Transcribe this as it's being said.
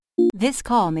This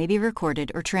call may be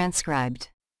recorded or transcribed.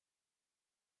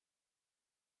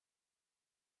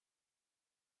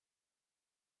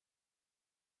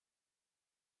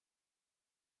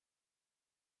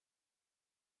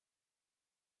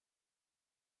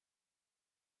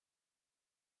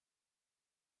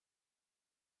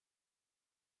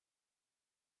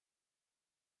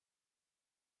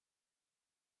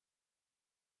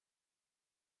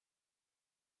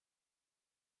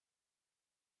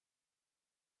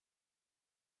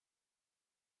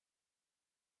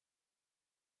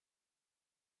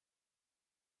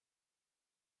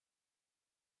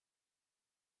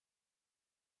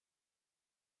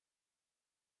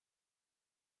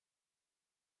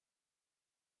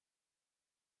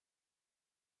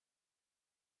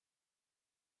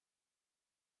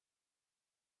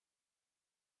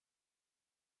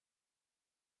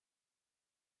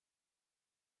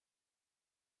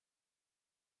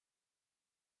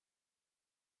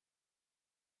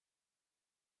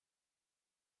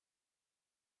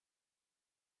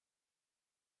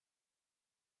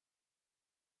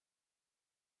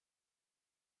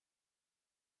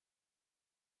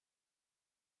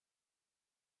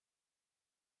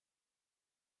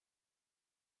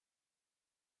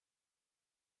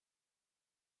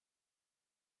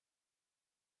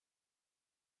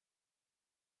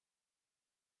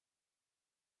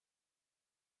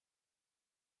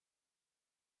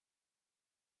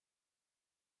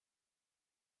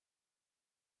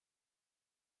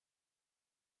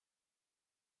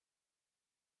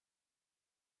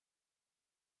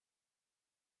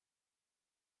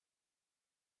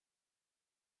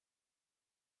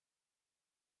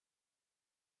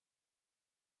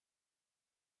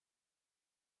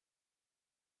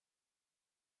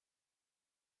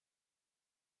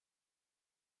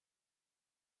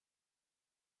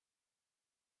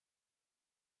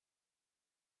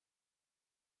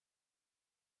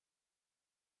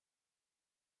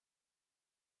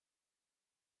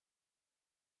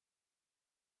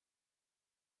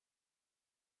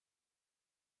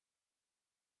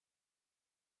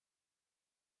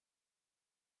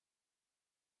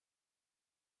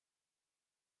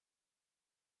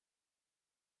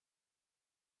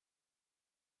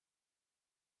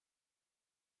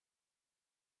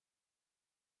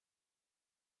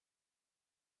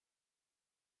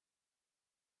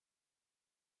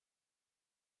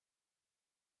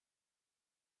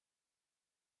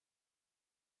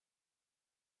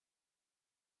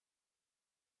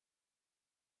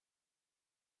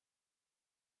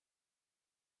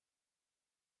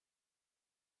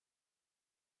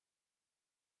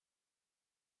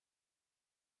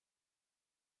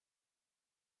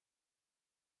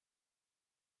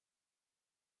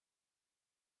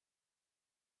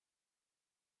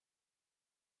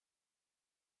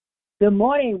 Good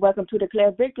morning. Welcome to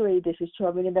Declare Victory. This is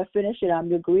Charmaine the Finisher. I'm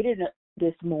your greeter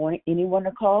this morning. Anyone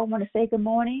to call want to say good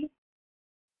morning?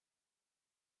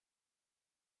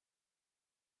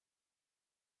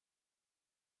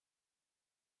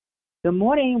 Good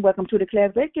morning. Welcome to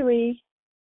Declare Victory.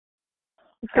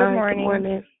 Good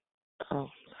morning. Oh.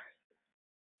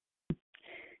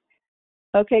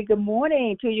 Okay, good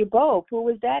morning to you both. Who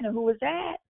was that and who was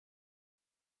that?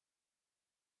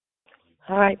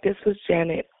 Hi, this was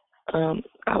Janet.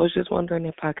 I was just wondering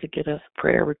if I could get a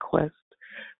prayer request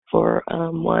for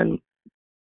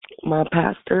my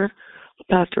pastor,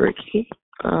 Pastor Ricky,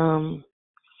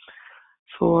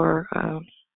 for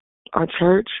our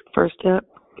church, First Step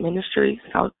Ministries,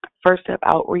 First Step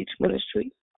Outreach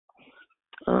Ministries.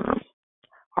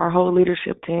 Our whole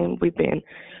leadership team, we've been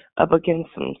up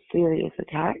against some serious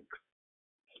attacks,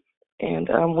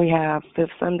 and we have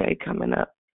Fifth Sunday coming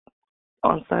up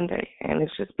on Sunday, and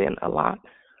it's just been a lot.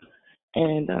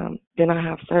 And then I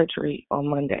have surgery on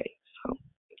Monday, so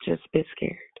just a bit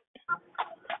scared.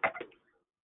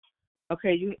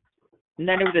 Okay, you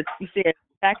said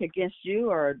attack against you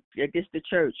or against the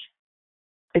church?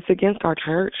 It's against our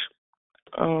church,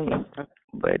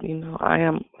 but I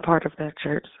am part of that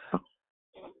church, so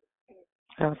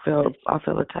I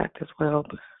feel attacked as well.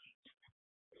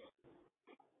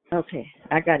 But... Okay,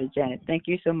 I got it, Janet. Thank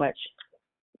you so much.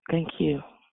 Thank you.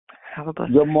 Have a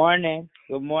blessed Good morning.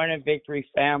 Good morning, Victory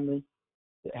family.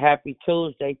 Happy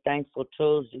Tuesday. Thankful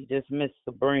Tuesday. This is Miss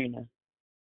Sabrina.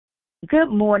 Good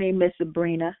morning, Miss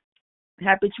Sabrina.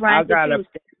 Happy Triumphant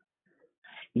Tuesday.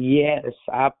 Yes,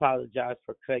 I apologize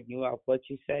for cutting you off. What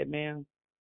you say, ma'am?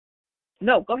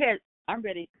 No, go ahead. I'm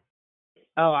ready.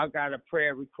 Oh, I got a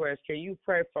prayer request. Can you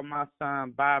pray for my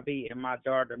son, Bobby, and my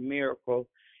daughter, Miracle,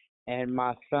 and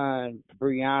my son,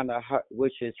 Brianna,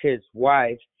 which is his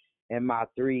wife, and my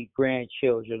 3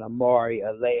 grandchildren, Amari,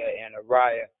 Alea, and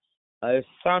Araya. It's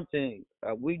something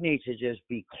we need to just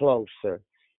be closer.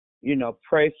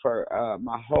 Pray for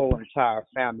my whole entire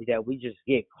family that we just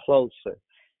get closer,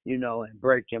 and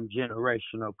break them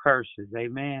generational curses.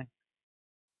 Amen.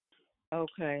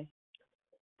 Okay.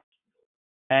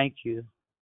 Thank you.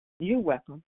 You're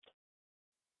welcome.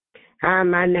 Hi,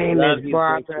 my name Love is you,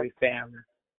 Barbara. Victory family.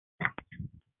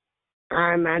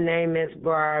 Hi, my name is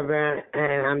Barbara,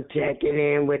 and I'm checking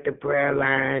in with the prayer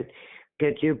line.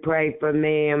 Could you pray for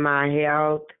me and my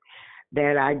health,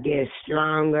 that I get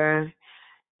stronger?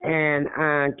 And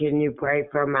can you pray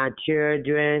for my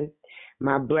children,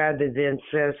 my brothers and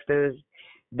sisters,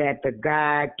 that the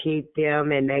God keep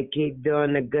them and they keep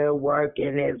doing the good work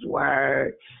in His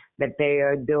Word that they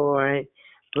are doing?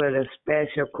 Put a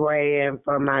special prayer in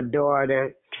for my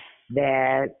daughter,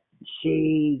 that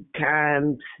she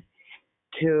comes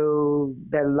to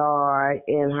the Lord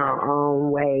in her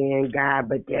own way, and God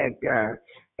protect her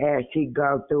as she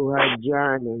go through her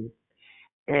journey,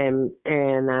 and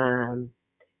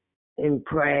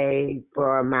pray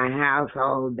for my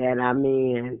household that I'm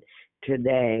in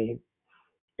today.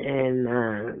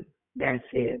 And that's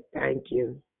it. Thank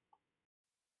you.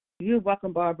 You're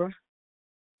welcome, Barbara.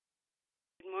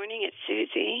 Good morning, it's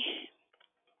Susie.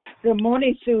 Good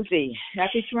morning, Susie.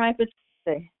 Happy Triumphant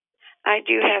Tuesday. I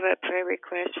do have a prayer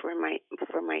request for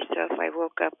myself. I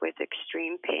woke up with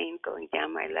extreme pain going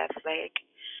down my left leg.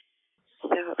 So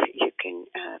if you can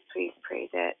please pray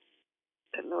that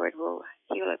the Lord will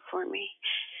heal it for me.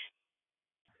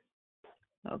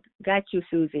 Oh, got you,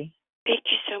 Susie. Thank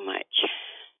you so much.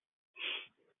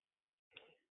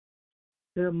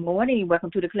 Good morning.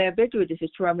 Welcome to Declare Victory. This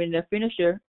is Truman, the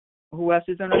finisher. Who else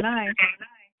is on the line?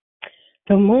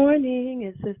 Good morning,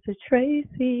 it's Sister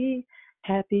Tracy.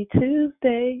 Happy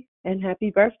Tuesday and happy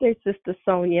birthday, Sister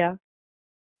Sonia.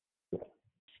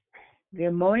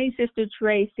 Good morning, Sister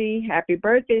Tracy. Happy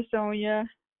birthday, Sonia.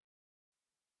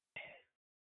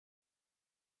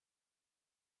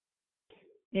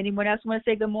 Anyone else want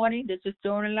to say good morning? This is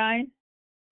still on the line.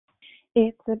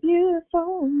 It's a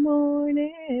beautiful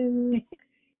morning.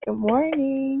 Good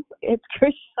morning. It's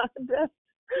Krishanda.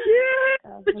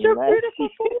 Yeah, it's your beautiful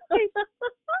voice.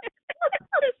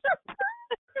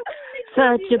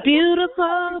 Such a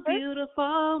beautiful,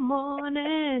 beautiful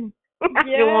morning. Yes.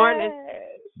 Good morning.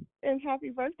 And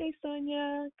happy birthday,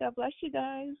 Sonia. God bless you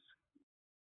guys.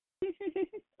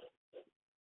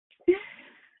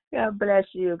 God bless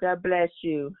you. God bless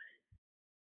you.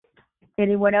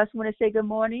 Anyone else want to say good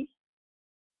morning?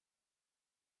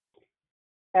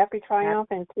 Happy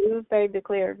Triumphant Tuesday,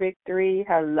 Declare Victory.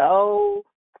 Hello,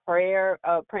 prayer,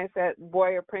 Princess,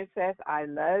 Warrior Princess. I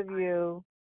love you.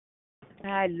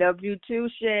 I love you too,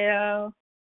 Shell.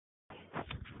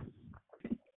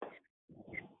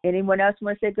 Anyone else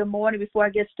want to say good morning before I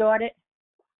get started?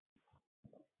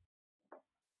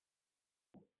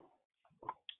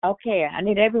 Okay, I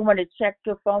need everyone to check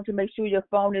your phone to make sure your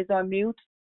phone is on mute.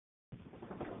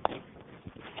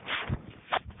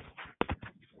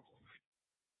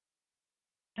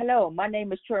 Hello, my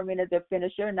name is Termina the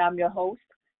Finisher, and I'm your host.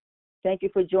 Thank you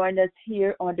for joining us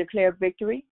here on Declare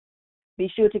Victory. Be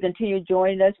sure to continue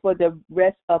joining us for the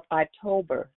rest of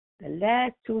October, the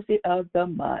last Tuesday of the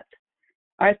month.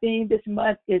 Our theme this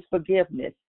month is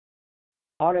forgiveness.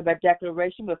 All of our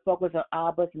declaration will focus on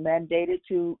Abba's mandated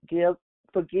to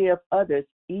forgive others,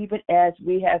 even as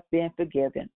we have been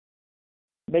forgiven.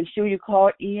 Make sure you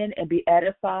call in and be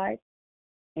edified,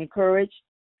 encouraged,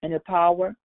 and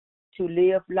empowered to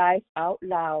live life out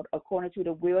loud according to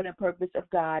the will and purpose of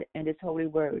God and His holy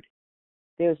word.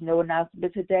 There is no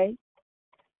announcement today.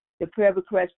 The prayer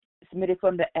request submitted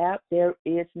from the app, there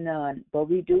is none, but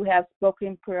we do have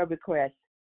spoken prayer requests.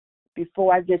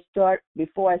 Before I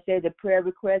say the prayer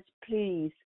request,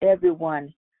 please,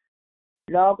 everyone,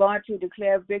 log on to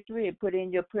Declare Victory and put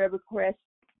in your prayer request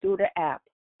through the app.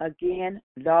 Again,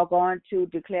 log on to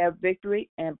Declare Victory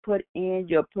and put in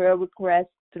your prayer request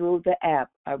through the app.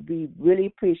 We really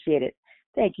appreciate it.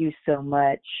 Thank you so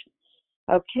much.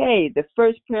 Okay, the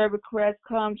first prayer request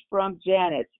comes from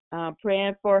Janet,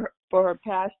 praying for her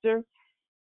pastor,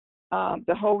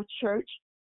 the whole church.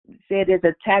 Said there's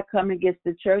an attack coming against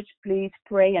the church. Please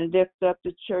pray and lift up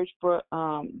the church for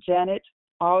Janet.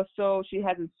 Also, she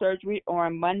has a surgery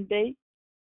on Monday.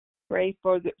 Pray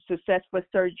for the successful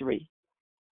surgery.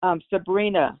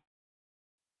 Sabrina,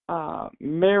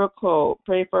 Miracle,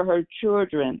 pray for her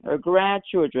children, her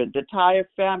grandchildren, the entire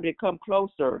family come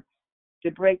closer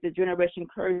to break the generation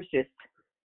curses.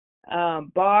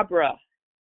 Barbara,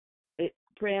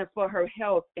 praying for her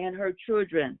health and her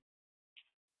children.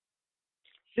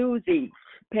 Susie,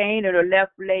 pain in her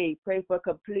left leg, pray for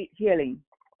complete healing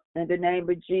in the name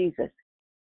of Jesus.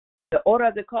 The order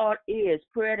of the call is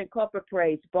prayer and corporate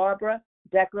praise, Barbara,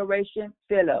 declaration,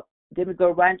 Philip. Then we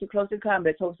go right into closing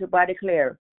comments hosted by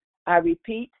Declare. I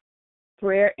repeat,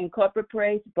 prayer and corporate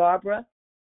praise, Barbara,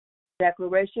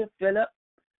 declaration, Philip.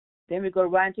 Then we go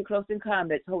right into closing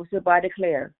comments hosted by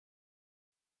Declare.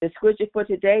 The scripture for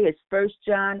today is 1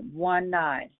 John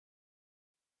 1:9.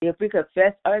 If we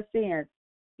confess our sins,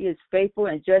 he is faithful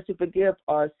and just to forgive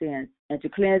our sins and to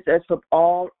cleanse us from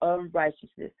all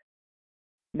unrighteousness.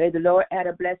 May the Lord add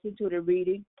a blessing to the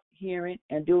reading, hearing,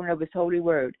 and doing of his holy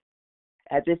word.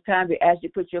 At this time, we ask you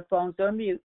to put your phones on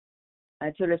mute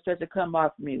until it starts to come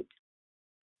off mute.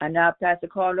 I now pass the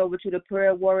call over to the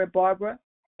prayer warrior, Barbara.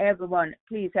 Everyone,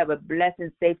 please have a blessed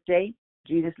and safe day.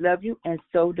 Jesus loves you, and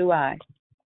so do I.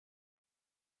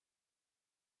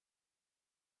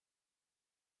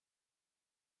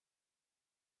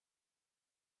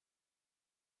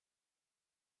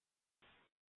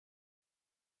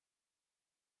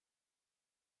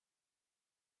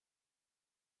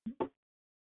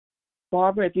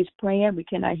 Barbara, if you're praying, we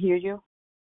cannot hear you.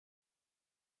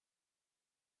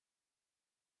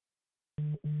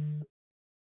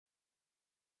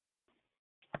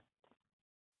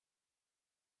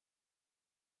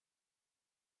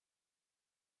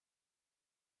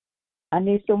 I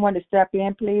need someone to step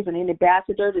in, please, and an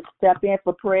ambassador to step in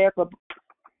for prayer.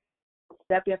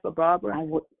 Step in for Barbara.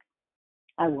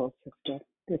 I will, sister.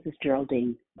 This is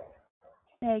Geraldine.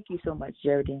 Thank you so much,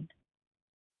 Geraldine.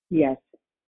 Yes.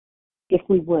 If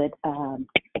we would all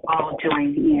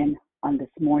join in on this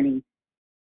morning.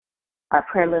 Our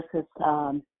prayer list is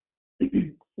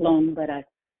long, but I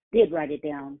did write it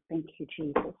down. Thank you,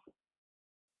 Jesus.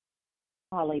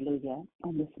 Hallelujah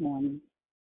on this morning.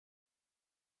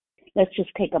 Let's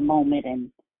just take a moment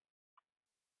and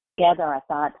gather our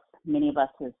thoughts. Many of us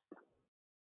have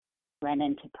ran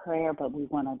into prayer, but we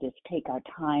want to just take our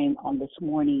time on this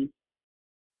morning.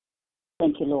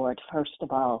 Thank you, Lord, first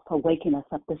of all, for waking us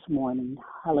up this morning.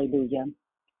 Hallelujah.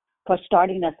 For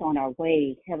starting us on our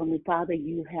way. Heavenly Father,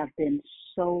 you have been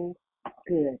so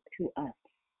good to us.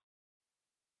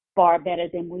 Far better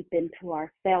than we've been to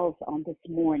ourselves on this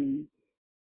morning.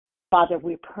 Father,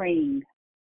 we're praying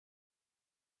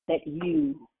that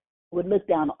you would look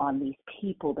down on these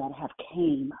people that have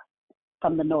came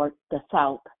from the north, the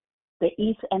south, the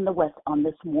east, and the west on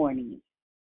this morning,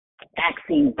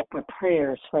 asking for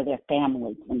prayers for their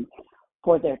families and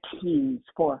for their teams,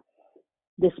 for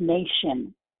this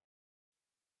nation,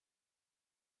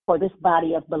 for this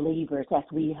body of believers as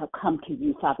we have come to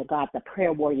you, Father God, the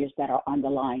prayer warriors that are on the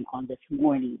line on this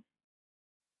morning,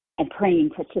 and praying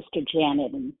for Sister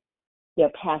Janet and their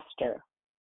pastor,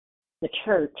 the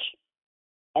church,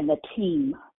 and the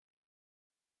team,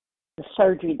 the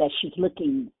surgery that she's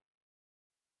looking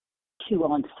to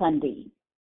on Sunday.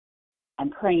 I'm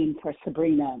praying for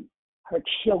Sabrina, her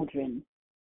children,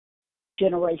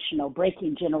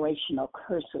 breaking generational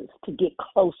curses, to get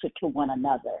closer to one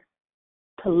another,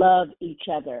 to love each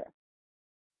other.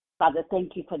 Father,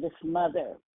 thank you for this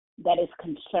mother that is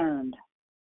concerned.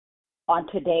 On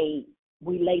today,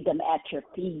 we lay them at your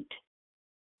feet,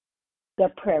 their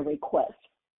prayer requests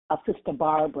of Sister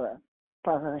Barbara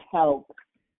for her health,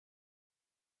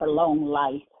 for long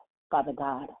life, Father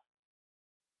God.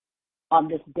 On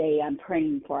this day, I'm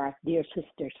praying for our dear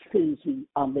sister Susie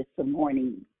on this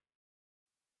morning.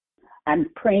 I'm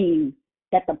praying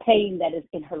that the pain that is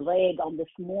in her leg on this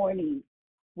morning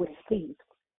will cease,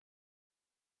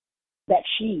 that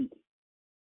she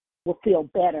will feel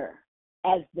better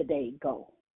as the day goes.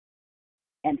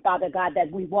 And Father God,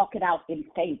 that we walk it out in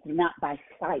faith, not by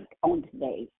sight on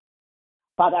today.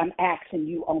 Father, I'm asking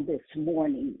you on this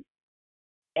morning,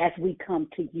 as we come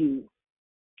to you,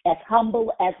 as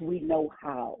humble as we know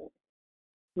how,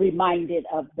 reminded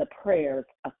of the prayers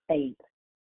of faith.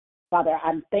 Father,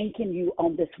 I'm thanking you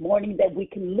on this morning that we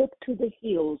can look to the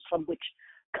hills from which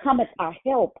cometh our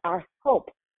help. Our help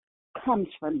comes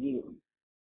from you.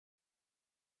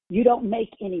 You don't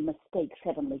make any mistakes,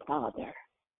 Heavenly Father.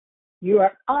 You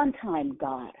are on-time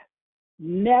God,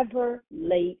 never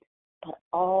late, but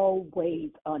always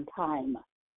on time.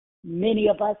 Many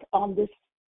of us on this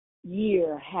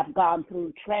year have gone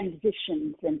through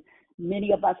transitions, and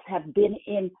many of us have been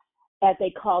in, as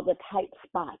they call, the tight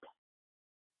spot.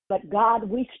 But God,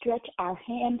 we stretch our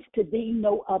hands to thee,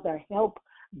 no other help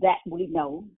that we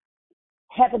know.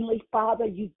 Heavenly Father,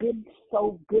 you've been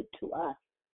so good to us.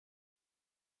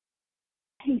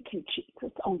 Thank you,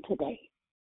 Jesus, on today.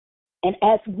 And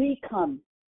as we come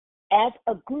as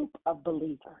a group of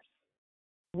believers,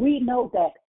 we know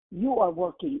that you are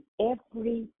working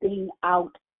everything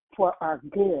out for our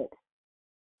good.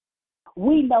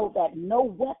 We know that no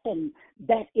weapon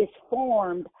that is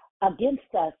formed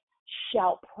against us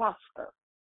shall prosper.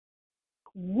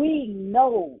 We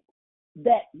know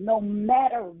that no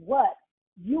matter what,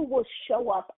 you will show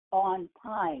up on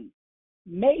time.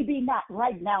 Maybe not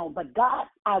right now, but God,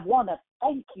 I want to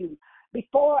thank you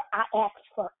before I ask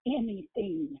for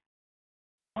anything.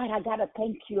 God, I got to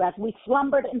thank you. As we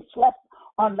slumbered and slept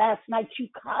on last night, you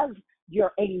caused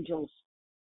your angels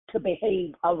to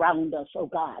behave around us, oh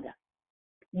God.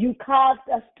 You caused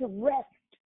us to rest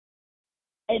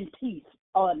in peace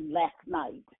on last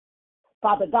night.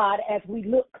 Father God, as we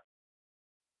look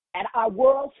at our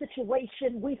world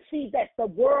situation, we see that the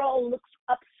world looks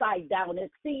upside down.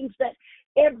 It seems that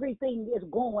everything is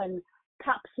going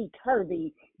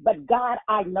topsy-turvy. But God,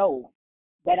 I know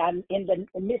that I'm in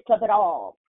the midst of it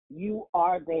all. You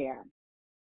are there.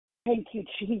 Thank you,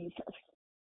 Jesus,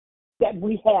 that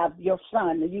we have your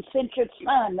son. You sent your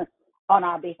son on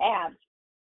our behalf.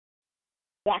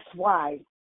 That's why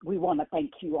we want to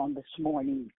thank you on this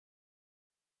morning.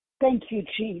 Thank you,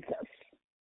 Jesus.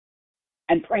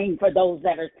 And praying for those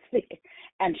that are sick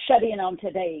and shut in on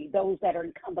today, those that are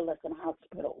in convalescent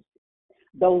hospitals,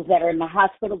 those that are in the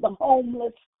hospital, the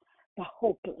homeless, the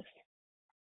hopeless.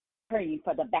 Praying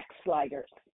for the backsliders.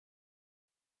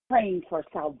 Praying for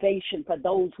salvation for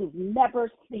those who've never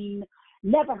seen,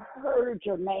 never heard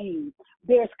your name.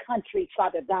 There's countries,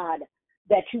 Father God,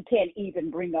 that you can't even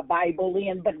bring a Bible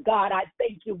in. But God, I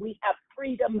thank you. We have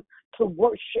freedom to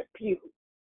worship you.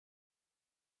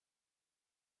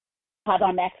 Father,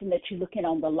 I'm asking that you look in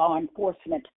on the law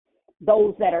enforcement,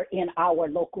 those that are in our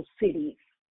local cities,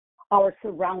 our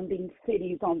surrounding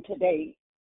cities on today,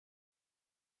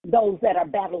 those that are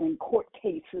battling court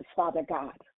cases, Father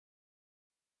God.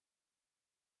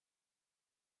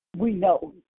 We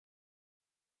know.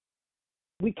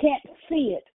 We can't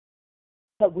see it,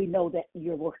 but we know that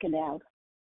you're working out.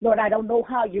 Lord, I don't know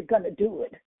how you're going to do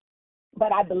it,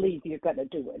 but I believe you're going to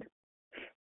do it.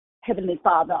 Heavenly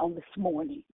Father, on this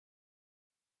morning,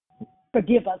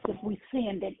 forgive us if we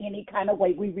sinned in any kind of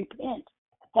way. We repent,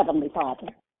 Heavenly Father.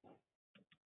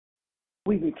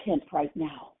 We repent right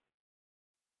now.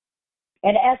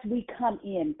 And as we come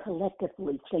in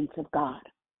collectively, saints of God,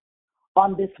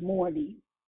 on this morning,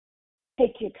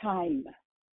 take your time.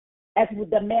 As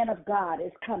the man of God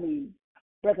is coming,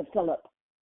 Brother Philip,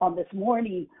 on this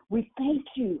morning, we thank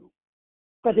you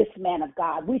for this man of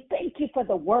God. We thank you for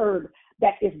the word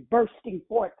that is bursting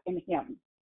forth in him.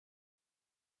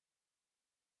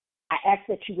 I ask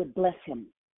that you would bless him,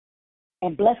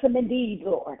 and bless him indeed,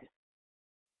 Lord,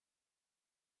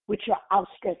 with your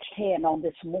outstretched hand on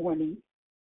this morning.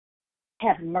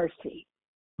 Have mercy.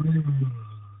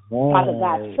 Father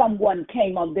God, someone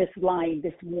came on this line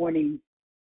this morning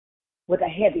with a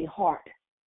heavy heart.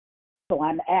 So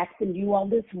I'm asking you on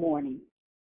this morning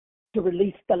to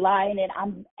release the line, and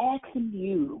I'm asking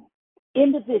you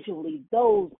individually,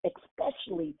 those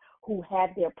especially who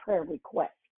had their prayer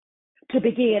requests, to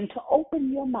begin to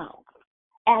open your mouth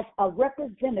as a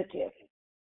representative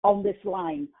on this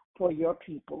line for your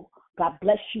people. God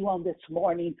bless you on this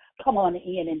morning. Come on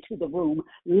in into the room.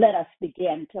 Let us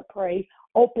begin to pray.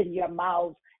 Open your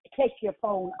mouths. Take your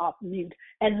phone off mute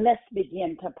and let's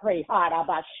begin to pray.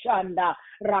 Harabashanda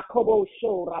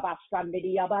rakobosho rabashande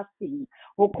diabasi.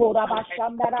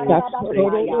 Okorabashanda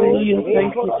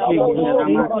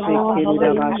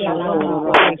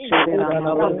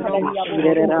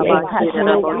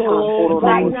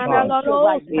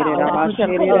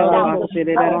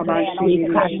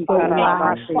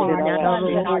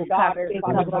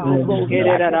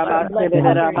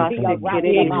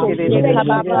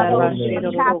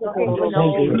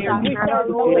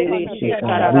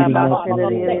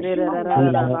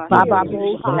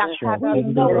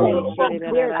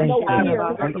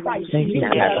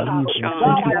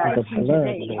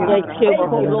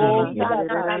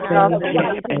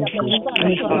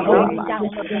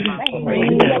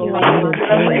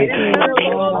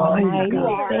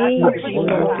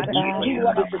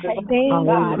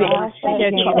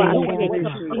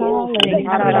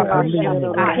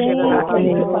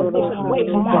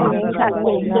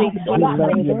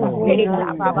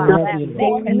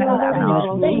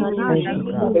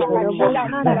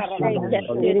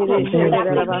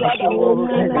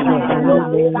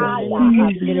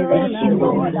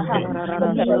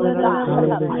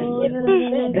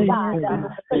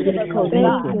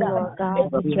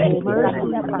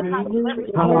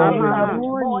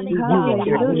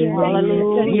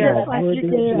Hallelujah.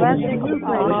 Blessing you,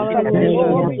 praise.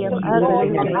 Give others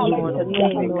more to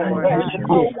me, Lord. There's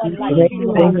no one like you,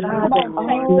 Lord. Come on,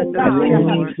 thank the God.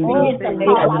 Begin to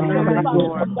call out your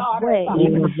sons and daughters.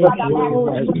 Father, I'm asking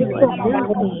you to do it.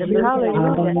 Hallelujah. In our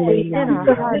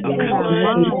hearts, in our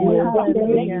minds,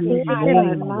 hallelujah. In our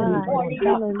lives, hallelujah.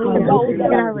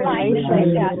 In our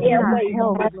relationships, in our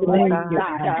health, Lord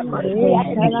God. We ask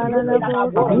you to do it in our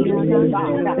world,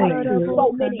 God.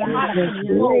 So many options,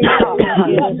 Lord God.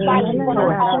 Just like you want to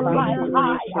call life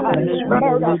high.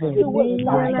 Murder,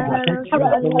 suicide,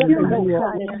 drug overdose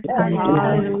this morning.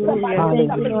 Somebody,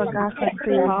 Thank you, Lord God, for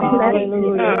creating.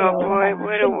 Oh boy,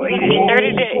 what a way to start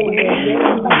a day. I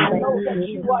know that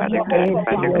you are Jehovah,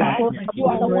 God. You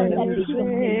are the one that is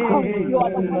good. You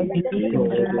are the one that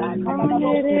delivers, God. We call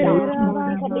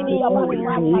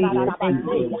out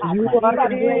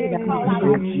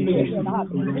our children.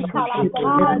 We call out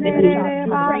those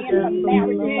praying for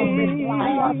marriages on this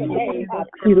line today.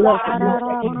 God, I know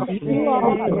that you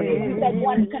said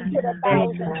one can put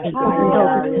 1,000 to flight.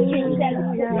 King Dennis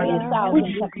put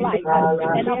 10,000 to flight.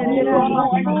 And I'm here this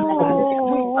morning.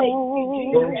 We thank you,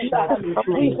 Jesus.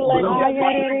 We bless your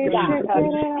name, God.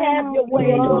 Have your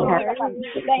way, Lord.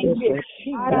 Thank you,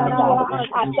 Jesus. I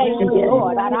thank you,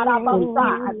 Lord.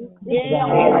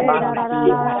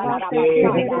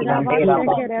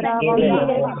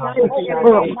 You are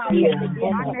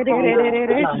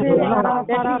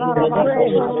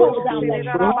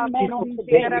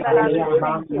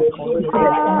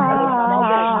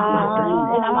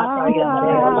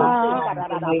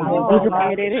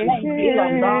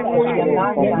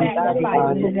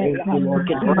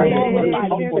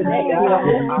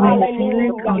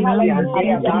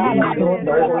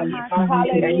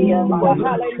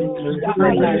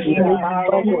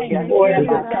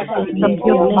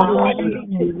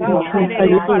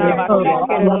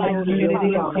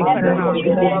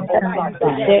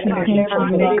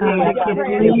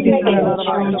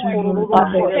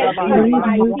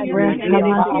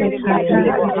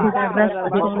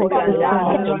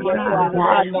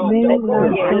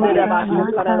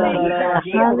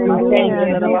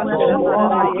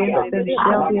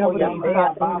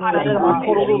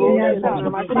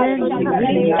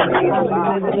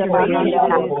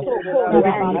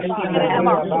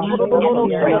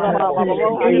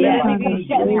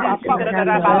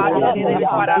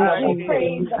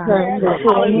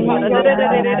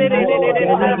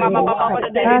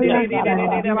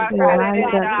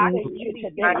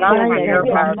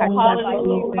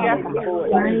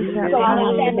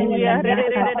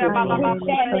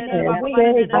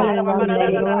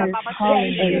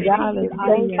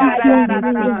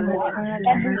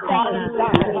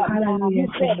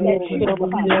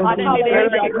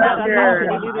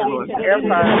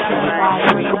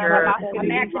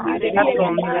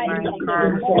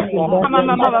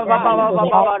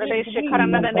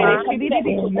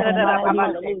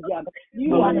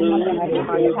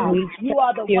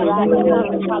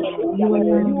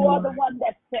the one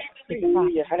that sets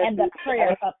free, and the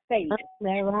prayer of faith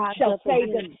shall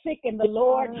save the sick, and the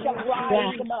Lord shall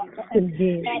rise them up. And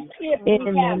if we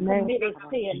have committed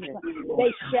sins,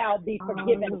 they shall be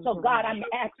forgiven. So God, I'm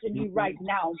asking you right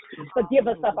now, forgive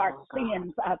us of our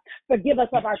sins, forgive us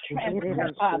of our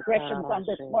transgressions on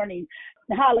this morning.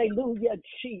 Hallelujah,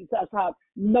 Jesus.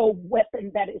 No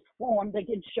weapon that is formed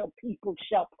against your people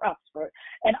shall prosper,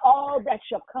 and all that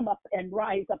shall come up and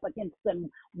rise up against them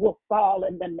will fall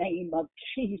in the name of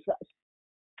Jesus.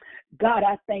 God,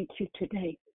 I thank you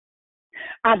today.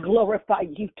 I glorify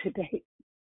you today.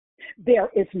 There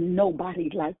is nobody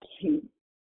like you.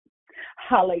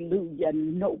 Hallelujah,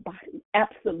 nobody.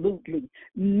 Absolutely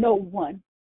no one.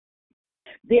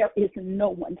 There is no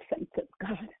one, saints of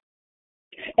God.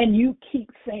 And you keep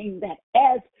saying that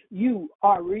as you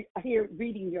are here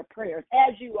reading your prayers,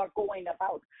 as you are going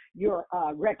about your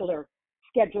regular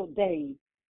scheduled day,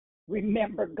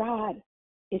 remember God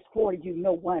is for you.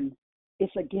 No one is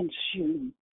against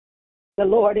you. The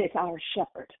Lord is our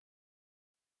shepherd.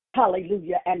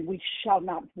 Hallelujah. And we shall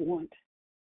not want.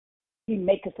 He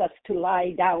maketh us to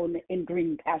lie down in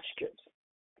green pastures.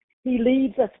 He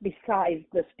leads us beside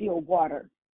the still water.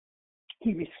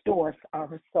 He restores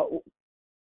our soul.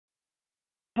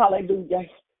 Hallelujah.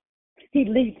 He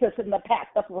leads us in the path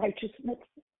of righteousness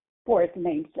for his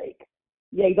name's sake.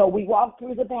 Yea, though we walk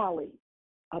through the valley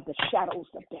of the shadows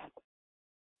of death,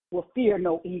 we'll fear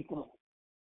no evil.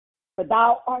 For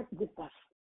thou art with us.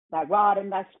 Thy rod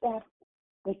and thy staff,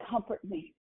 they comfort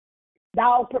me.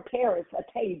 Thou preparest a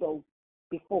table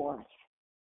before us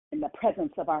in the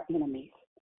presence of our enemies.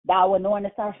 Thou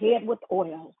anointest our head with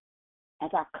oil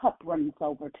as our cup runs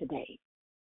over today.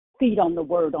 feed on the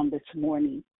word on this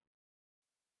morning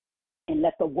and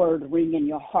let the word ring in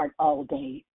your heart all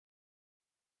day.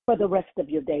 For the rest of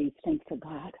your days, thanks to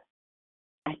God.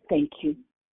 I thank you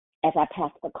as I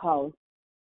pass the call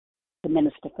to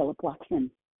Minister Philip Watson.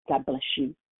 God bless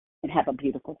you and have a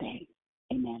beautiful day.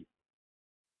 Amen.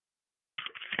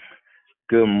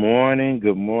 Good morning,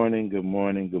 good morning, good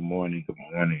morning, good morning, good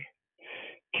morning.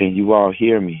 Can you all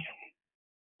hear me?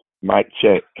 Mic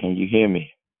check. Can you hear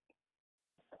me?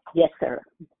 Yes, sir.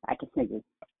 I can hear you.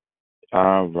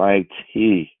 All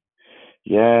righty.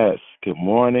 Yes, good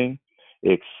morning.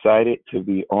 Excited to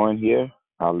be on here.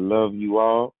 I love you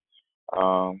all.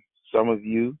 Some of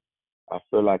you, I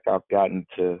feel like I've gotten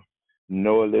to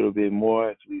know a little bit more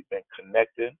as we've been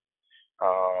connecting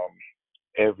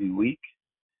every week.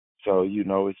 So,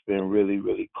 it's been really,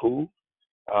 really cool.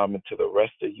 And to the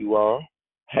rest of you all,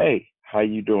 hey, how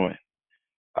you doing?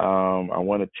 I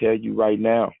want to tell you right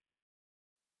now,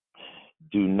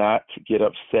 do not get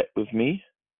upset with me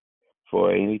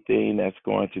for anything that's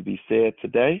going to be said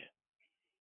today.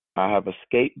 I have a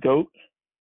scapegoat.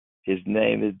 His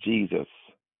name is Jesus.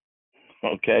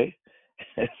 Okay?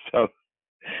 So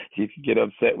you can get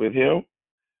upset with him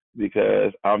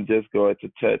because I'm just going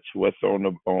to touch what's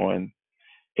on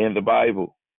in the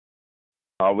Bible.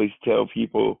 I always tell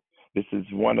people this is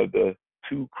one of the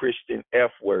 2 Christian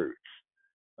F words.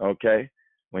 Okay?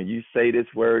 When you say this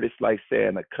word, it's like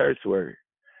saying a curse word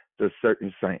to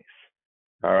certain saints.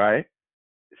 All right?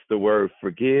 It's the word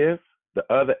forgive. The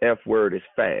other F word is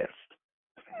fast.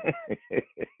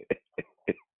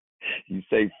 You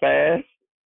say fast,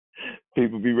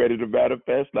 people be ready to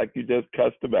manifest like you just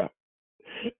cussed them out.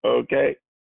 Okay?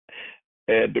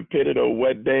 And depending on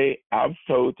what day I'm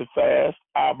told to fast,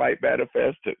 I might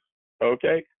manifest too.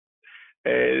 Okay?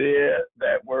 And yeah,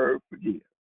 that word forgive.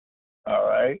 All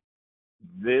right?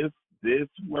 This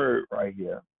word right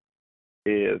here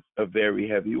is a very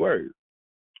heavy word.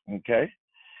 Okay?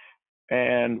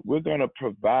 And we're going to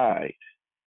provide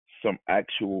some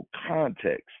actual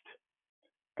context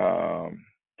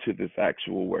to this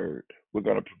actual word. We're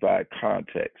going to provide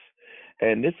context.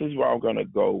 And this is where I'm going to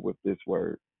go with this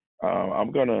word.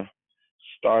 I'm going to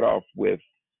start off with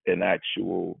an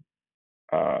actual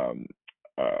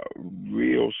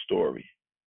real story.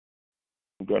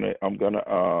 I'm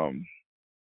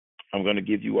gonna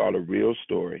give you all a real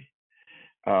story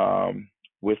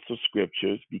with some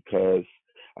scriptures because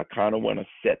I kind of want to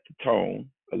set the tone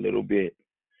a little bit,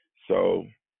 so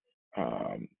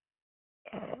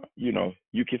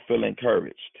you can feel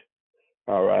encouraged.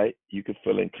 All right, you can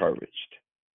feel encouraged.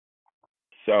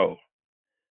 So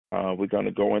we're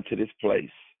gonna go into this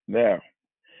place now.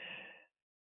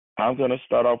 I'm gonna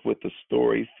start off with the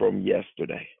story from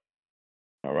yesterday.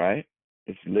 All right,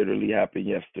 it's literally happened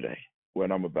yesterday. What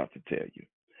I'm about to tell you.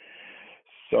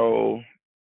 So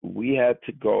we had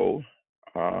to go,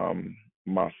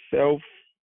 myself,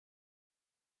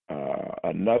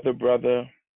 another brother,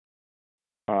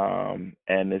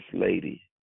 and this lady.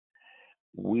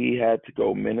 We had to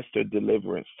go minister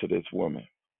deliverance to this woman.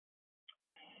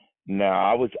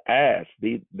 Now I was asked,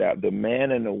 the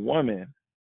man and the woman,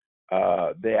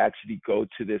 they actually go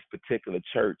to this particular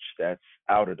church that's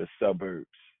out of the suburbs,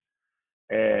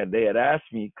 and they had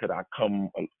asked me could I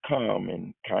come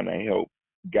and kind of help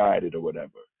guide it or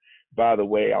whatever. By the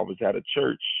way, I was at a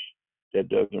church that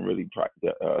doesn't really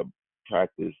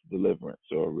practice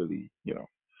deliverance or really,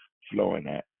 flow in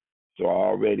that. So I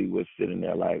already was sitting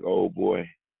there like, oh boy,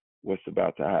 what's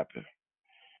about to happen?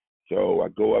 So I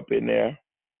go up in there.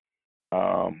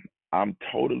 I'm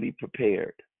totally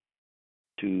prepared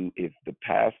to, if the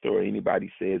pastor or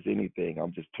anybody says anything,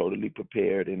 I'm just totally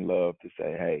prepared in love to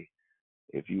say, hey,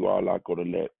 if you all are going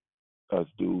to let us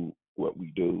do what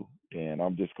we do, then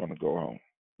I'm just going to go home.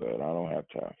 But I don't have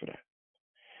time for that.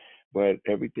 But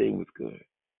everything was good.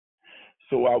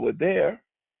 So while we're there,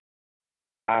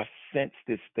 I sensed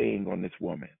this thing on this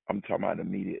woman. I'm talking about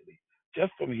immediately.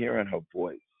 Just from hearing her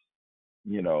voice,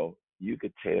 you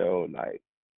could tell,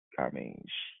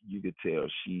 you could tell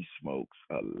she smokes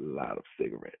a lot of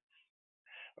cigarettes.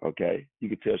 Okay? You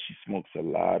could tell she smokes a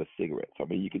lot of cigarettes.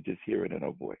 You could just hear it in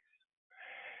her voice.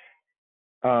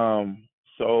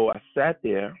 So I sat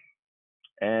there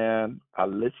and I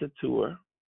listened to her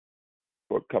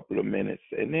for a couple of minutes.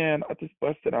 And then I just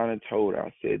busted out and told her,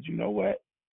 I said, you know what?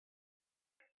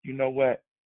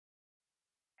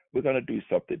 We're going to do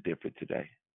something different today.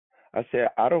 I said,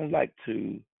 I don't like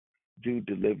to do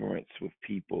deliverance with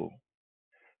people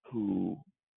who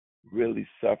really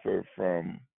suffer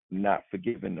from not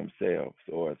forgiving themselves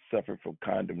or suffer from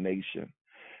condemnation.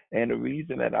 And the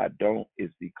reason that I don't is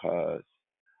because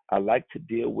I like to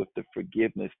deal with the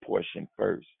forgiveness portion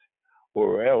first.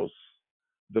 or else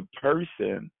the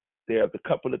person, there's a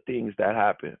couple of things that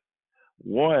happen.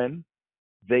 One,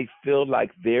 they feel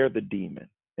like they're the demon.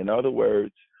 In other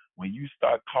words, when you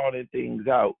start calling things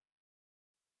out,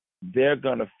 they're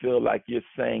going to feel like you're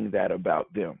saying that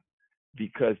about them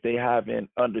because they haven't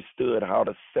understood how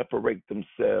to separate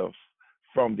themselves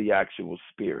from the actual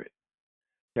spirit.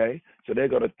 Okay? So they're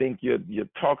going to think you're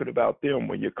talking about them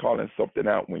when you're calling something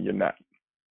out when you're not.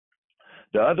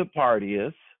 The other part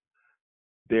is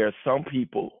there are some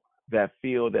people that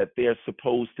feel that they're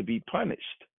supposed to be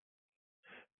punished.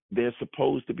 They're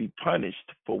supposed to be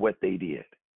punished for what they did.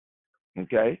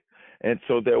 Okay? And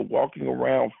so they're walking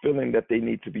around feeling that they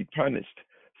need to be punished.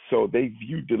 So they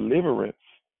view deliverance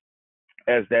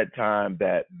as that time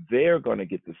that they're going to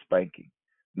get the spanking.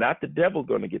 Not the devil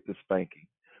going to get the spanking,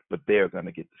 but they're going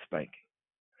to get the spanking.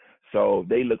 So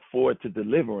they look forward to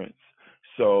deliverance.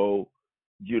 So,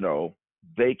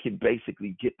 they can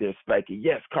basically get their spanking.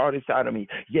 Yes, call this out of me.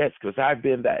 Yes, because I've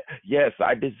been that. Yes,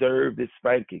 I deserve this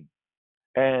spanking.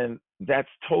 And that's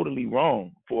totally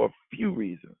wrong for a few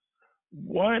reasons.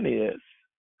 One is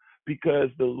because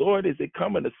the Lord isn't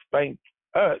coming to spank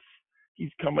us.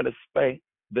 He's coming to spank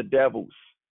the devils.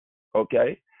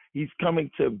 Okay? He's coming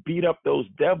to beat up those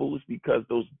devils because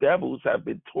those devils have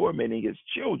been tormenting his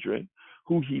children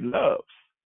who he loves.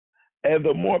 And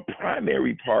the more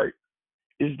primary part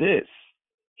is this.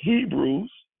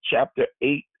 Hebrews chapter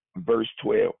 8, verse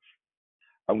 12.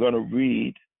 I'm going to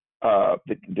read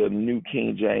the New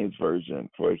King James Version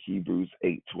for Hebrews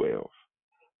 8:12.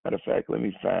 Matter of fact, let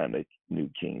me find the New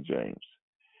King James.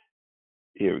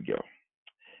 Here we go.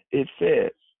 It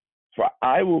says, "For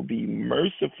I will be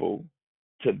merciful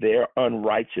to their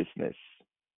unrighteousness,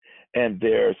 and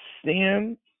their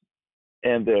sins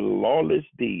and their lawless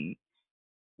deeds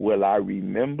will I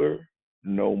remember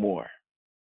no more."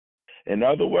 In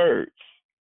other words,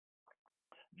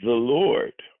 the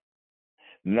Lord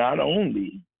not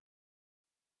only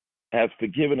has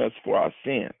forgiven us for our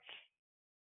sins,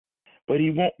 but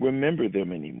he won't remember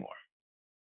them anymore.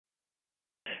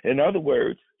 In other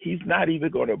words, he's not even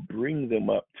going to bring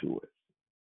them up to us.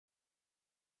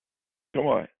 Come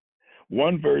on.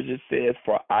 One version says,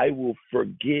 "For I will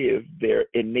forgive their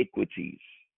iniquities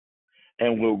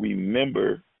and will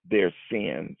remember their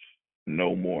sins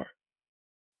no more."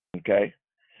 Okay?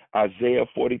 Isaiah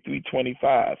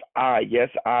 43:25. I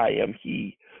am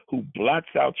he who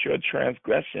blots out your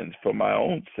transgressions for my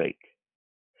own sake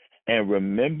and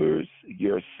remembers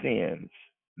your sins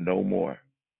no more.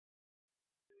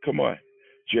 Come on.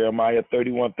 Jeremiah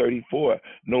 31:34.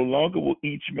 No longer will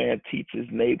each man teach his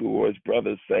neighbor or his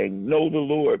brother, saying, "Know the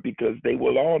Lord," because they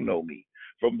will all know me.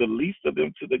 From the least of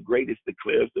them to the greatest,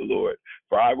 declares the Lord.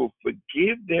 For I will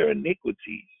forgive their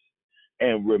iniquities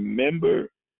and remember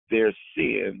their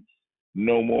sins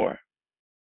no more.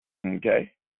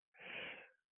 Okay?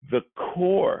 The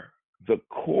core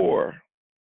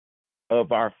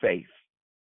of our faith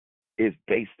is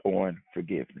based on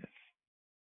forgiveness.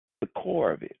 The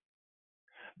core of it.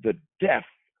 The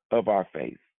depth of our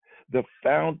faith. The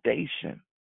foundation.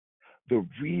 The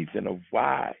reason of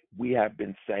why we have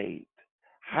been saved.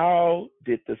 How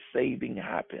did the saving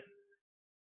happen?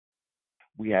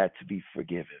 We had to be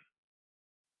forgiven.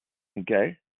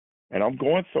 Okay? And I'm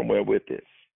going somewhere with this.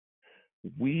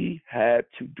 We had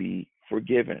to be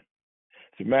forgiven.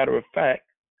 As a matter of fact,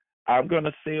 I'm going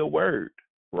to say a word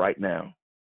right now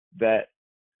that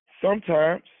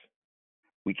sometimes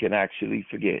we can actually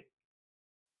forget.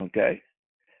 Okay?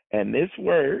 And this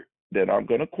word that I'm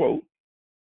going to quote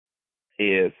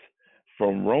is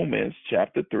from Romans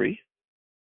chapter 3.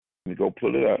 Let me go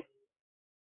pull it up.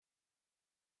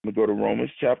 Let me go to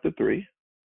Romans chapter 3.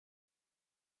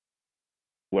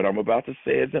 What I'm about to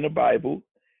say is in the Bible.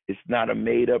 It's not a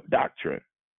made-up doctrine,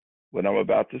 what I'm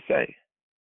about to say.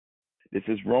 This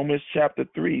is Romans chapter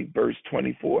 3, verse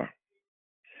 24.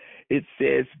 It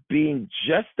says, being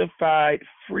justified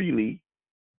freely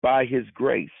by his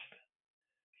grace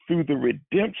through the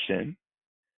redemption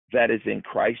that is in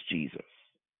Christ Jesus.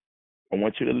 I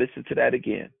want you to listen to that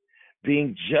again.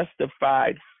 Being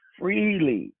justified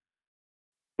freely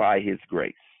by his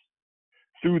grace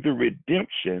through the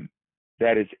redemption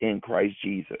that is in Christ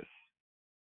Jesus.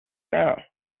 Now,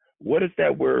 what does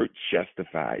that word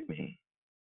justified mean?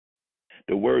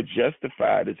 The word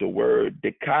justified is a word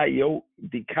dikaio.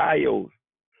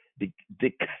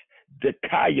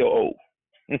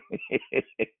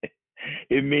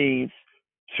 It means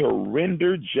to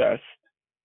render just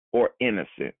or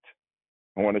innocent.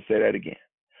 I want to say that again.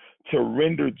 To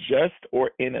render just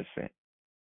or innocent,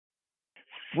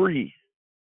 free,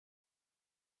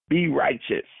 be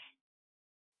righteous.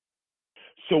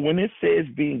 So when it says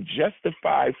being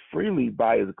justified freely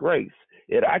by his grace,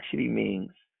 it actually means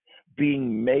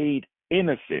being made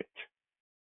innocent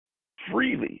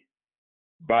freely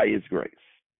by his grace.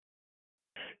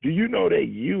 Do you know that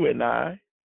you and I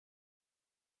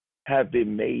have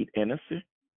been made innocent?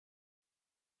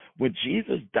 When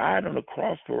Jesus died on the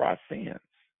cross for our sins,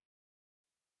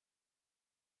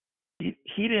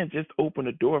 he didn't just open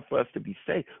the door for us to be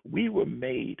saved. We were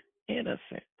made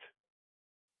innocent.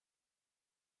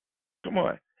 Come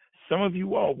on. Some of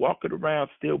you all walking around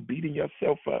still beating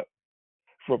yourself up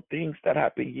from things that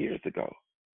happened years ago.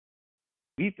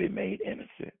 We've been made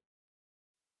innocent.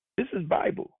 This is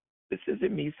Bible. This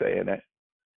isn't me saying that.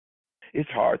 It's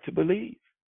hard to believe.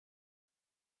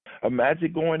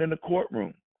 Imagine going in a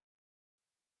courtroom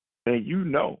and you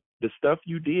know the stuff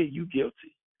you did, you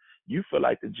guilty. You feel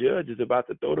like the judge is about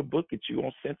to throw the book at you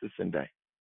on sentencing day.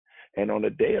 And on the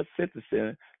day of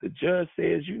sentencing, the judge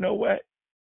says, you know what?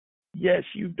 Yes,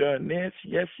 you've done this.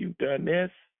 Yes, you've done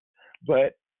this.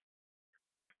 But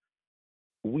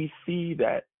we see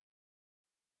that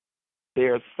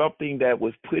there's something that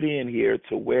was put in here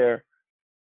to where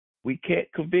we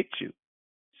can't convict you.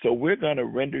 So we're going to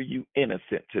render you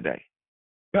innocent today.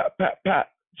 Pop, pop, pop.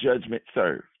 Judgment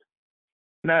served.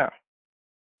 Now,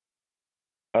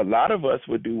 a lot of us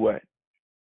would do what?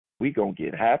 We going to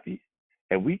get happy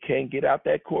and we can't get out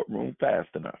that courtroom fast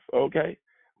enough, okay?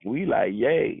 We like,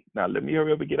 yay. Now let me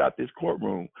hurry up and get out this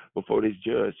courtroom before this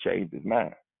judge changes his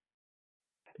mind.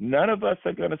 None of us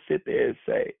are going to sit there and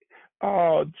say,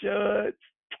 oh, judge,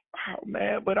 oh,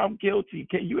 man, but I'm guilty.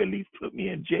 Can you at least put me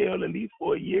in jail at least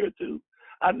for a year or two?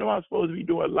 I know I'm supposed to be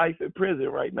doing life in prison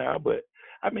right now, but,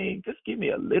 I mean, just give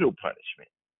me a little punishment.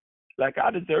 Like,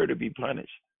 I deserve to be punished.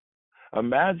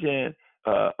 Imagine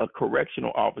a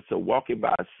correctional officer walking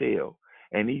by a cell,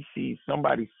 and he sees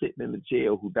somebody sitting in the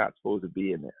jail who's not supposed to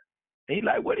be in there. And he's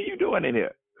like, what are you doing in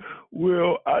here?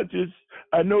 Well,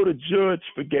 I know the judge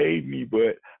forgave me,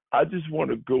 but I just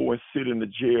want to go and sit in the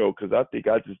jail because I think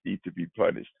I just need to be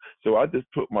punished. So I just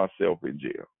put myself in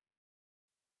jail.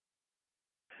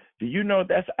 Do you know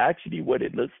that's actually what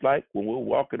it looks like when we're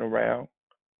walking around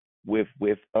with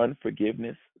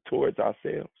unforgiveness towards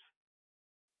ourselves?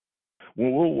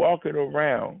 When we're walking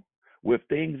around with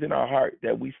things in our heart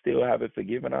that we still haven't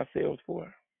forgiven ourselves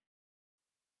for,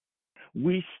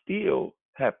 we still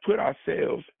have put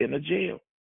ourselves in a jail.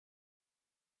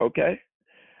 Okay?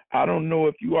 I don't know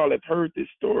if you all have heard this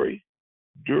story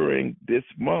during this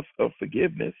month of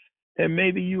forgiveness, and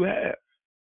maybe you have,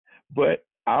 but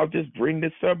I'll just bring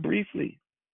this up briefly.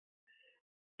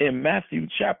 In Matthew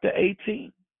chapter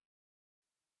 18,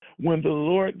 when the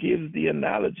Lord gives the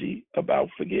analogy about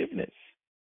forgiveness,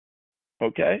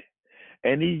 okay?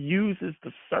 And he uses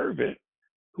the servant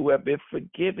who have been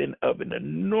forgiven of an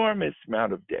enormous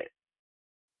amount of debt.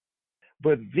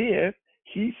 But then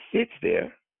he sits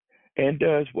there and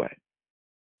does what?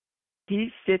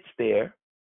 He sits there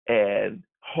and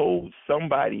holds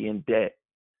somebody in debt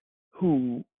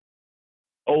who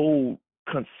owed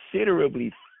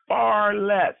considerably far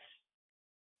less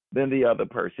than the other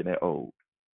person that owed.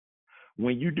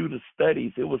 When you do the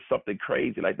studies, it was something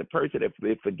crazy. Like the person that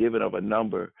been forgiven of a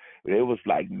number, it was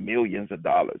like millions of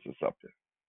dollars or something.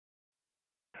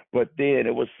 But then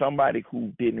it was somebody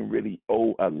who didn't really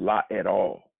owe a lot at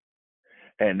all.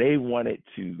 And they wanted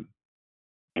to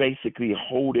basically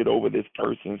hold it over this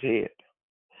person's head.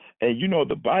 And you know,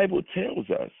 the Bible tells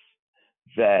us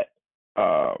that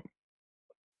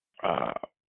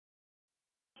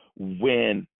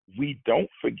when we don't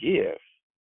forgive,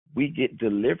 we get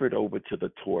delivered over to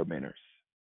the tormentors.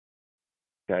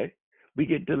 Okay? We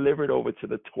get delivered over to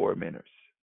the tormentors.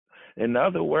 In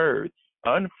other words,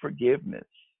 unforgiveness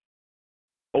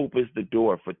opens the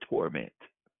door for torment.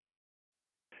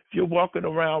 If you're walking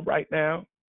around right now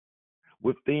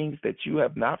with things that you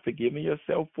have not forgiven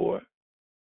yourself for,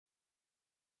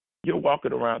 you're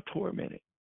walking around tormented.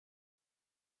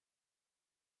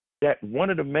 That one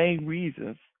of the main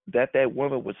reasons that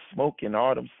woman was smoking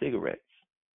all them cigarettes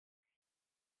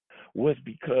was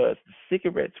because the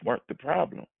cigarettes weren't the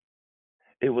problem.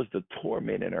 It was the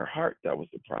torment in her heart that was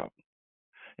the problem.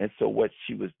 And so what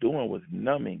she was doing was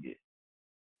numbing it.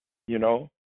 You know,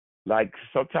 like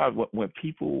sometimes when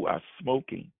people are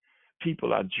smoking,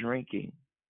 people are drinking,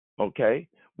 okay?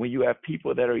 When you have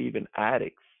people that are even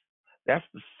addicts, that's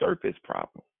the surface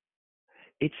problem.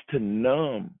 It's to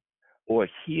numb or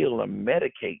heal or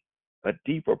medicate a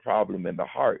deeper problem in the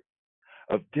heart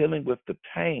of dealing with the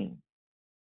pain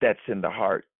that's in the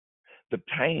heart, the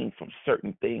pain from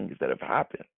certain things that have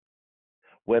happened,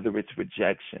 whether it's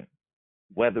rejection,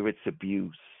 whether it's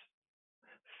abuse,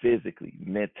 physically,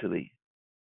 mentally,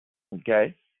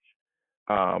 Okay,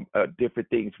 different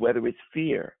things, whether it's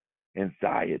fear,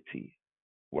 anxiety,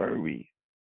 worry,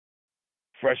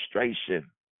 frustration.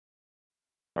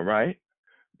 All right,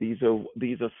 these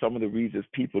are some of the reasons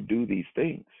people do these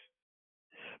things.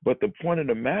 But the point of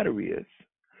the matter is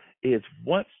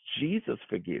once Jesus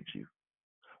forgives you,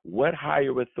 what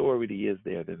higher authority is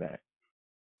there than that?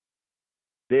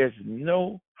 There's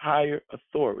no higher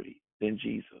authority than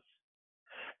Jesus.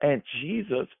 And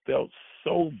Jesus felt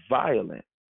so violent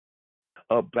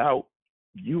about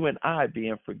you and I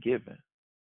being forgiven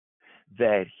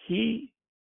that he,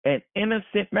 an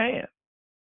innocent man,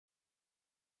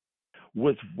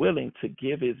 was willing to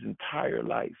give his entire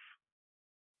life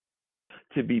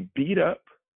to be beat up,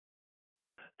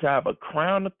 to have a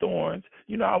crown of thorns.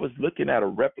 You know, I was looking at a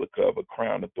replica of a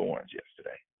crown of thorns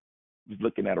yesterday. I was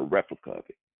looking at a replica of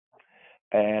it.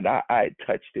 And I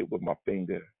touched it with my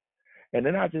finger. And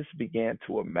then I just began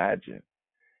to imagine.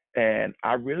 And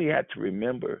I really had to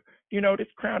remember, this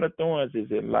crown of thorns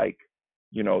isn't like,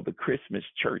 the Christmas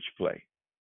church play.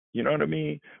 You know what I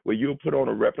mean? Where you'll put on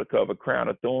a replica of a crown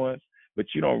of thorns, but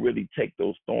you don't really take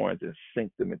those thorns and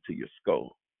sink them into your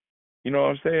skull. You know what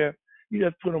I'm saying? You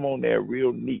just put them on there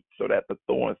real neat so that the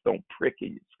thorns don't prick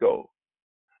in your skull.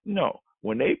 No,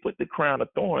 when they put the crown of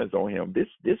thorns on him, this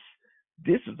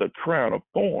is a crown of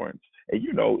thorns, and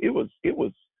it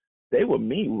was they were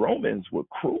mean. Romans were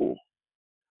cruel.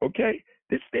 Okay,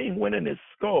 this thing went in his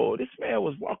skull. This man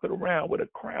was walking around with a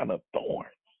crown of thorns.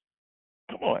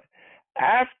 Come on,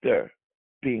 after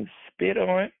being spit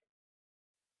on,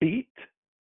 beat,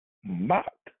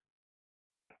 mocked.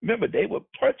 Remember, they would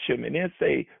punch him and then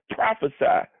say,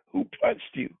 "Prophesy, who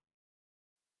punched you?"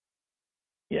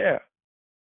 Yeah,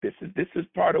 this is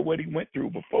part of what he went through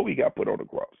before he got put on the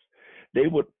cross. They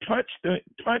would punch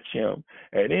him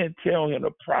and then tell him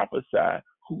to prophesy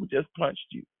who just punched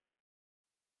you.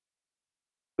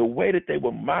 The way that they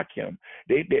would mock him,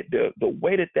 the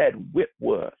way that whip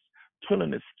was,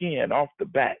 pulling the skin off the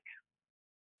back.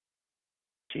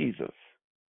 Jesus.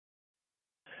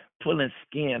 Pulling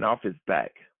skin off his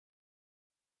back.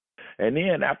 And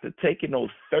then after taking those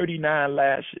 39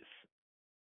 lashes,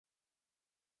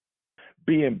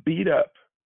 being beat up,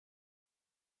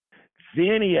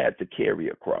 then he had to carry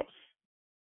a cross.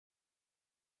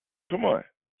 Come on.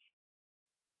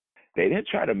 They didn't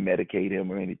try to medicate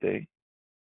him or anything.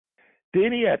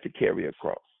 Then he had to carry a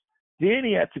cross. Then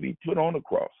he had to be put on a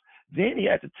cross. Then he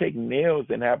had to take nails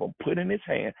and have them put in his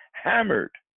hand,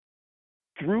 hammered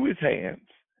through his hands,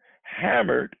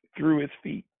 hammered through his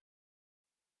feet.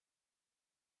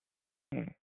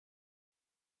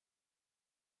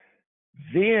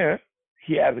 Then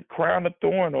he has a crown of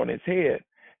thorn on his head.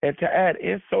 And to add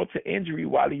insult to injury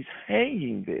while he's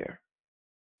hanging there,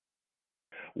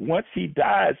 once he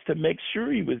dies, to make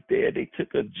sure he was dead, they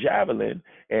took a javelin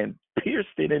and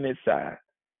pierced it in his side.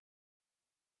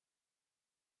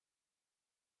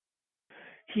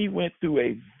 He went through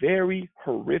a very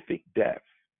horrific death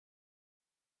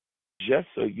just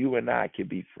so you and I can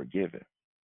be forgiven.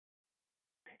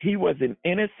 He was an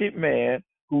innocent man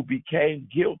who became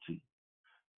guilty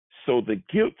so the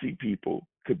guilty people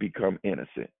could become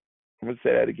innocent. I'm going to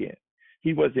say that again.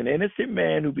 He was an innocent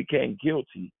man who became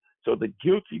guilty so the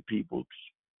guilty people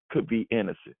could be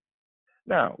innocent.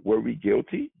 Now, were we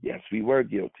guilty? Yes, we were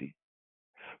guilty.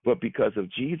 But because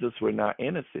of Jesus, we're not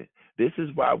innocent. This is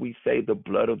why we say the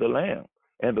blood of the Lamb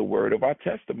and the word of our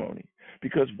testimony.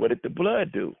 Because what did the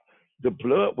blood do? The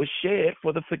blood was shed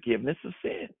for the forgiveness of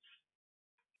sins.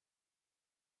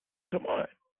 Come on.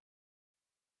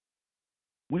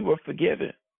 We were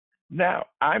forgiven. Now,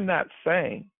 I'm not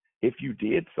saying if you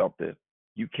did something,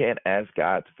 you can't ask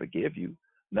God to forgive you.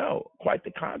 No, quite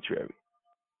the contrary.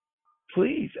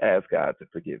 Please ask God to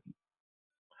forgive you.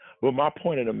 But my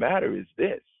point of the matter is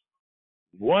this.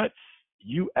 Once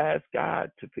you ask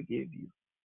God to forgive you,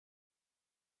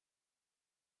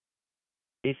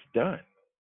 it's done.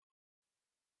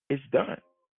 It's done.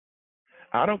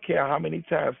 I don't care how many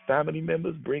times family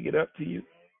members bring it up to you.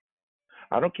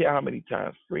 I don't care how many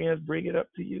times friends bring it up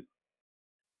to you.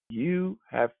 You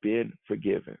have been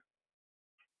forgiven.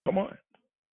 Come on.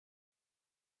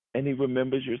 And he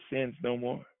remembers your sins no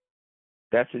more.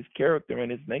 That's his character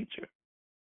and his nature.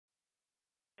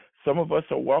 Some of us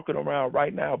are walking around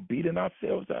right now beating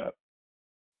ourselves up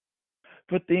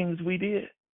for things we did.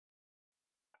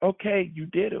 Okay, you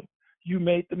did them. You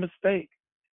made the mistake.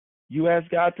 You asked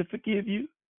God to forgive you.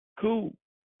 Cool.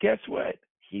 Guess what?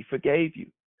 He forgave you.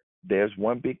 There's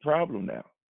one big problem now.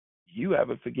 You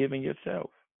haven't forgiven yourself.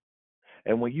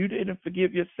 And when you didn't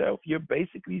forgive yourself, you're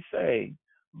basically saying,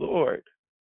 Lord,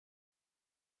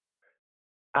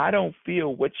 I don't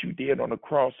feel what you did on the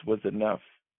cross was enough.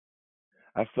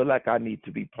 I feel like I need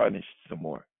to be punished some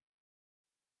more.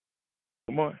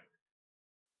 Come on.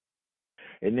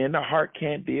 And then the heart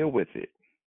can't deal with it.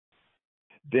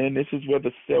 Then this is where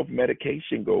the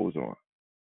self-medication goes on.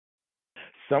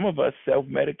 Some of us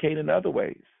self-medicate in other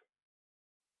ways.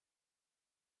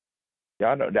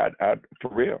 Y'all know that,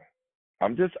 for real.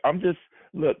 I'm just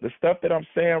look, the stuff that I'm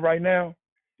saying right now,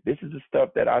 this is the stuff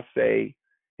that I say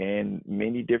in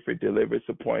many different deliverance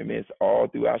appointments all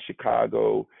throughout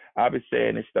Chicago. I've been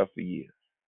saying this stuff for years.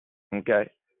 Okay?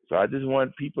 So I just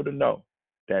want people to know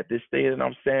that this thing that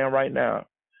I'm saying right now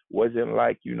wasn't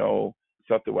like,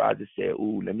 something where I just said,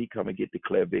 ooh, let me come and get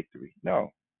Declare Victory.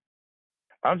 No.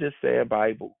 I'm just saying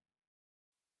Bible.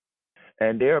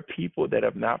 And there are people that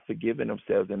have not forgiven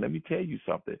themselves. And let me tell you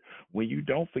something. When you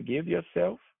don't forgive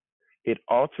yourself, it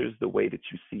alters the way that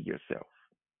you see yourself.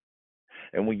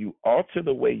 And when you alter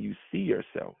the way you see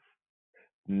yourself,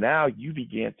 now you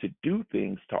begin to do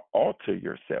things to alter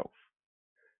yourself,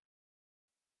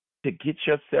 to get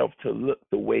yourself to look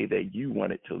the way that you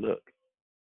want it to look.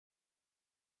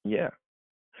 Yeah.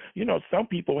 Some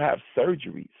people have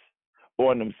surgeries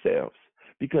on themselves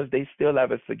because they still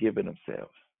haven't forgiven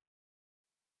themselves.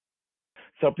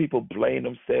 Some people blame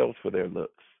themselves for their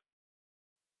looks.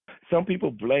 Some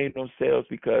people blame themselves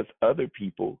because other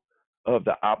people of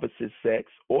the opposite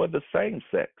sex or the same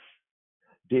sex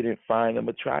didn't find them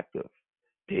attractive.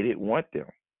 They didn't want them.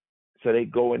 So they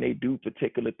go and they do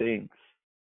particular things.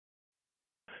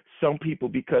 Some people,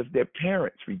 because their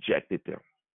parents rejected them,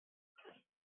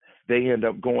 they end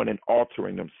up going and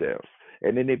altering themselves.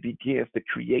 And then it begins to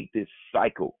create this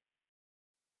cycle.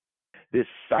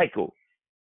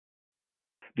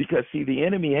 Because, see, the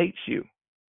enemy hates you.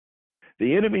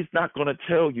 The enemy's not going to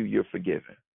tell you you're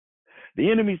forgiven. The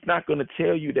enemy's not going to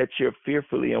tell you that you're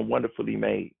fearfully and wonderfully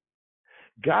made.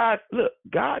 God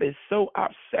is so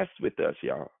obsessed with us,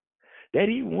 y'all, that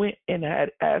he went and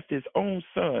had asked his own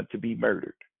son to be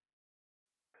murdered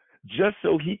just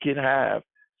so he can have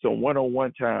some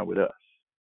one-on-one time with us.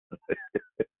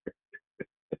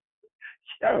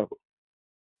 Yo,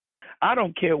 I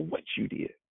don't care what you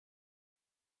did.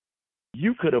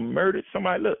 You could have murdered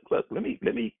somebody. Look, let me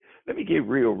get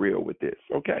real with this,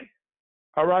 okay?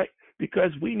 All right?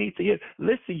 Because we need to hear.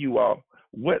 Listen, you all,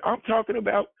 what I'm talking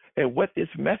about and what this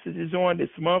message is on this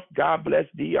month, God bless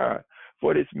Dion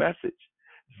for this message.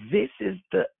 This is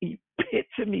the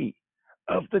epitome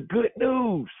of the good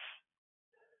news.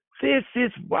 This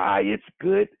is why it's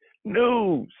good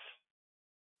news.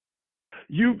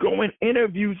 You go and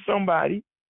interview somebody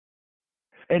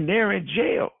and they're in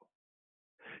jail.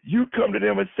 You come to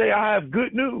them and say, I have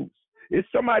good news. If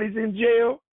somebody's in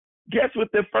jail, guess what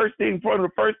one of the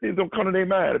first things that come to their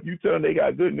mind if you tell them they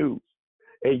got good news?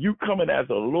 And you coming as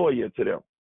a lawyer to them.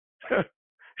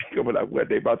 Coming like, what,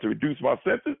 they about to reduce my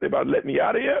sentence? They about to let me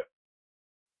out of here?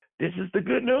 This is the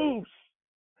good news.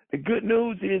 The good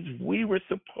news is we were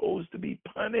supposed to be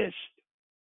punished.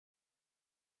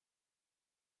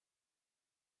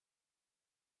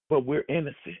 But we're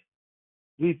innocent.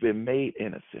 We've been made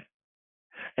innocent.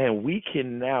 And we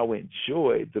can now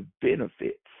enjoy the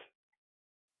benefits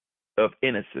of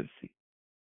innocency.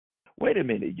 Wait a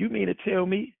minute, you mean to tell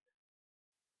me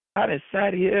I done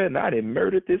sat here and I done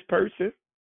murdered this person?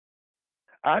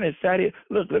 I done sat here.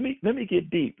 Look, let me get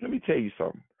deep. Let me tell you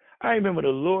something. I remember the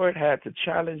Lord had to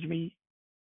challenge me.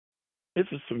 This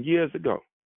was some years ago.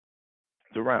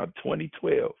 It's around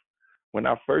 2012 when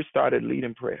I first started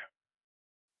leading prayer.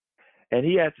 And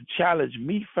he had to challenge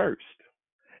me first.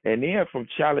 And then from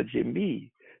challenging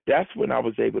me, that's when I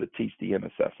was able to teach the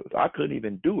intercessors. I couldn't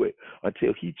even do it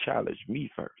until he challenged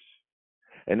me first.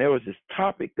 And there was this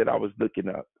topic that I was looking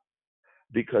up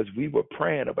because we were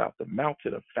praying about the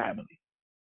mountain of family.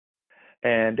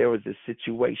 And there was a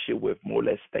situation with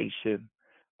molestation.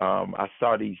 I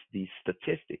saw these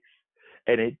statistics,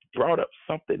 and it brought up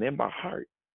something in my heart.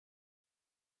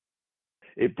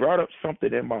 It brought up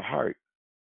something in my heart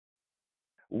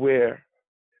where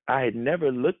I had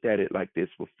never looked at it like this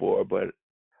before, but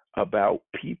about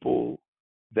people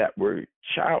that were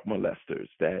child molesters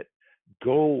that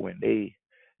go and they,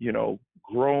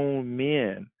 grown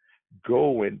men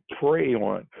go and prey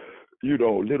on,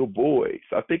 little boys.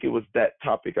 I think it was that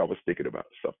topic I was thinking about,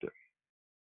 something.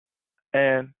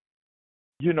 And,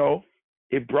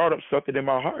 it brought up something in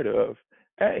my heart of,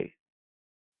 hey,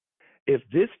 if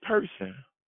this person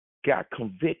got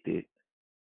convicted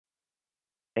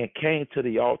and came to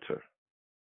the altar,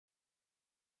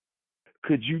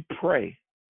 could you pray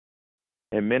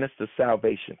and minister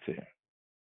salvation to him?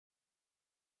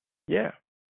 Yeah.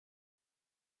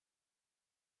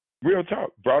 Real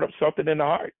talk. Brought up something in the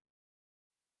heart.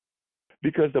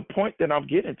 Because the point that I'm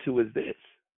getting to is this.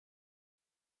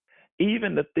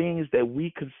 Even the things that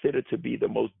we consider to be the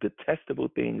most detestable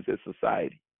things in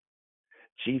society,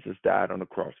 Jesus died on the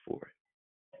cross for it.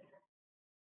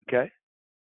 Okay?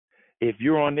 If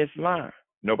you're on this line,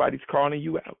 nobody's calling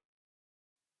you out.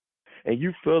 And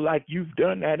you feel like you've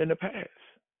done that in the past.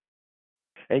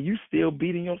 And you still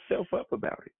beating yourself up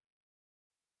about it.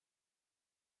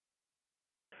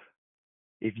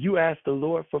 If you ask the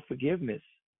Lord for forgiveness,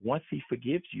 once he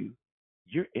forgives you,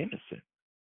 you're innocent.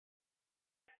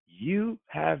 You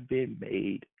have been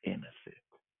made innocent.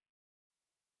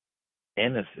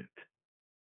 Innocent.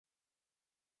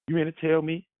 You mean to tell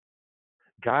me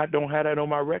God don't have that on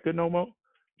my record no more?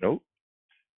 Nope.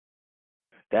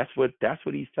 That's what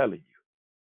he's telling you.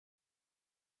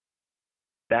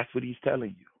 That's what he's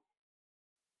telling you.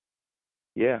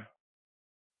 Yeah.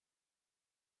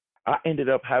 I ended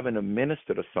up having to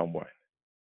minister to someone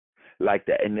like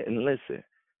that. And listen,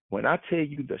 when I tell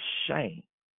you the shame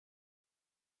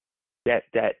that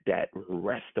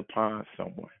rests upon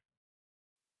someone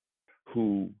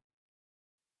who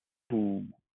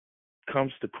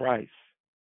comes to Christ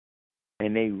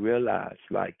and they realize,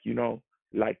 like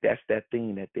that's that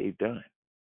thing that they've done.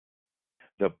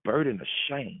 The burden of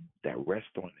shame that rests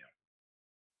on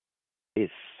them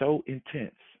is so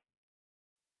intense.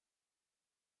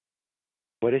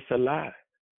 But it's a lie,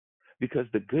 because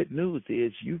the good news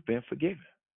is you've been forgiven.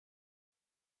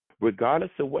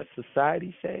 Regardless of what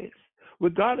society says,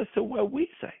 regardless of what we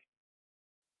say,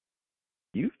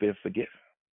 you've been forgiven.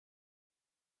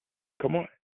 Come on.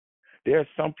 There are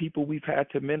some people we've had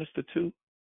to minister to.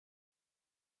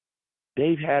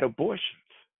 They've had abortions.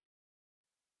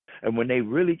 And when they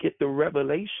really get the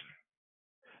revelation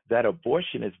that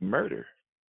abortion is murder,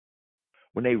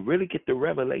 when they really get the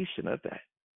revelation of that,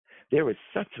 there is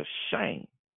such a shame.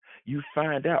 You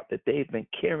find out that they've been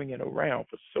carrying it around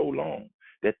for so long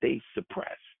that they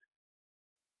suppressed.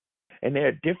 And there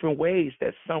are different ways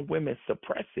that some women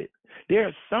suppress it. There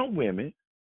are some women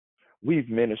we've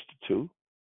ministered to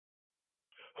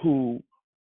who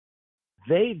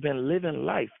they've been living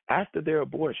life after their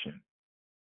abortion,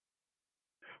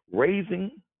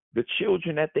 raising the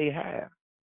children that they have.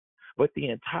 But the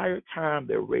entire time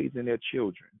they're raising their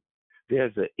children,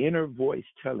 there's an inner voice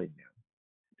telling them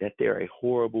that they're a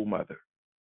horrible mother.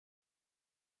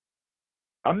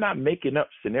 I'm not making up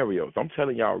scenarios. I'm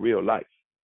telling y'all real life.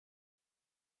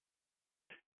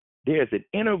 There's an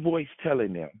inner voice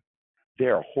telling them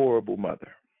they're a horrible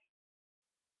mother.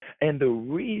 And the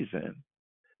reason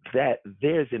that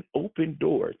there's an open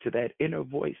door to that inner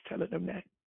voice telling them that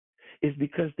is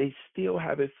because they still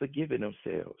haven't forgiven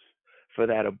themselves for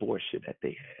that abortion that they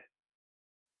had.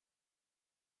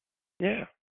 Yeah.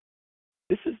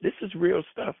 This is real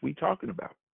stuff we talking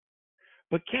about.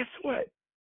 But guess what?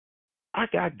 I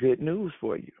got good news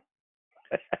for you.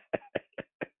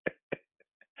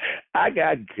 I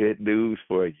got good news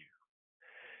for you.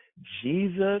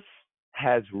 Jesus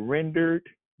has rendered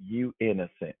you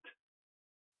innocent.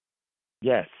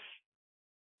 Yes.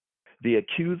 The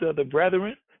accuser of the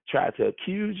brethren tried to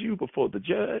accuse you before the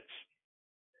judge.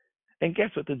 And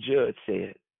guess what the judge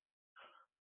said?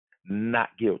 Not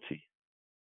guilty.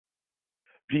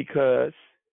 Because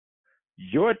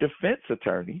your defense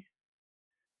attorney,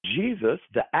 Jesus,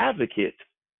 the advocate,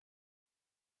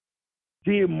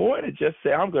 did more than just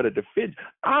say, I'm going to defend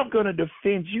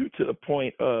you to the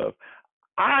point of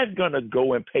I'm going to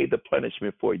go and pay the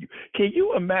punishment for you. Can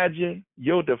you imagine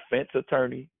your defense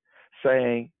attorney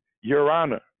saying, Your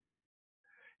Honor,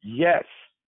 yes,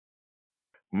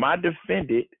 my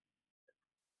defendant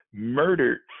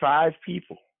murdered 5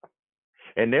 people,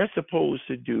 and they're supposed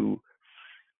to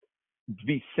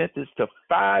be sentenced to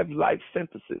 5 life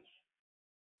sentences.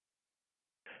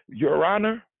 Your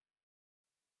Honor,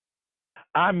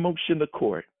 I motion the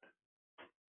court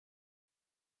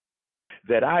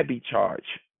that I be charged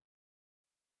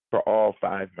for all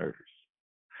 5 murders.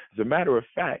 As a matter of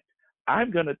fact,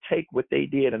 I'm going to take what they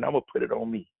did and I'm going to put it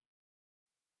on me.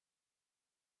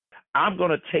 I'm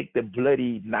going to take the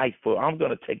bloody knife, or I'm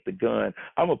going to take the gun.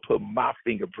 I'm going to put my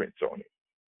fingerprints on it.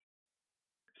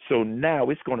 So now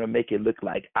it's going to make it look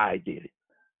like I did it.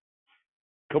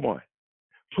 Come on.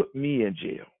 Put me in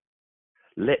jail.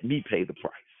 Let me pay the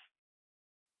price.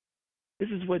 This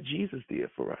is what Jesus did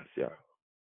for us, y'all.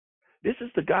 This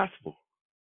is the gospel.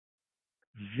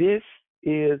 This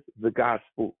is the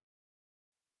gospel.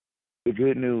 The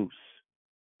good news.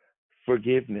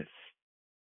 Forgiveness.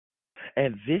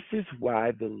 And this is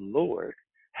why the Lord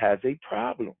has a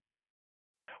problem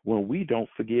when we don't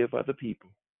forgive other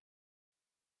people.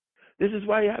 This is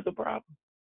why he has a problem.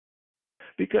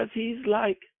 Because he's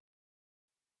like,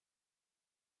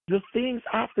 the things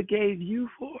I forgave you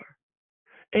for,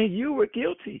 and you were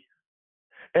guilty.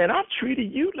 And I'm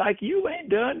treating you like you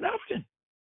ain't done nothing.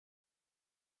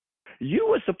 You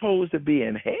were supposed to be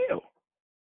in hell,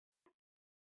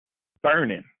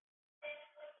 burning,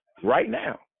 right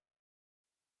now,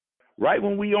 right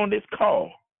when we on this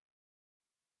call.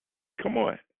 Come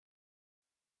on.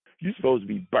 You're supposed to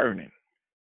be burning.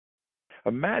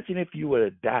 Imagine if you would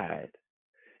have died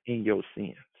in your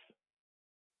sins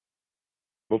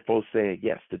before saying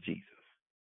yes to Jesus.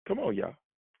 Come on, y'all.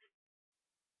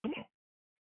 Come on.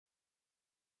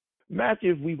 Imagine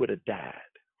if we would have died.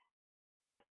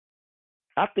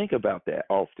 I think about that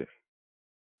often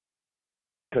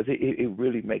because it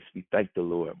really makes me thank the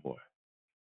Lord more.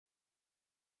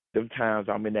 Them times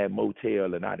I'm in that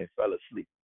motel and I done fell asleep.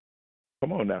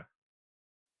 Come on now.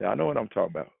 Y'all know what I'm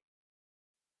talking about.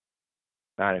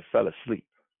 I done fell asleep.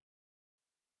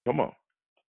 Come on.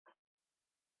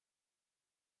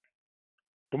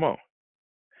 Come on.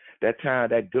 That time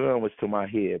that gun was to my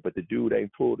head, but the dude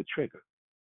ain't pulled the trigger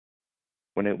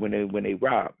when they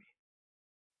robbed me.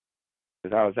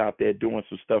 Because I was out there doing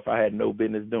some stuff I had no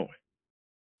business doing.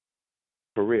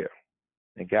 For real.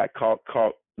 And got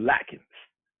caught lacking.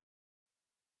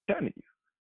 I'm telling you.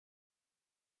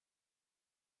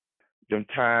 Them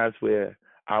times where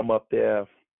I'm up there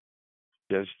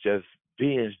just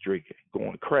binge drinking,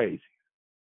 going crazy.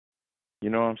 You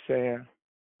know what I'm saying?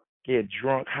 Get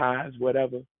drunk, highs,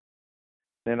 whatever.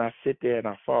 Then I sit there and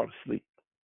I fall asleep.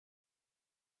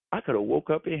 I could have woke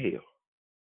up in hell.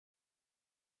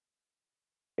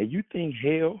 And you think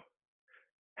hell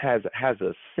has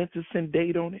a sentencing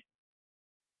date on it?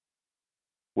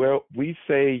 Well, we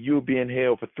say you'll be in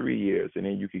hell for 3 years and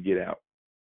then you could get out.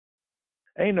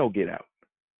 Ain't no get out.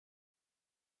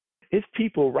 It's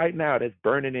people right now that's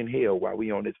burning in hell while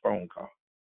we on this phone call.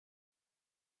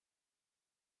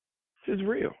 This is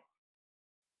real.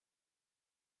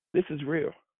 This is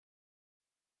real.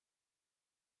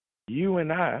 You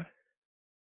and I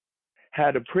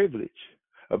had the privilege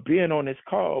of being on this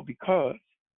call because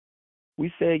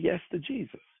we said yes to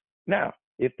Jesus. Now,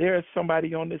 if there is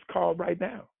somebody on this call right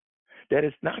now that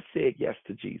has not said yes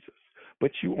to Jesus,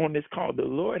 but you on this call, the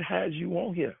Lord has you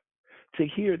on here to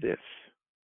hear this.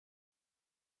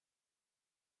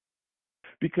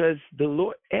 Because the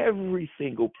Lord, every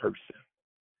single person,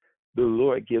 the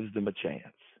Lord gives them a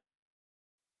chance.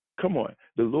 Come on.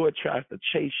 The Lord tries to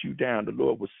chase you down. The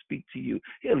Lord will speak to you.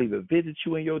 He'll even visit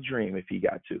you in your dream if he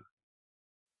got to.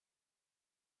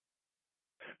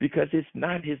 Because it's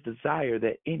not his desire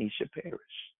that any should perish.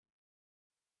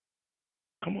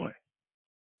 Come on.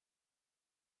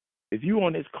 If you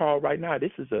on this call right now,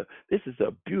 this is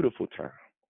a beautiful time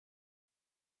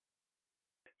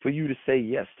for you to say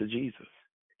yes to Jesus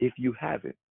if you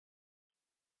haven't.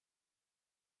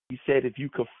 He said if you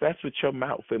confess with your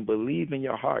mouth and believe in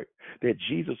your heart that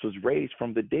Jesus was raised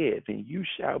from the dead, then you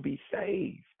shall be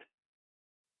saved.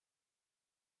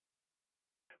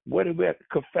 What about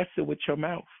confess it with your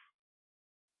mouth?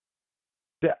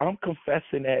 That I'm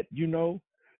confessing that,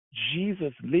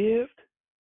 Jesus lived.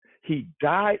 He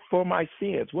died for my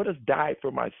sins. What does died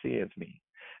for my sins mean?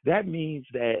 That means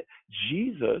that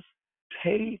Jesus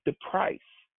paid the price.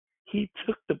 He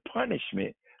took the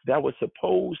punishment that was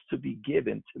supposed to be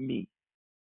given to me.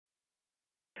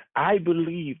 I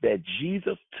believe that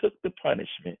Jesus took the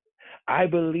punishment. I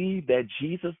believe that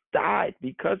Jesus died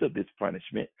because of this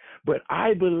punishment. But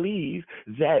I believe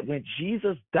that when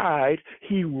Jesus died,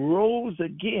 he rose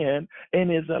again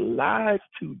and is alive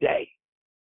today.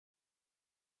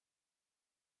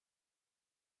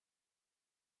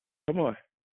 Come on.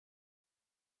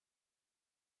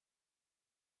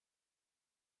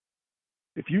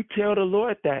 If you tell the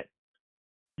Lord that,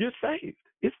 you're saved.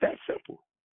 It's that simple.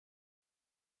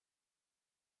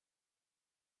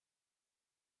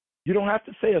 You don't have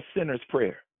to say a sinner's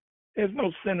prayer. There's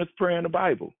no sinner's prayer in the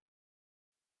Bible.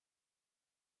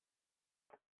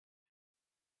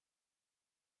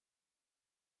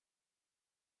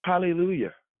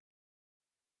 Hallelujah.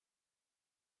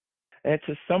 And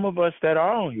to some of us that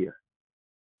are on here,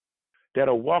 that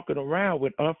are walking around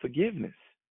with unforgiveness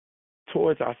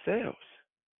towards ourselves,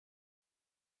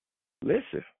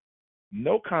 listen,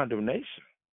 no condemnation.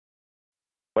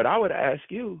 But I would ask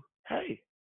you, hey,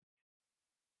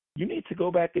 you need to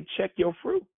go back and check your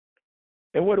fruit.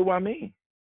 And what do I mean?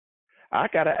 I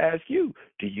got to ask you,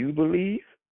 do you believe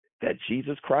that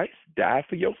Jesus Christ died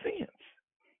for your sins?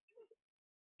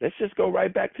 Let's just go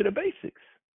right back to the basics.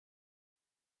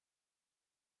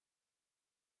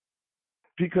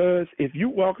 Because if you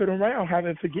walking around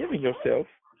having forgiven yourself,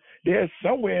 there's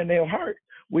somewhere in their heart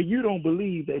where you don't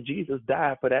believe that Jesus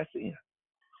died for that sin.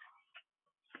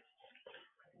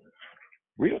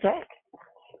 Real talk.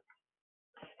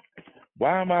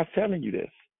 Why am I telling you this?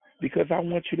 Because I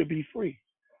want you to be free.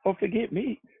 Oh, forget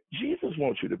me. Jesus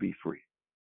wants you to be free.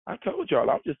 I told y'all,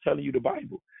 I'm just telling you the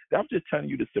Bible. I'm just telling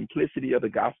you the simplicity of the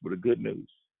gospel, the good news.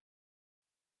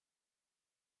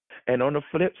 And on the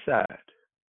flip side,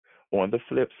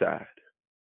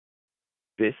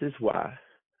 this is why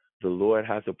the Lord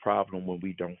has a problem when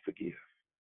we don't forgive.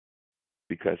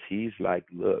 Because he's like,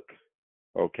 look,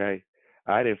 okay,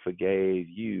 I done forgave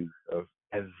you of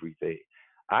everything.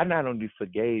 I not only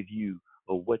forgave you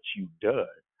of what you've done,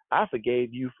 I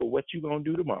forgave you for what you're going to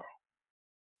do tomorrow.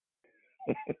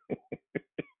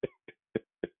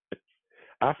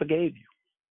 I forgave you.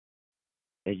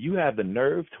 And you have the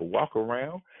nerve to walk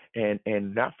around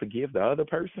and not forgive the other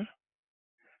person?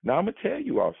 Now, I'm going to tell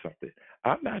you all something.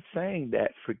 I'm not saying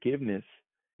that forgiveness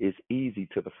is easy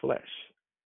to the flesh.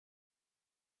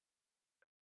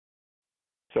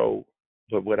 So,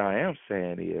 but what I am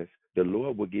saying is the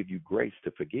Lord will give you grace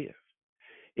to forgive.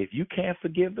 If you can't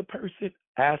forgive the person,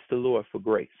 ask the Lord for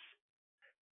grace.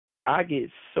 I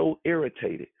get so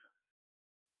irritated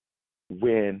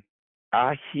when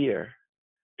I hear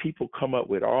people come up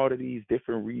with all of these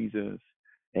different reasons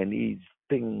and these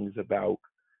things about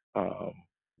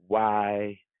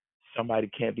why somebody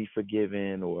can't be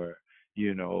forgiven, or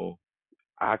you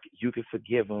can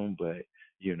forgive them, but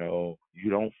you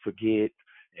don't forget,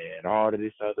 and all of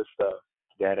this other stuff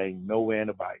that ain't nowhere in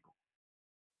the Bible.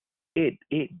 It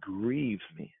grieves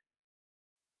me,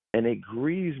 and it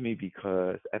grieves me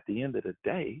because at the end of the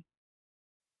day,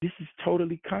 this is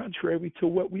totally contrary to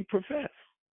what we profess.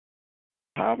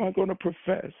 How am I going to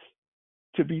profess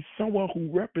to be someone who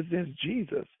represents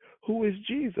Jesus? Who is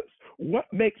Jesus?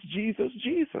 What makes Jesus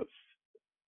Jesus?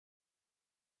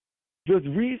 The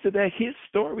reason that his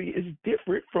story is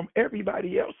different from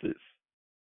everybody else's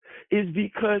is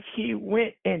because he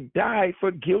went and died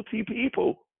for guilty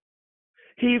people.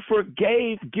 He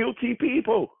forgave guilty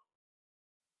people.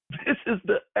 This is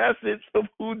the essence of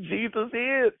who Jesus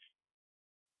is.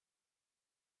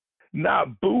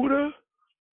 Not Buddha,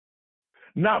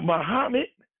 not Muhammad,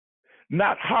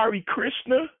 not Hare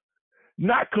Krishna,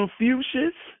 not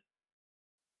Confucius,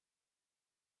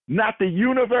 not the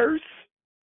universe.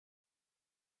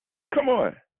 Come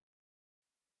on.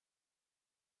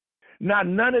 Not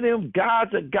none of them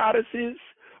gods or goddesses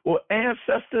or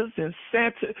ancestors in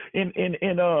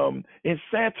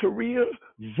Santeria,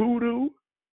 Voodoo,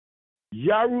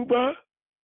 Yoruba.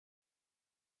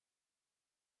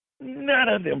 None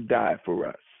of them died for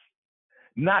us.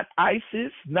 Not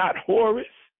Isis, not Horus,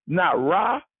 not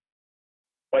Ra.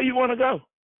 Where you want to go?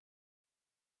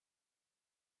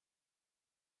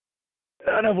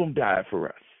 None of them died for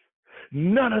us.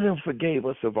 None of them forgave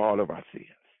us of all of our sins.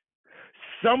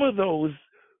 Some of those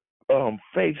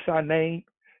faiths I named,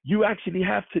 you actually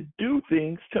have to do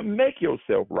things to make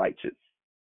yourself righteous.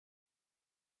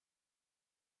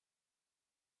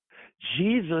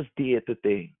 Jesus did the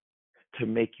thing to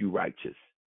make you righteous.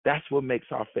 That's what makes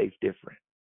our faith different.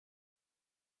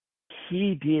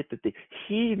 He did the thing.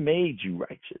 He made you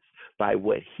righteous by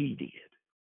what he did.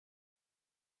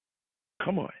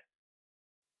 Come on.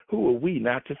 Who are we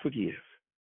not to forgive?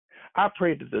 I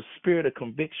pray that the spirit of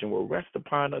conviction will rest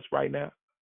upon us right now,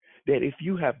 that if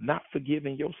you have not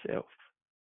forgiven yourself,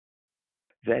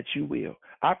 that you will.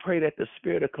 I pray that the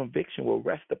spirit of conviction will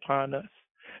rest upon us,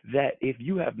 that if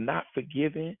you have not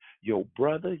forgiven your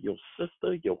brother, your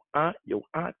sister, your aunt, your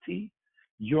auntie,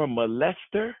 your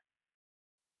molester,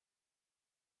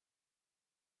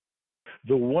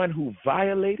 the one who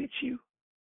violated you,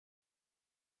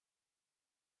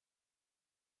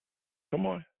 come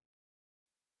on,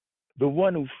 the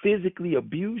one who physically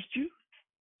abused you,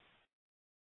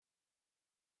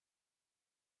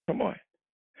 come on,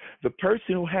 the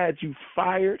person who had you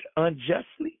fired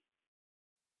unjustly,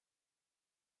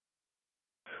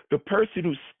 the person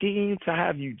who schemed to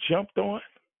have you jumped on.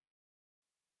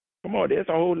 Come on, there's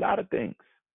a whole lot of things.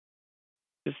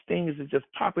 These things are just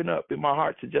popping up in my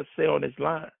heart to just say on this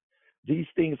line. These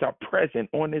things are present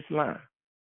on this line.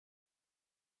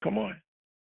 Come on.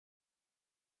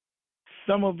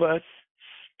 Some of us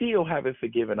still haven't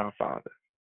forgiven our Father.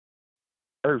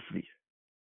 Earthly.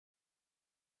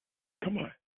 Come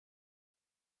on.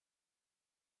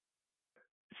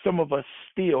 Some of us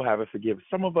still haven't forgiven.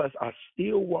 Some of us are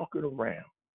still walking around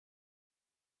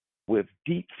with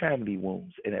deep family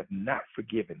wounds and have not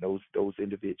forgiven those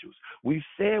individuals. We've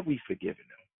said we've forgiven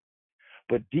them,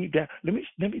 but deep down, let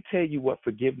me tell you what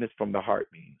forgiveness from the heart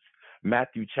means.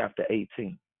 Matthew chapter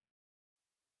 18.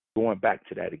 Going back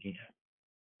to that again.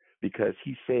 because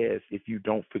he says if you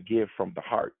don't forgive from the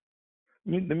heart.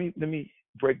 Let me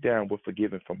break down what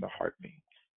forgiving from the heart means.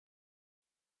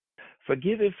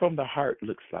 Forgiving from the heart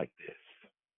looks like this.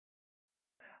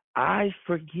 I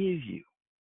forgive you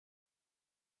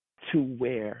to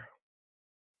where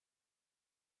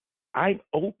I'm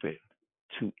open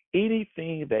to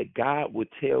anything that God would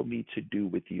tell me to do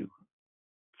with you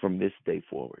from this day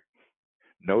forward.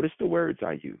 Notice the words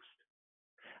I used.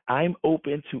 I'm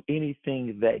open to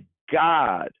anything that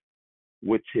God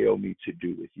would tell me to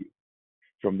do with you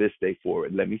from this day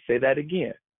forward. Let me say that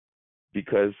again,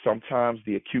 because sometimes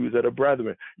the accuser of the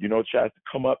brethren, tries to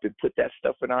come up and put that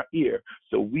stuff in our ear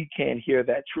so we can't hear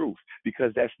that truth,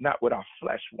 because that's not what our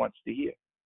flesh wants to hear.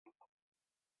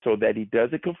 So that he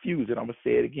doesn't confuse it, I'm going to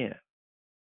say it again.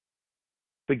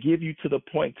 Forgive you to the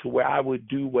point to where I would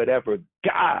do whatever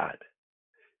God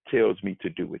tells me to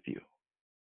do with you.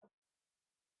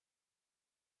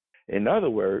 In other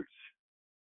words,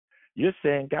 you're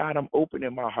saying, God, I'm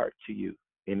opening my heart to you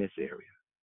in this area.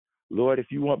 Lord, if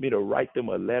you want me to write them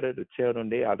a letter to tell them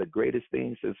they are the greatest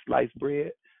things since sliced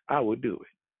bread, I will do it.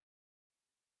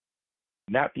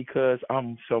 Not because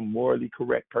I'm some morally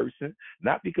correct person,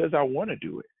 not because I want to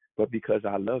do it, but because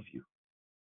I love you.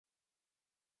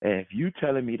 And if you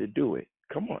telling me to do it,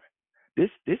 come on. This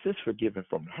is forgiving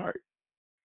from the heart.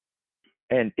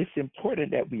 And it's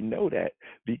important that we know that,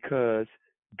 because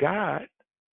God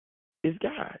is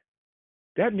God.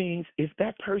 That means if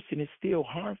that person is still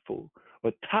harmful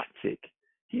or toxic,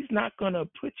 he's not going to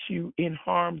put you in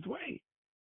harm's way.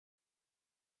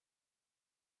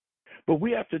 But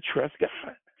we have to trust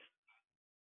God.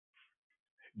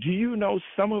 Do you know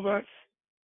some of us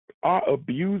are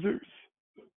abusers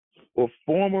or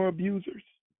former abusers,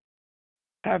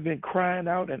 have been crying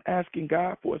out and asking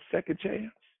God for a second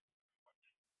chance,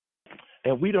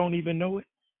 and we don't even know it?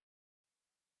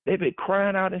 They've been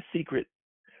crying out in secret,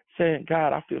 saying,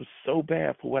 God, I feel so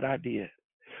bad for what I did.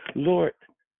 Lord,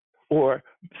 or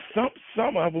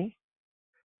some of them,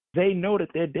 they know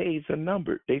that their days are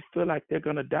numbered. They feel like they're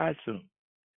going to die soon.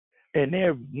 And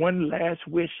their one last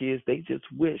wish is they just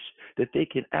wish that they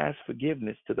can ask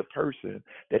forgiveness to the person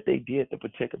that they did the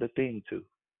particular thing to.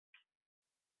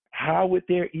 How would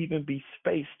there even be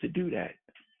space to do that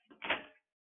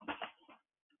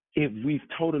if we've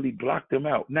totally blocked them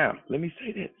out? Now, let me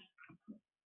say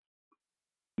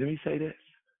this.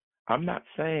 I'm not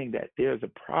saying that there's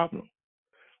a problem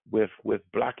with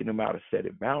blocking them out of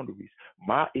setting boundaries.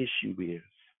 My issue is,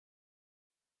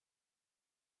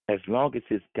 as long as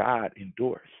it's God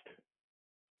endorsed,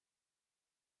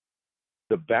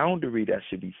 the boundary that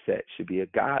should be set should be a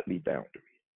godly boundary.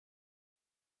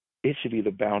 It should be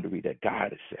the boundary that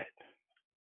God has set.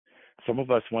 Some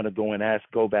of us want to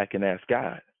go back and ask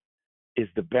God, is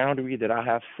the boundary that I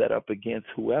have set up against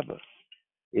whoever,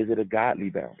 is it a godly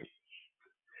boundary?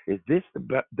 Is this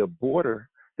the border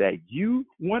that you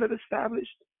wanted established,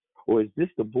 or is this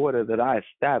the border that I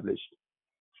established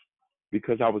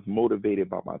because I was motivated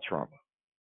by my trauma?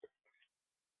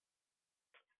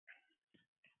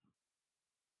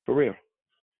 For real.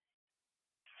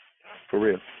 For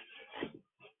real.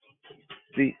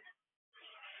 See,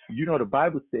 the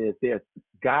Bible says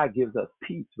God gives us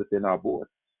peace within our borders.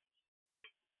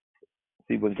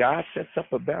 See, when God sets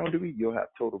up a boundary, you'll have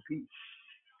total peace.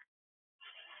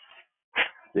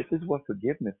 This is what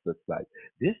forgiveness looks like.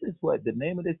 This is what the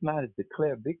name of this night is,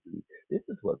 Declare Victory. This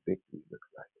is what victory looks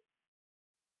like.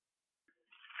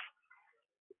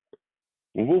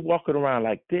 When we're walking around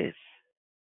like this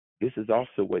is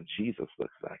also what Jesus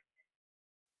looks like.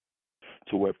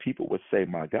 To where people would say,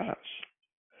 my gosh,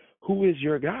 who is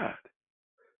your God?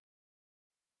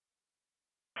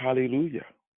 Hallelujah.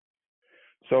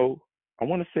 So I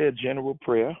want to say a general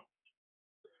prayer,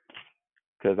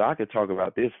 because I could talk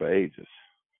about this for ages.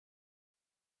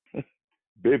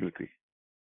 Biblically.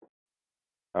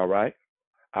 All right?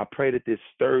 I pray that this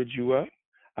stirred you up.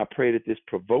 I pray that this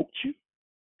provoked you.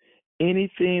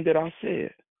 Anything that I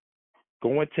said,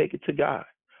 go and take it to God.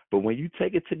 But when you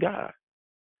take it to God,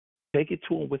 take it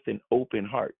to him with an open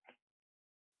heart.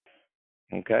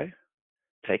 Okay?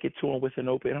 Take it to him with an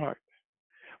open heart.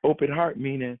 Open heart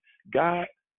meaning, God,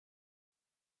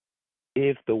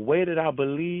 if the way that I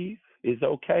believe is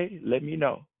okay, let me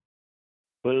know.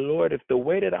 But Lord, if the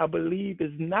way that I believe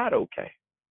is not okay,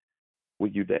 will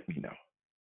you let me know?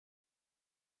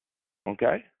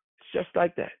 Okay? It's just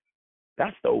like that.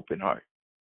 That's the open heart.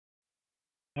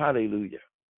 Hallelujah.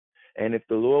 And if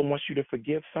the Lord wants you to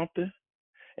forgive something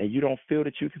and you don't feel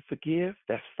that you can forgive,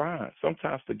 that's fine.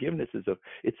 Sometimes forgiveness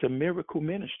it's a miracle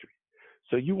ministry.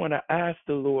 So you want to ask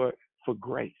the Lord for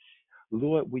grace.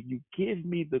 Lord, will you give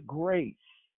me the grace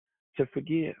to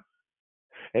forgive?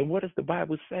 And what does the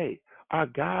Bible say? Our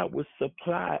God will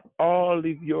supply all of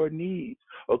your needs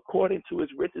according to his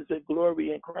riches and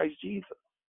glory in Christ Jesus.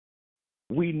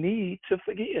 We need to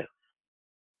forgive.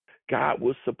 God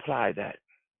will supply that.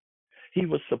 He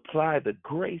will supply the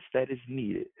grace that is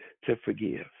needed to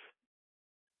forgive.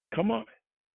 Come on.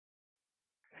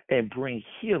 And bring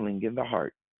healing in the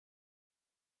heart.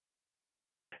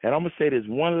 And I'm going to say this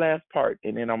one last part,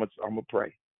 and then I'm going to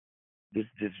pray. This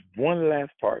one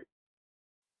last part.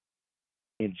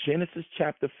 In Genesis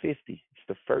chapter 50, it's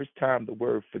the first time the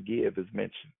word forgive is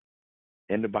mentioned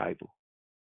in the Bible.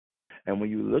 And when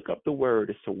you look up the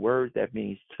word, it's a word that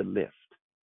means to lift.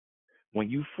 When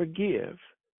you forgive,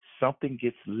 something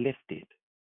gets lifted.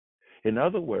 In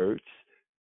other words,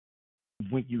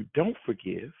 when you don't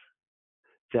forgive,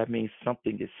 that means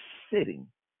something is sitting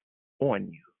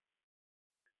on you.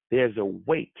 There's a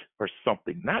weight or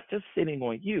something, not just sitting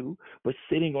on you, but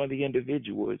sitting on the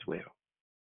individual as well.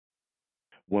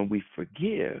 When we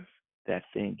forgive, that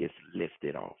thing gets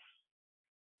lifted off.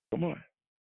 Come on.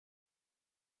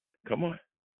 Come on.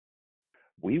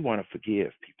 We want to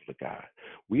forgive, people of God.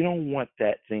 We don't want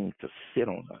that thing to sit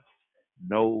on us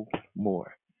no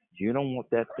more. You don't want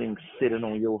that thing sitting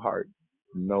on your heart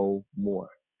no more,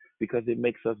 because it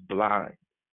makes us blind.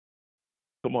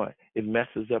 Come on. It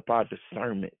messes up our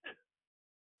discernment.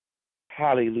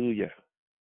 Hallelujah.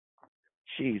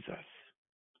 Jesus.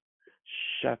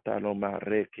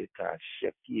 Shatalomareketa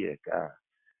shekieka.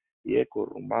 Yeko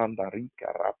rumanda rika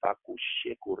rapaku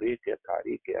shekureke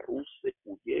tarike ruse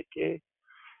kuyeke.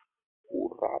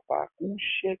 Urapaku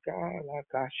sheka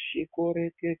laka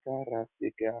shekoreke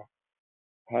karasika.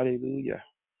 Hallelujah.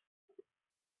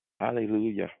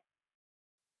 Hallelujah.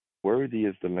 Worthy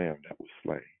is the lamb that was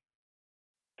slain.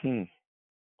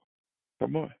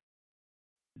 Come on.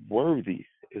 Worthy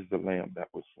is the lamb that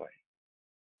was slain.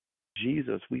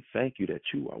 Jesus, we thank you that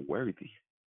you are worthy.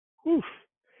 Whew.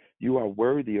 You are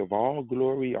worthy of all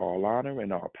glory, all honor,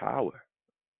 and all power.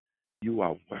 You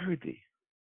are worthy.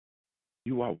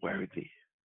 You are worthy.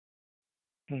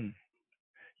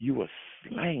 You were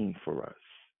slain for us.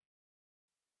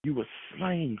 You were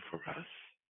slain for us.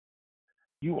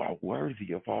 You are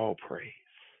worthy of all praise.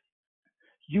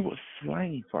 You were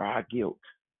slain for our guilt.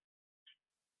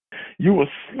 You were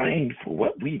slain for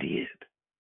what we did.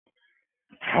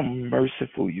 How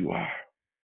merciful you are.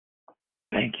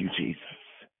 Thank you, Jesus.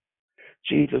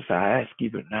 Jesus, I ask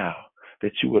even now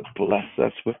that you would bless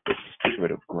us with the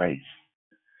spirit of grace.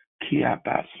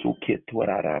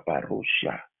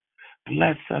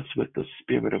 Bless us with the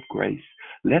spirit of grace.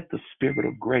 Let the spirit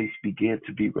of grace begin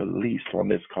to be released on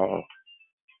this call.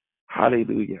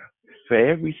 Hallelujah. For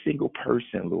every single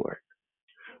person, Lord,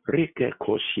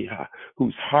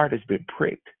 whose heart has been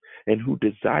pricked and who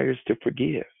desires to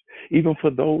forgive. Even for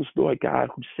those, Lord God,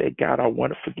 who say, God, I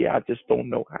want to forgive, I just don't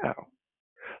know how.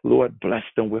 Lord, bless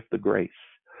them with the grace.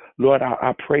 Lord,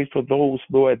 I pray for those,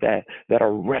 Lord, that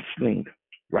are wrestling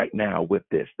right now with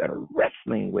this, that are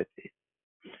wrestling with it.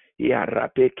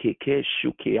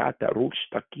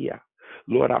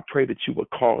 Lord, I pray that you would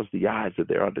cause the eyes of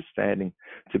their understanding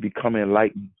to become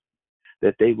enlightened,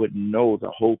 that they would know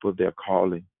the hope of their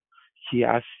calling.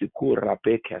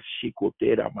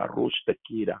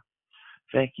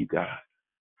 Thank you, God.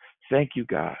 Thank you,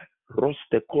 God.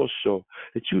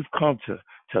 That you've come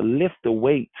to lift the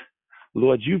weight.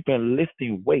 Lord, you've been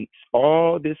lifting weights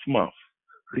all this month.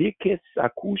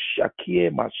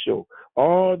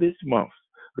 All this month.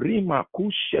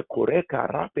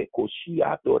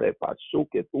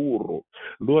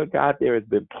 Lord God, there has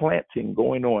been planting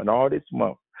going on all this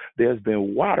month. There's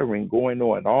been watering going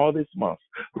on all this month.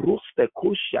 Thank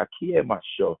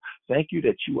you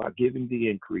that you are giving the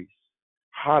increase.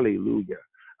 Hallelujah.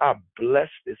 I bless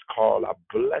this call. I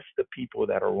bless the people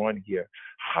that are on here.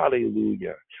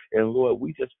 Hallelujah. And Lord,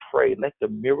 we just pray, let the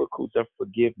miracles of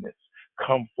forgiveness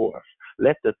come forth.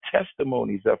 Let the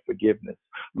testimonies of forgiveness,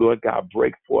 Lord God,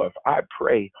 break forth. I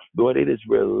pray, Lord, it is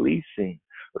releasing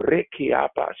a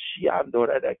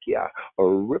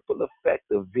ripple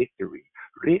effect of victory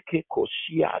in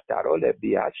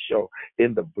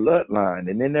the bloodline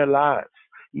and in their lives.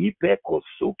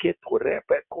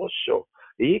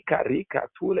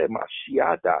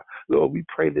 Lord, we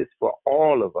pray this for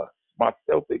all of us,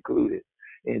 myself included.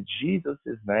 In Jesus'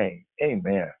 name,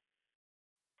 amen.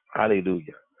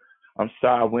 Hallelujah. I'm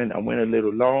sorry I went a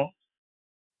little long,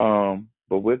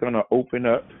 but we're going to open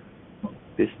up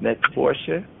this next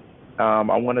portion.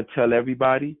 I want to tell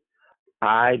everybody,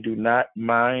 I do not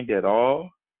mind at all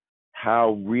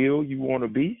how real you want to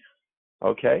be,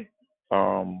 okay?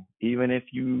 Even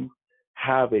if you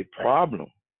have a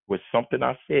problem with something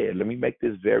I said, let me make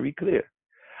this very clear.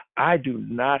 I do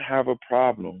not have a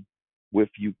problem with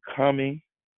you coming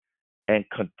and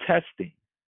contesting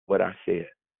what I said.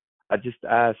 I just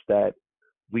ask that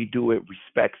we do it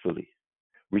respectfully.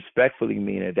 Respectfully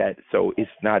meaning that so it's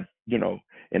not,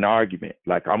 an argument.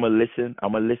 Like I'm gonna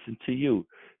listen to you.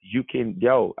 You can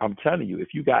I'm telling you,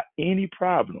 if you got any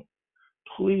problem,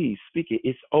 please speak it.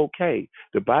 It's okay.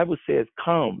 The Bible says,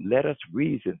 come, let us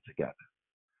reason together.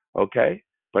 Okay?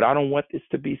 But I don't want this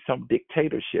to be some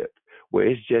dictatorship where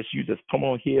it's just you just come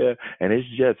on here and it's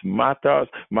just my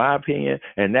thoughts, my opinion,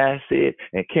 and that's it.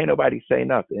 And can't nobody say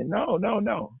nothing. No.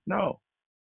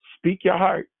 Speak your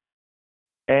heart.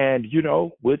 And,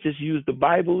 we'll just use the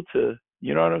Bible to,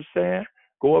 you know what I'm saying?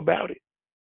 Go about it,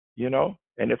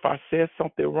 And if I said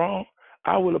something wrong,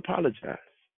 I will apologize.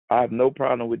 I have no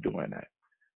problem with doing that.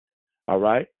 All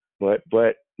right? But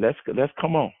let's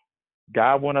come on.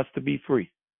 God want us to be free.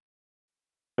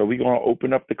 So we're going to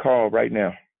open up the call right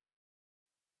now.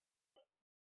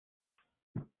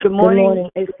 Good morning.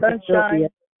 It's Sunshine.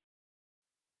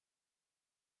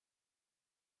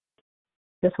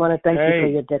 Just want to thank you for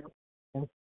your dedication.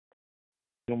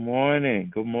 Good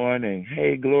morning.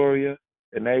 Hey, Gloria.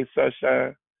 And hey,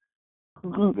 Sunshine.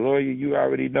 Gloria, you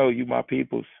already know you my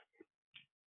peoples.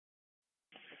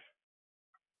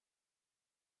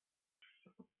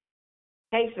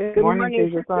 Hey, sis. Good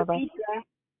morning, Father.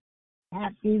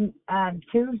 Happy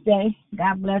Tuesday.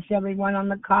 God bless everyone on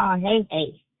the call.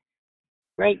 Hey.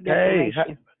 Great decoration.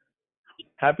 Hey,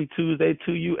 happy Tuesday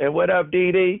to you. And what up,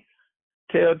 Dee Dee?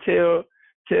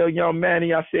 Tell young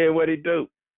Manny I said what he do.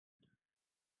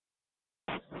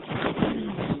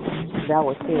 That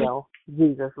was Phil,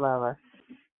 Jesus lover.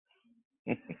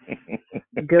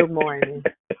 Good morning.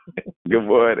 Good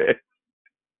morning.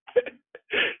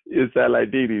 You sound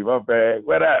like Dee Dee, my bad.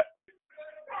 What up?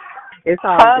 It's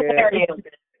all good.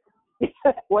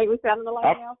 Wait, we sounding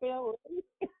like now, Phil?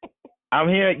 I'm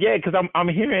hearing, because I'm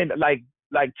hearing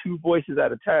like two voices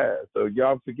at a time. So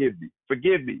y'all forgive me.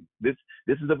 Forgive me. This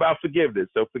is about forgiveness.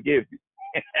 So forgive me.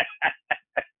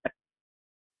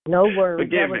 No worries.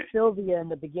 Forgive that was me. Sylvia in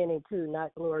the beginning too,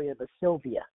 not Gloria, but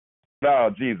Sylvia.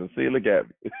 No, Jesus. See, look at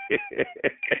me.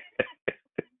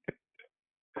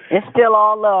 It's still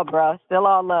all love, bro. Still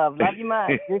all love. Love you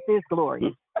much. This is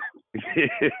Gloria.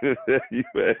 You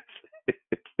bet.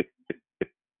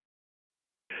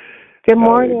 Good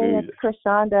morning, Hallelujah. it's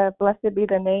Krishanda. Blessed be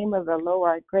the name of the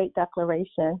Lord. Great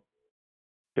declaration.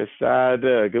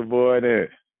 Krishanda, good morning.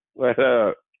 What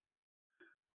up?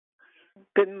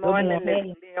 Good morning,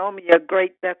 Miss Naomi. A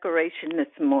great decoration this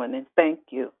morning. Thank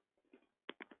you.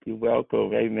 You're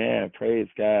welcome. Amen. Praise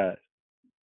God.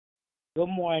 Good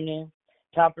morning.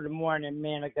 Top of the morning,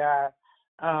 man of God.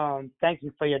 Thank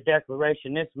you for your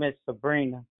declaration. This Miss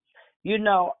Sabrina. You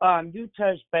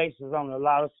touched bases on a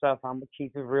lot of stuff. I'm going to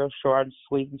keep it real short and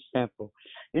sweet and simple.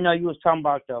 You was talking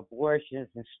about the abortions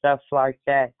and stuff like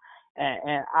that.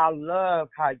 And I love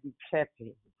how you kept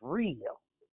it real.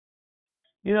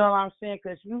 You know what I'm saying?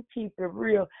 Because you keep it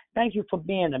real. Thank you for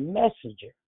being a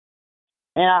messenger.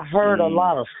 And I heard a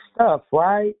lot of stuff,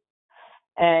 right?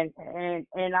 And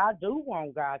I do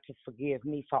want God to forgive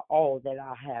me for all that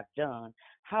I have done.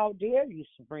 How dare you,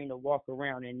 Sabrina, walk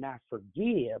around and not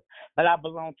forgive? But I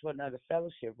belong to another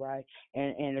fellowship, right?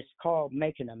 And it's called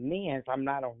making amends. I'm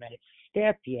not on that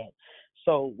step yet.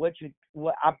 So what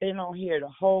I've been on here the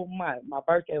whole month. My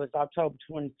birthday was October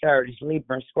 23rd. It's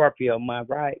Libra and Scorpio month,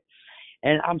 right?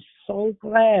 And I'm so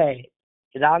glad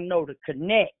that I know to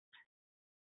connect.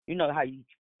 You know how you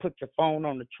put your phone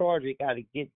on the charger, you got to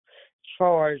get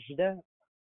charged up.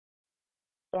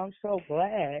 So I'm so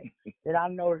glad that I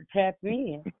know to tap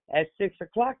in at 6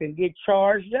 o'clock and get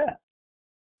charged up.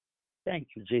 Thank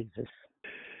you, Jesus.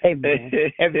 Amen.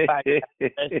 Everybody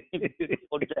have a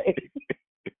beautiful day.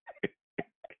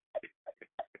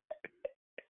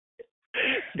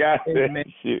 God bless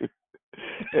you.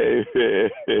 Amen.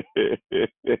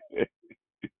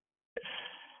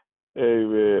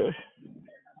 Amen.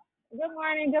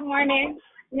 Good morning.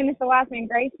 Minister Watson,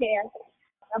 great chair.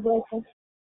 God bless you.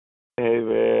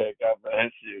 Amen. God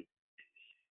bless you.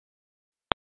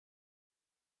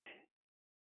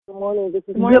 Good morning. This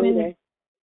is Monica.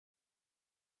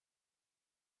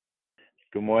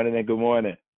 Good morning and good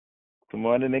morning. Good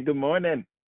morning and good morning.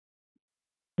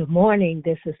 Good morning.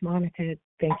 This is Monica.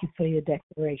 Thank you for your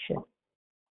declaration.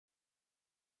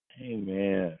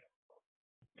 Amen.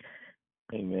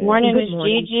 Amen. Morning, Miss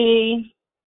Gigi.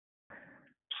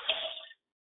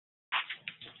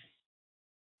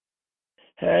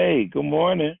 Hey, good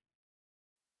morning.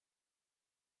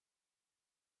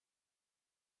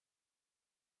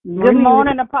 Good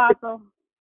morning, Apostle.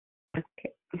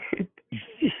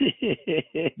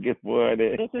 Good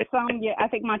morning. This is Sonya. I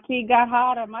think my tea got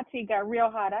hotter. My tea got real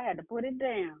hot. I had to put it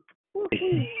down.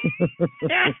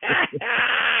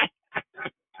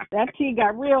 That tea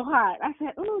got real hot. I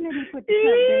said, "Ooh, let me put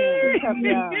the cup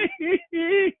down."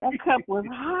 That cup was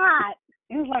hot.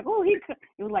 It was like, "Oh, it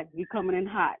was like you coming in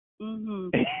hot."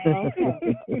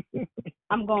 Okay.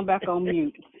 I'm going back on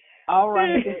mute. All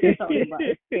right.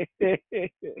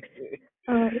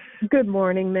 Good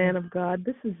morning, man of God.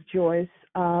 This is Joyce.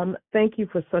 Thank you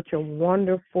for such a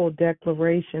wonderful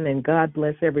declaration, and God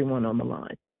bless everyone on the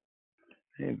line.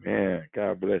 Amen.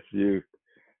 God bless you.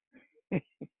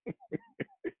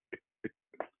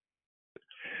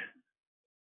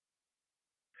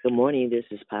 Good morning. This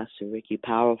is Pastor Ricky.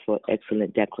 Powerful,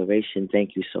 excellent declaration.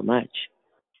 Thank you so much.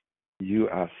 You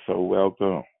are so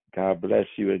welcome. God bless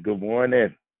you, and good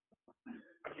morning.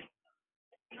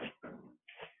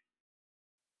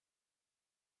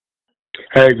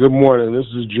 Hey, good morning. This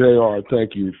is JR.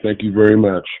 Thank you. Thank you very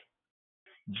much.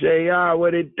 JR,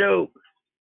 what it do?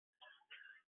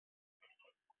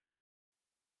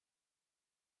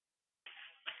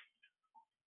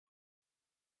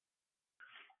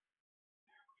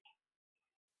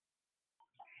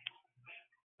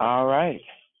 All right.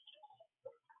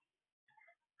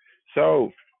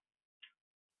 So,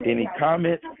 any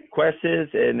comments, questions,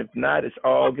 and if not, it's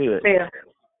all good.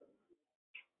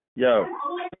 Yo.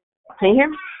 Can you hear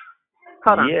me?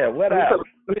 Hold on. Yeah, what up?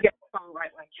 Let me get the phone right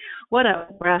way. What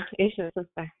up, bruh? It's your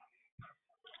sister.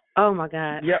 Oh, my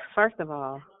God. Yep. First of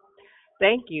all,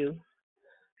 thank you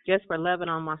just for loving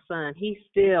on my son. He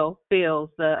still feels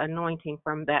the anointing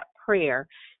from that prayer,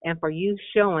 and for you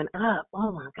showing up.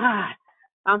 Oh, my God.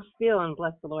 I'm still in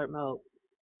bless the Lord mode.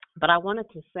 But I wanted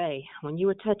to say, when you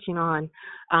were touching on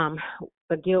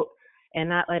the guilt and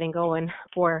not letting go in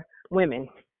for women,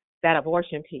 that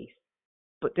abortion piece.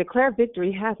 But Declare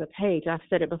Victory has a page. I've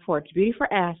said it before. It's Beauty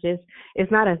for Ashes.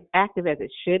 It's not as active as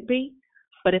it should be.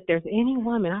 But if there's any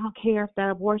woman, I don't care if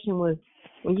that abortion was,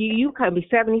 when you could be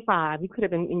 75, you could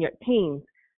have been in your teens.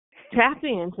 Tap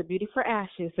into Beauty for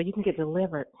Ashes so you can get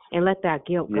delivered and let that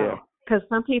guilt go. Because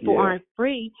some people aren't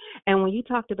free. And when you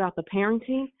talked about the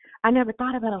parenting, I never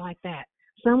thought about it like that.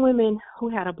 Some women who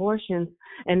had abortions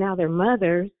and now they're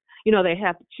mothers, they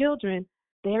have children,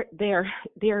 they're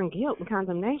in guilt and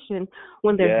condemnation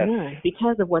when they're done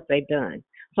because of what they've done.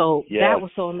 So that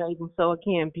was so amazing. So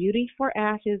again, Beauty for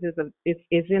Ashes is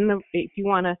in the, if you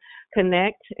want to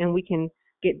connect and you can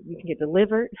get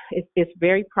delivered. It's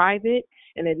very private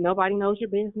and that nobody knows your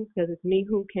business because it's me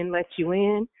who can let you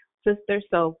in, sister.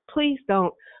 So please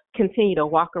don't continue to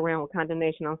walk around with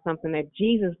condemnation on something that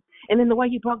Jesus, and then the way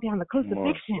you broke down the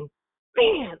crucifixion,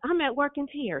 man, I'm at work in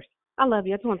tears. I love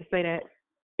you. I just wanted to say that.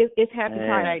 It's Happy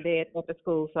Tie-Dye Day at the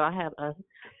school, so I have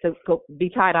to go be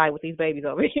tie-dye with these babies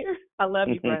over here. I love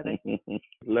you, brother.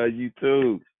 Love you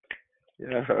too.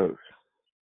 Yo.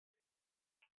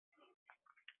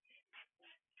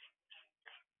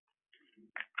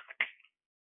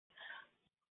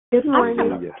 Good morning.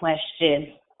 I have a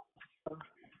question.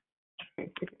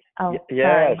 Yes.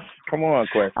 Sorry. Come on,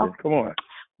 question. Come on.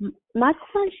 My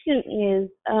question is,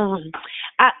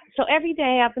 so every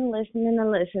day I've been listening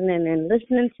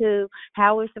to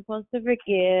how we're supposed to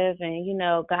forgive, and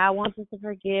God wants us to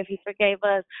forgive. He forgave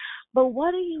us, but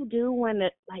what do you do when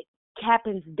it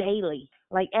happens daily?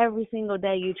 Like every single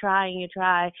day, you try,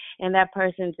 and that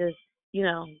person just,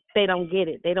 they don't get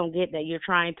it. They don't get that you're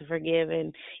trying to forgive,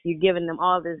 and you're giving them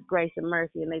all this grace and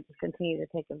mercy, and they just continue to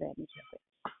take advantage of it.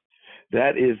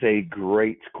 That is a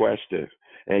great question.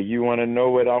 And you want to know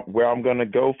where I'm going to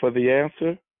go for the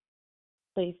answer?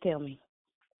 Please tell me.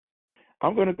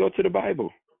 I'm going to go to the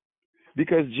Bible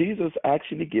because Jesus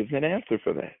actually gives an answer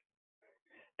for that.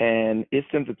 And it's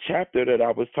in the chapter that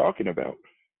I was talking about.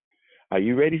 Are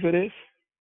you ready for this?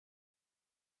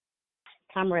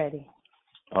 I'm ready.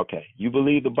 Okay. You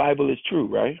believe the Bible is true,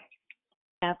 right?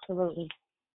 Absolutely.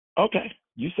 Okay.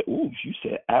 You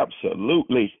said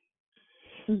absolutely.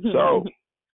 So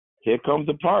here comes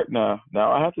the part now.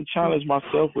 Now I have to challenge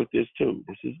myself with this too.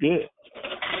 This is good.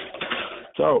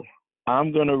 So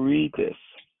I'm going to read this.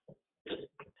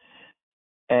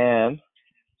 And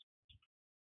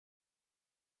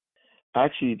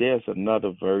actually, there's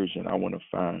another version I want to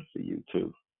find for you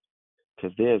too.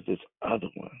 Because there's this other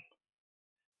one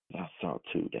that I saw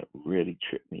too that really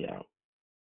tripped me out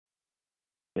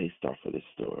based off of this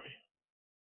story.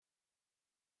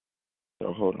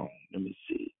 So hold on. Let me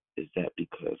see. Is that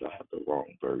because I have the wrong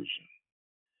version?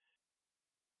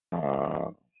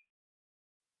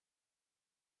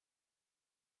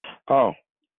 Oh,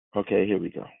 okay. Here we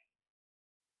go.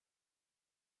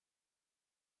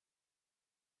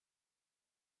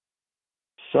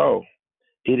 So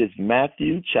it is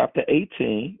Matthew chapter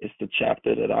 18. It's the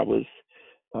chapter that I was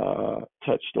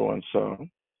touched on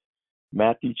some.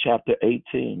 Matthew chapter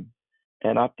 18.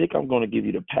 And I think I'm going to give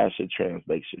you the Passion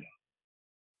Translation.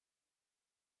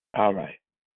 All right.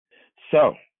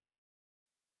 So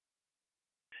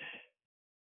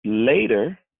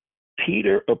later,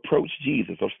 Peter approached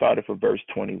Jesus. I'll start it from verse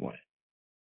 21.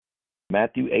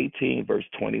 Matthew 18, verse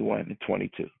 21 and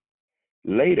 22.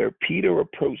 Later, Peter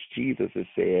approached Jesus and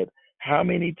said, "How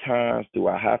many times do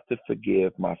I have to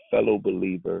forgive my fellow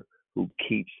believer who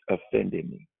keeps offending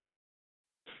me?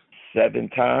 7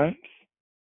 times?"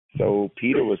 So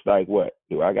Peter was like, what?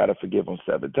 Do I got to forgive him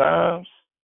 7 times?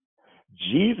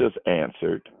 Jesus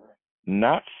answered,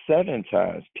 "Not 7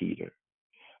 times, Peter,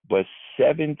 but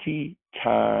 70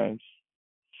 times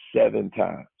 7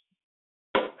 times."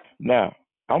 Now,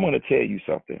 I want to tell you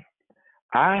something.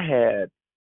 I had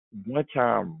one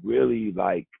time really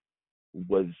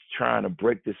was trying to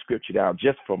break the scripture down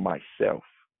just for myself,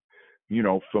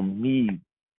 for me,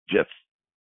 just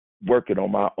working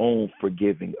on my own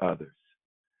forgiving others.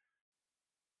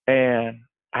 And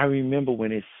I remember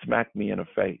when it smacked me in the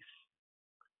face.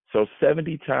 So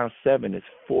 70 times 7 is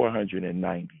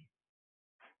 490.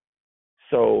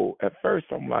 So at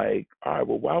first I'm like, all right,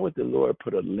 well, why would the Lord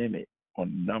put a limit on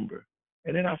the number?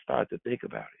 And then I started to think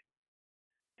about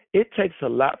it. It takes a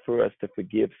lot for us to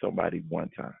forgive somebody one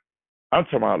time. I'm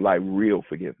talking about like real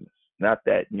forgiveness, not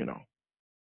that,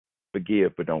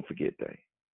 forgive but don't forget thing.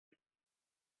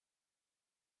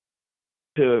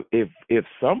 If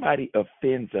somebody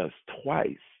offends us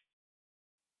twice,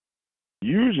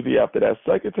 usually after that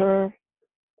second time,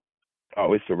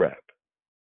 oh, it's a wrap.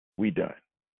 We done.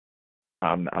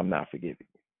 I'm not forgiving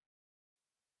you.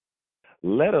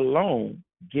 Let alone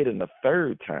getting a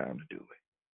third time to do it,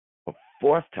 a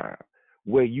fourth time,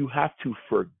 where you have to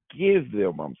forgive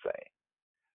them, I'm saying.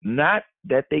 Not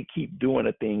that they keep doing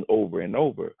a thing over and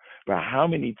over, but how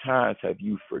many times have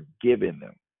you forgiven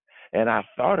them? And I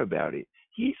thought about it.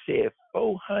 He said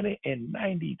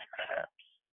 490 times.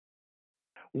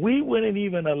 We wouldn't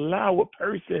even allow a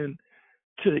person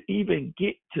to even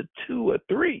get to 2 or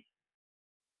 3,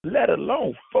 let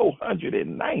alone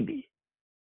 490.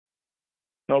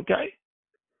 Okay?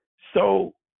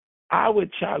 So I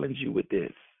would challenge you with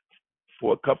this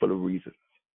for a couple of reasons.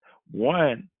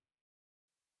 One,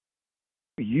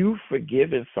 you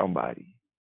forgiving somebody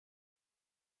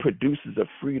produces a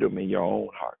freedom in your own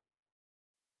heart.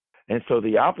 And so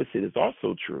the opposite is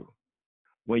also true.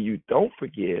 When you don't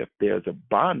forgive, there's a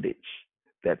bondage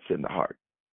that's in the heart.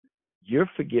 You're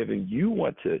forgiving, you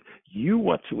want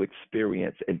to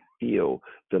experience and feel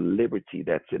the liberty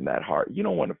that's in that heart. You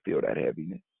don't want to feel that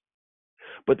heaviness.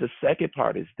 But the second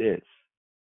part is this.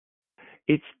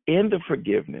 It's in the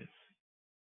forgiveness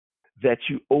that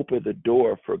you open the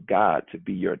door for God to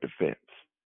be your defense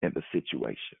in the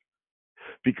situation.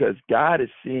 Because God is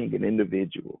seeing an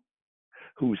individual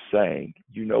who's saying,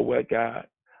 you know what, God?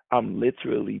 I'm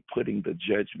literally putting the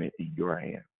judgment in your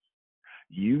hands.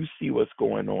 You see what's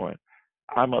going on.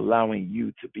 I'm allowing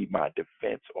you to be my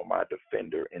defense or my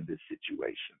defender in this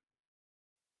situation.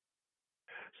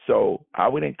 So I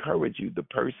would encourage you, the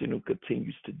person who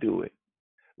continues to do it,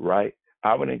 right?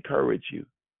 I would encourage you,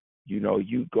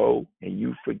 you go and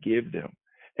you forgive them.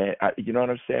 And you know what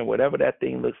I'm saying? Whatever that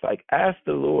thing looks like, ask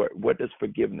the Lord, what does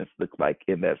forgiveness look like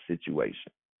in that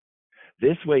situation?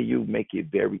 This way you make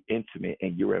it very intimate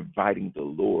and you're inviting the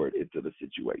Lord into the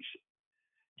situation.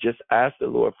 Just ask the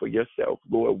Lord for yourself,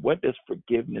 Lord, what does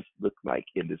forgiveness look like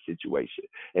in this situation?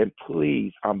 And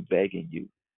please, I'm begging you,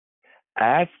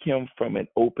 ask him from an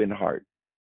open heart.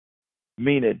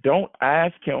 Meaning, don't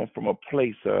ask him from a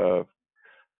place of,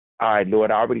 all right, Lord,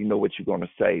 I already know what you're going to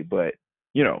say, but,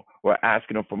 or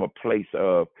asking him from a place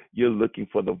of, you're looking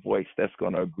for the voice that's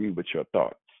going to agree with your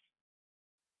thoughts.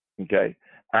 Okay?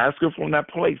 Ask him from that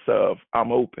place of,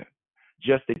 I'm open,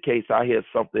 just in case I hear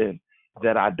something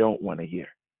that I don't want to hear.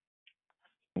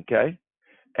 Okay?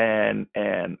 And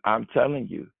I'm telling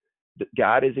you,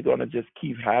 God isn't going to just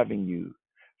keep having you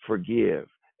forgive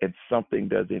and something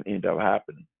doesn't end up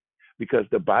happening. Because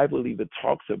the Bible even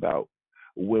talks about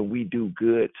when we do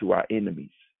good to our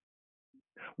enemies,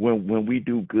 when we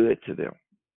do good to them,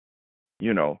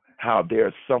 how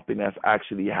there's something that's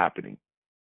actually happening.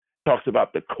 It talks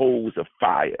about the coals of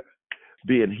fire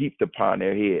being heaped upon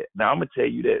their head. Now, I'm going to tell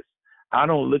you this. I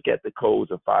don't look at the coals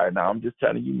of fire. Now, I'm just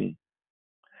telling you me.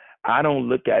 I don't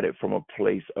look at it from a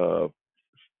place of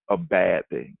a bad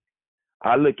thing.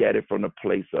 I look at it from the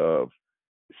place of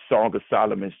Song of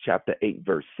Solomon, chapter 8,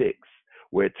 verse 6,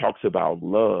 where it talks about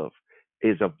love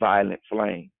is a violent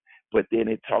flame. But then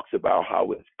it talks about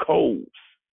how it's coals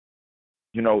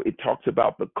It talks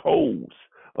about the coals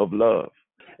of love.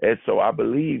 And so I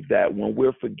believe that when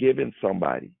we're forgiving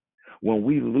somebody, when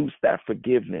we lose that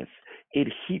forgiveness,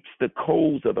 it heats the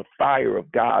coals of the fire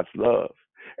of God's love.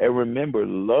 And remember,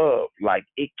 love, like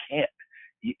it can't,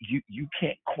 you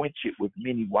can't quench it with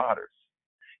many waters.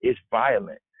 It's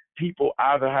violent. People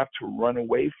either have to run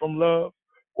away from love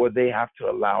or they have to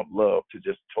allow love to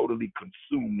just totally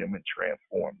consume them and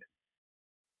transform them.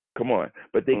 Come on.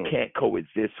 But they can't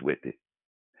coexist with it.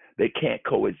 They can't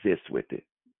coexist with it.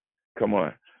 Come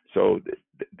on. So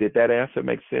did that answer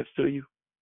make sense to you?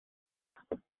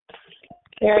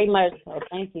 Very much so.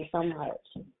 Thank you so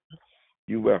much.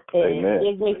 You're welcome. It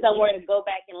gives me somewhere to go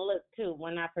back and look too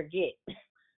when I forget.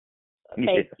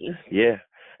 Thank you. Yeah.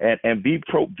 And be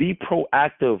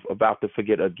proactive about the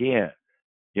forget again.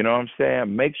 You know what I'm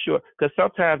saying? Make sure, because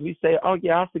sometimes we say, oh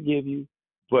yeah, I forgive you.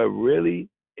 But really,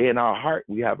 in our heart,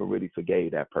 we haven't really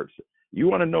forgave that person. You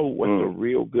want to know what's a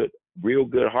real good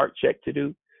heart check to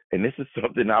do? And this is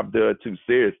something I've done too,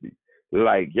 seriously.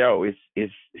 Like, yo,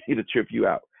 it'll trip you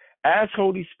out. Ask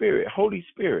Holy Spirit,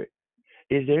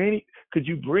 is there could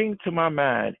you bring to my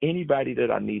mind anybody that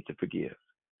I need to forgive?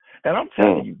 And I'm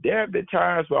telling you, there have been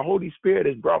times where Holy Spirit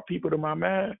has brought people to my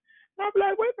mind. And I'll be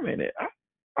like, wait a minute, I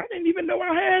didn't even know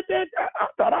I had that. I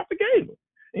thought I forgave him.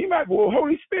 And you might go, well,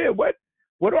 Holy Spirit, what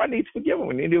do I need to forgive him?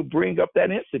 And then he'll bring up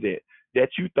that incident that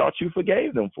you thought you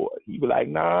forgave them for. He'll be like,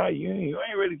 nah, you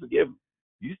ain't really forgiven.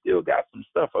 You still got some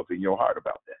stuff up in your heart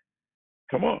about that.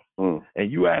 Come on.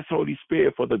 And you ask Holy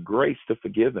Spirit for the grace to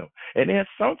forgive them. And then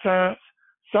sometimes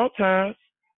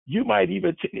you might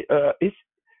even, I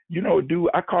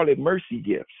call it mercy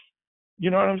gifts.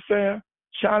 You know what I'm saying?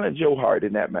 Challenge your heart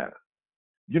in that matter.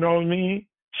 You know what I mean?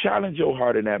 Challenge your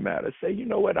heart in that matter. Say, you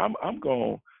know what? I'm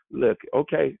going to look,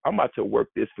 okay, I'm about to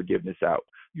work this forgiveness out.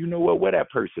 You know what? Where that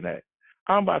person at?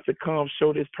 I'm about to come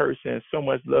show this person so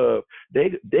much love.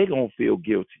 They going to feel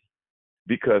guilty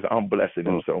because I'm blessing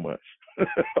them so much.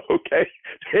 Okay?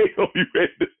 They going to be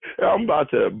ready to, I'm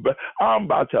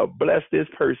about to bless this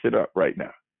person up right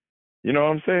now. You know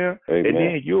what I'm saying? Amen. And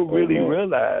then you'll really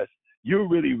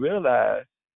realize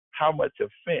how much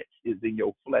offense is in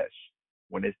your flesh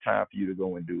when it's time for you to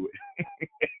go and do it.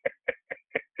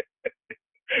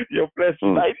 Your flesh is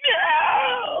like,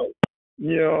 no!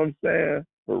 You know what I'm saying?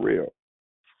 For real.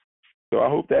 So I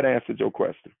hope that answered your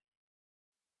question.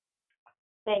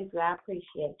 Thank you. I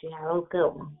appreciate you. Have a good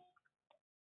one.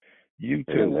 You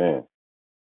too.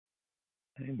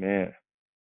 Amen.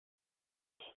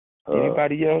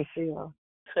 Anybody else? Philip.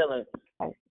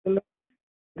 Well,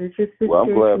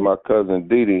 I'm glad my cousin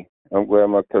Didi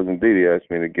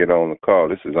asked me to get on the call.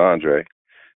 This is Andre.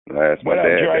 And I asked my dad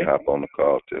to hop on the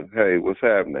call too. Hey, what's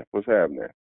happening?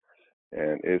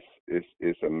 And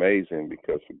it's amazing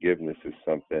because forgiveness is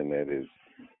something that is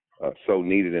so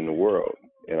needed in the world.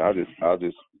 And I'll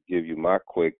just give you my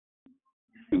quick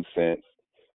 2 cents.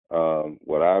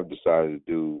 What I've decided to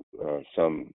do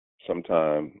some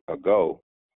time ago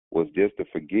was just to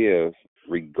forgive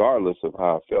regardless of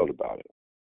how I felt about it.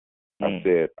 I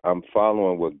said, I'm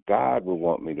following what God would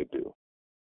want me to do,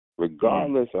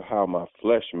 regardless of how my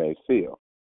flesh may feel,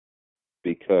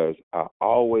 because I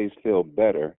always feel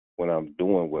better when I'm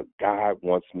doing what God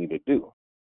wants me to do,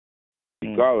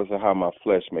 regardless of how my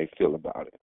flesh may feel about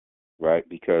it, right?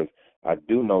 Because I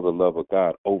do know the love of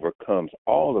God overcomes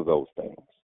all of those things.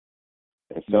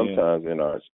 And sometimes in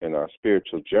our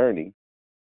spiritual journey,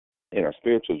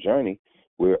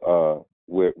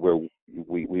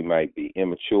 we might be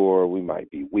immature, we might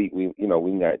be weak, we need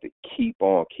to keep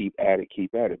at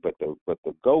it. But the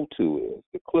go-to is,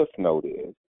 the cliff note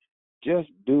is,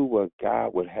 just do what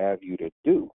God would have you to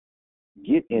do.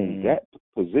 Get in that,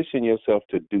 position yourself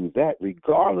to do that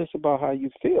regardless about how you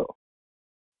feel.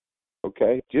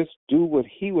 Okay? Just do what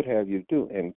he would have you do.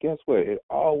 And guess what? It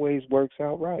always works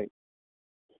out right.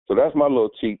 So that's my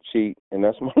little cheat sheet, and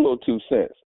that's my little 2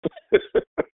 cents.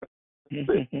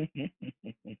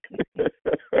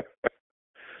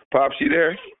 Pops, you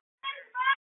there?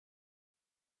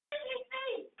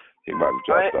 He might have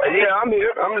dropped off. Yeah, I'm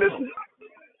here. I'm listening.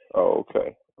 Oh,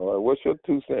 okay. All right. What's your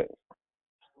 2 cents?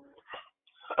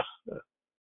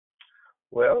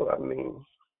 Well, I mean,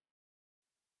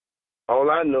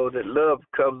 all I know that love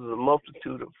covers a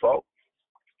multitude of faults.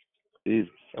 And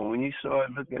when you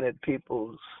start looking at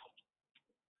people's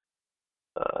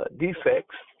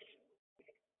defects,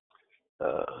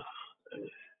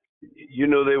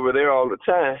 they were there all the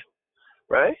time,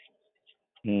 right?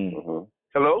 Mm-hmm.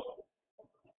 Hello?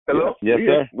 Yes,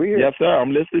 sir. Yes, sir.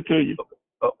 I'm listening to you.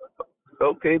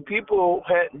 Okay, people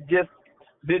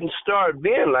didn't start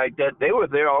being like that. They were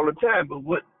there all the time. But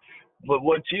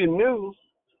what you knew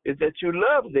is that you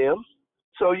love them,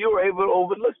 so you were able to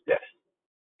overlook that.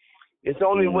 It's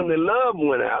only when the love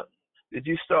went out that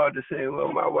you started to say,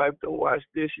 well, my wife don't wash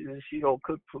dishes, and she don't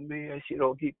cook for me, and she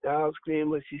don't keep the house clean,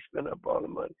 but she spent up all the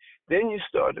money. Then you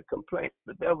start to complain,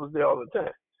 but that was there all the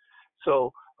time.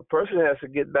 So a person has to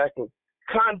get back in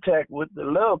contact with the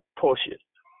love portion,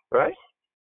 right?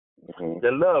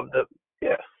 The love,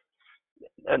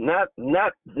 and not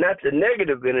the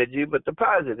negative energy, but the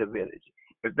positive energy.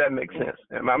 If that makes sense.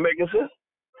 Am I making sense?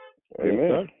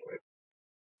 Amen.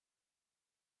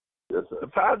 Yes, the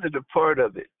positive part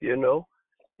of it, and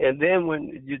then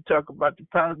when you talk about the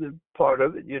positive part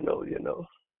of it,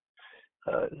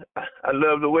 I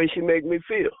love the way she make me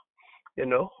feel,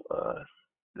 the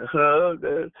hug,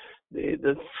 the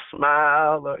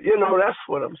smile, that's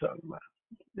what I'm talking about.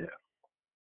 Yeah.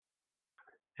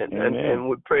 And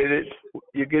we pray that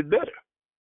you get better,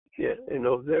 in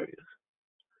those areas.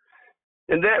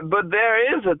 But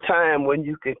there is a time when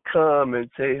you can come and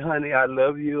say, honey, I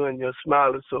love you and your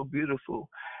smile is so beautiful,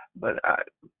 but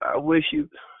I wish you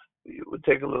would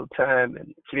take a little time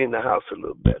and clean the house a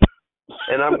little better.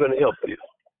 And I'm going to help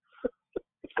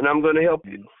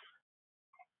you.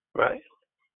 Right?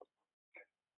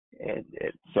 And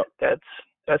so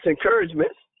that's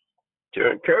encouragement,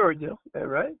 to encourage them,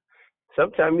 right?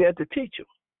 Sometimes you have to teach them,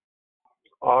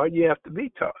 or you have to be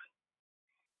taught,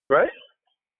 right?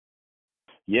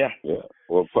 Yeah.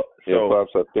 Well,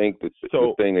 Pops, I think the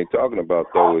thing they're talking about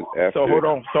though is after. So hold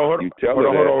on.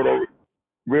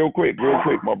 Real quick,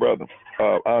 my brother,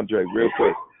 Andre, real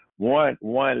quick. One.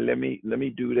 Let me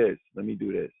do this.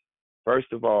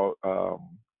 First of all,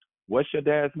 what's your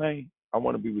dad's name? I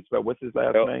want to be respectful. What's his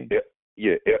last name?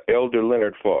 Yeah, Elder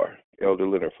Leonard Farr.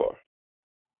 Farr.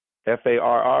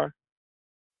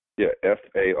 Yeah,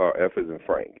 F-A-R. F as in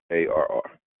Frank.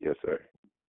 A-R-R. Yes, sir.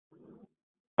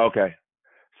 Okay.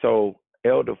 So,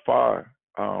 Elder Farr,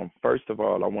 first of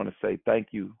all, I want to say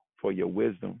thank you for your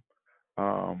wisdom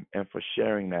and for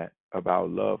sharing that about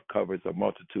love covers a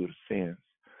multitude of sins.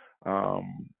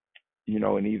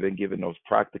 And even giving those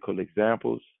practical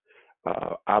examples.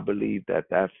 I believe that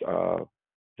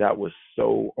was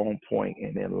so on point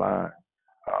and in line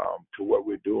to what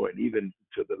we're doing, even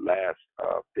to the last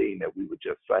thing that we were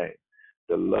just saying,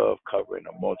 the love covering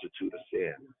a multitude of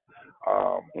sins.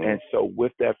 And so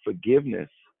with that forgiveness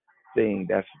thing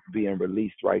that's being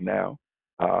released right now,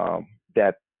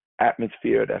 that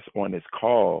atmosphere that's on this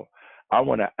call, I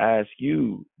want to ask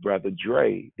you, Brother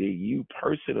Dre, did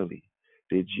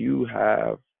you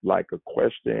have like a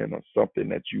question or something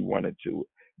that you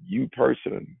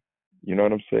personally, you know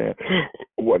what I'm saying,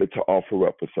 wanted to offer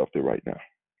up or something right now?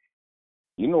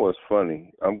 You know what's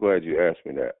funny? I'm glad you asked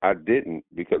me that. I didn't,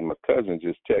 because my cousin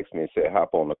just texted me and said,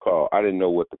 hop on the call. I didn't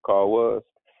know what the call was.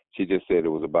 She just said it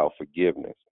was about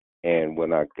forgiveness. And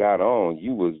when I got on,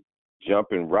 you was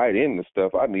jumping right into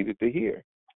stuff I needed to hear.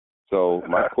 So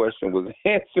my question was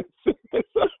answered as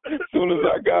soon as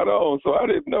I got on. So I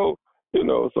didn't know,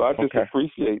 so I just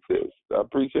appreciate this. I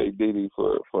appreciate Didi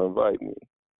for inviting me.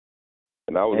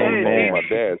 And I was on the phone with my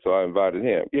dad, so I invited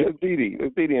him. Yes, Didi.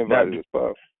 Didi invited us,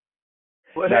 Pop.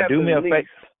 Now do me a favor.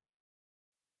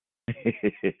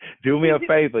 Do me a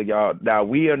favor, y'all. Now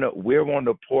we're on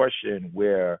the portion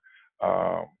where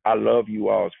I love you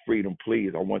all's freedom,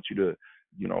 please. I want you to,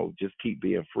 just keep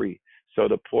being free. So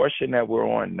the portion that we're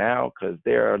on now, because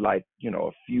there are like,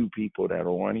 a few people that are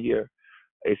on here,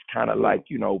 it's kind of like,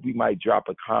 we might drop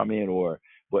a comment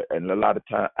and a lot of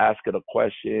time ask it a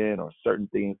question or certain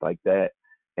things like that.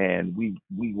 And we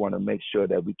want to make sure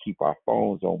that we keep our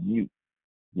phones on mute.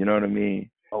 You know what I mean?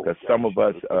 Because some of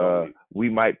us, we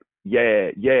might,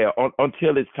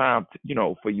 until it's time,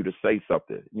 for you to say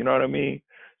something. You know what I mean?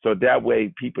 So that way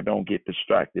people don't get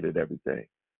distracted and everything.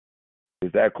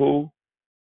 Is that cool?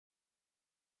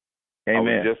 Amen.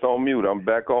 I was just on mute. I'm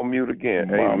back on mute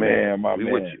again. My Amen. My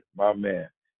man.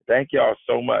 Thank y'all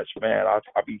so much, man. I'll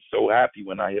be so happy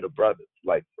when I hear the brothers,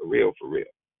 like for real.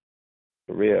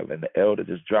 And the elder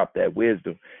just dropped that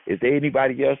wisdom. Is there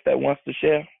anybody else that wants to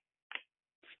share?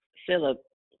 Philip,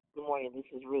 good morning. This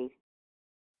is Ruth.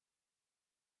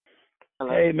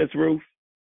 Hello? Hey, Miss Ruth.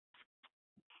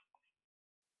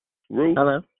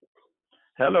 Hello.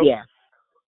 Hello. Yeah.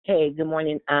 Hey, good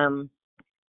morning. I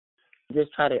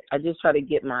just try to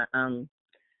get my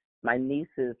my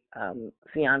niece's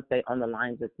fiance on the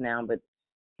line just now, but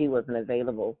he wasn't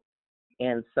available,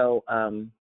 and so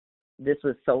this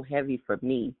was so heavy for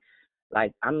me.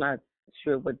 Like, I'm not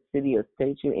sure what city or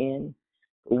state you're in,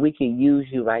 but we could use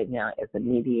you right now as a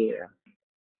mediator.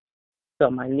 So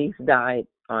my niece died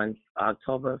on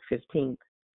October 15th,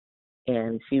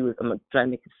 and I'm trying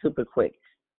to make it super quick.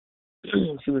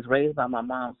 she was raised by my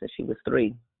mom since she was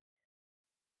 3.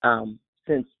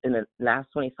 Since in the last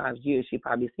 25 years, she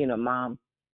probably seen her mom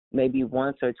maybe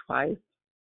once or twice,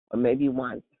 or maybe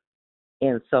once.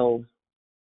 And so,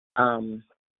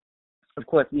 of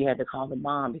course, we had to call the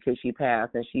mom because she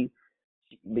passed, and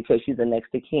because she's the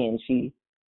next of kin, she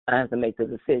has to make the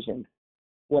decisions.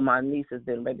 Well, my niece has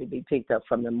been ready to be picked up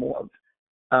from the morgue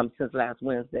since last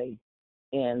Wednesday,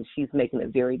 and she's making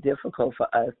it very difficult for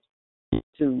us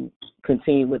to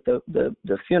continue with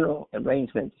the funeral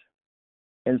arrangements.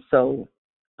 And so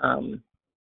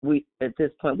we, at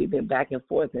this point, we've been back and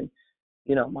forth, and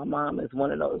my mom is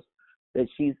one of those that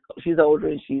she's older,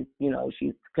 and she's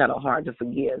kind of hard to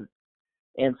forgive,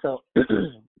 and so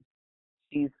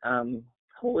she's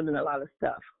holding a lot of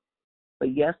stuff.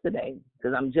 But yesterday,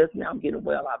 because I'm just now getting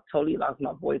well, I've totally lost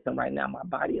my voice, and right now my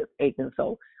body is aching.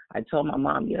 So I told my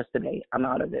mom yesterday, I'm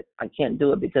out of it. I can't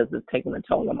do it because it's taking a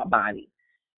toll on my body.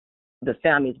 The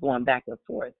family's going back and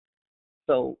forth.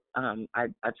 So I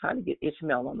tried to get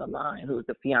Ishmael on the line, who's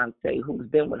the fiance, who's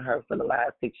been with her for the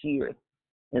last 6 years,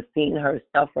 and seeing her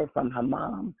suffer from her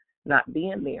mom not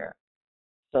being there.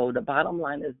 So the bottom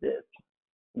line is this.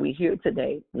 We're here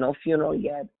today, no funeral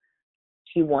yet.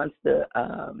 She wants to,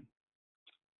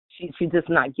 she's just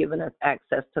not giving us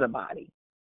access to the body.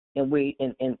 And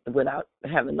and without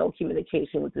having no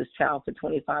communication with this child for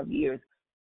 25 years,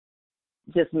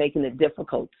 just making it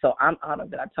difficult. So I'm out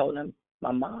of it. I told him,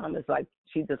 my mom is like,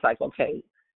 she's just like, okay,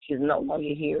 she's no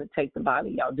longer here. Take the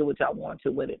body. Y'all do what y'all want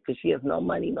to with it, because she has no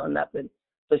money, no nothing.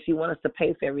 So she wants us to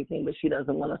pay for everything, but she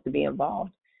doesn't want us to be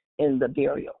involved in the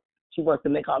burial. She wants to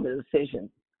make all the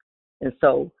decisions. And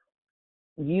so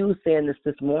you saying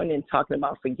this morning, talking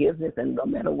about forgiveness, and no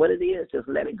matter what it is, just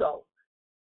let it go.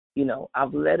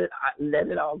 I've let it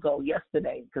all go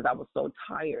yesterday because I was so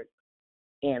tired.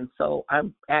 And so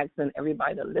I'm asking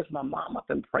everybody to lift my mom up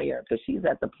in prayer, because she's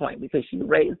at the point, because she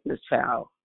raised this child,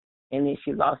 and then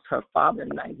she lost her father in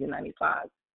 1995.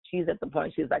 She's at the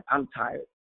point, she's like, I'm tired.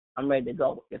 I'm ready to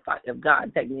go. If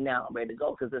God take me now, I'm ready to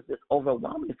go, because it's just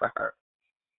overwhelming for her.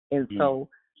 And so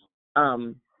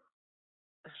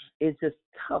it's just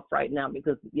tough right now,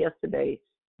 because yesterday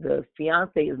the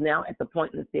fiance is now at the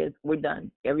point that says, we're done.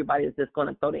 Everybody is just going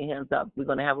to throw their hands up. We're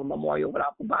going to have a memorial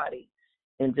without the body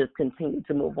and just continue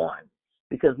to move on.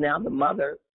 Because now the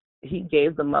mother, he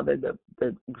gave the mother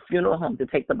the funeral home to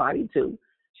take the body to.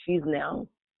 She's now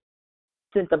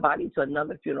sent the body to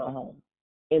another funeral home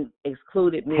and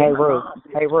excluded me and my mom.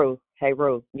 Hey, Ruth.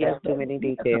 Yes, That's too many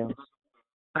details.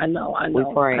 I know.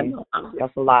 We're praying.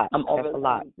 That's a lot. That's a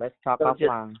lot. Let's talk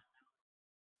offline.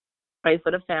 Pray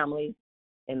for the family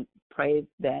and pray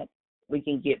that we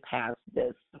can get past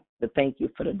this. But thank you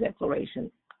for the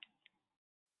declaration.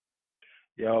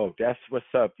 Yo, that's what's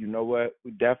up. You know what?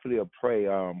 We definitely will pray.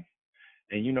 And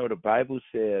the Bible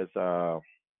says,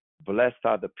 blessed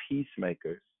are the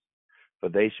peacemakers, for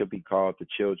they shall be called the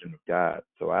children of God.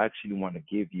 So I actually want to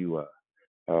give you a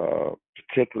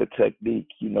particular technique.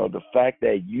 The fact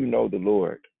that you know the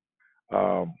Lord,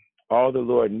 all the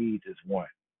Lord needs is one.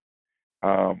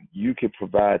 You can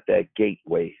provide that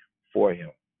gateway for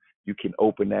him. You can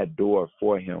open that door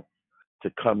for him to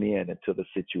come into the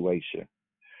situation.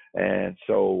 And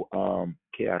so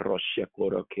you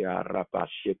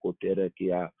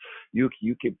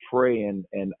can pray and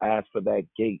ask for that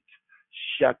gate.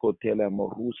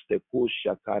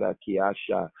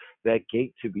 That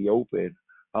gate to be open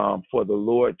for the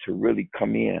Lord to really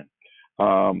come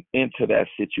into that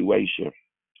situation.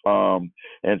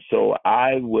 And so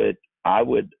I would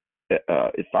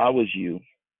if I was you,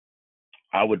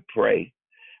 I would pray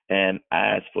and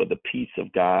ask for the peace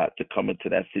of God to come into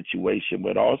that situation,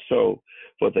 but also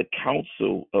for the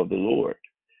counsel of the Lord.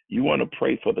 You want to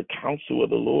pray for the counsel of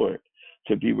the Lord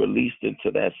to be released into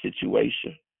that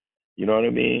situation. You know what I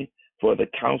mean? For the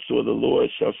counsel of the Lord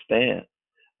shall stand.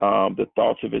 The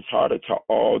thoughts of his heart are to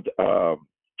all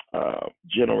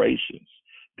generations.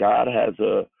 God has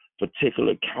a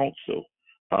particular counsel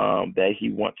that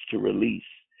he wants to release.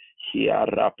 And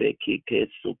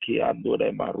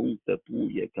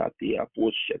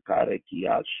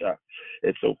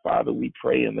so, Father, we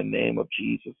pray in the name of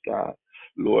Jesus, God.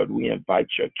 Lord, we invite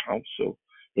your counsel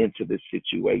into this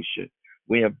situation.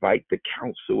 We invite the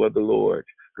counsel of the Lord.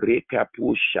 We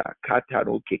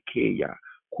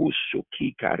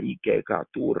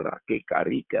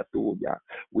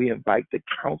invite the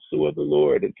counsel of the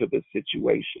Lord into this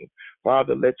situation.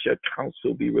 Father, let your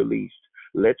counsel be released.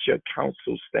 Let your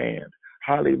counsel stand.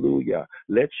 Hallelujah.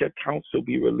 Let your counsel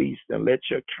be released and let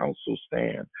your counsel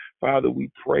stand. Father, we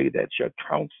pray that your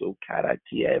counsel,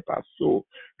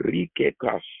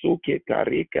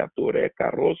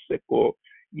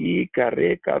 Yi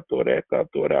kareka toreka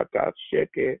toraka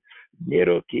sheke.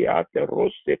 Nero kiate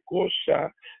roste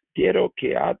kosha. Dero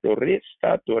kiate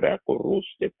resta torako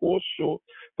roste kosho.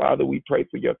 Father, we pray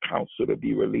for your counsel to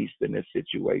be released in this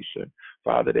situation.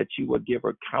 Father, that you will give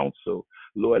her counsel.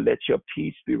 Lord, let your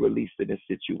peace be released in this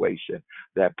situation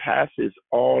that passes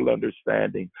all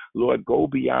understanding. Lord, go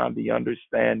beyond the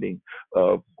understanding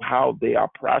of how they are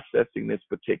processing this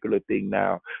particular thing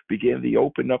now. Begin to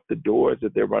open up the doors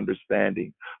of their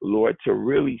understanding, Lord, to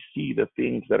really see the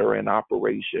things that are in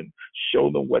operation.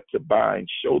 Show them what to bind.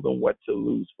 Show them what to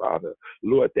lose, Father.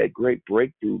 Lord, that great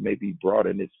breakthrough may be brought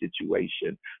in this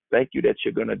situation. Thank you that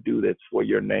you're going to do this for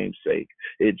your name's sake.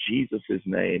 In Jesus'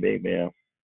 name, amen.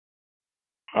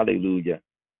 Hallelujah.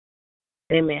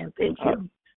 Amen. Thank you.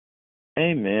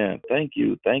 Amen. Thank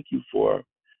you. Thank you for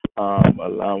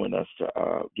allowing us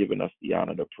to, giving us the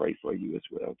honor to pray for you as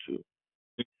well, too.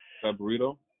 A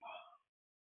burrito?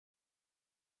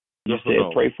 You Yes said or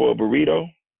no? pray for a burrito?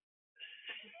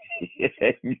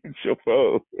 Yeah,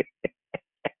 mutual.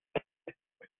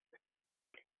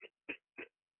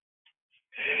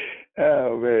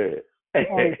 Oh, man.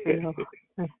 Hey, Phil.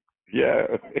 Yeah.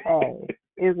 Hey,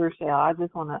 Israel, I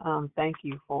just want to thank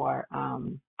you for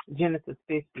Genesis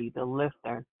 50, the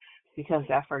lifter, because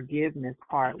that forgiveness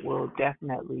part will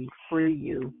definitely free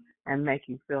you and make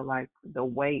you feel like the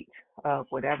weight of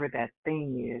whatever that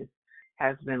thing is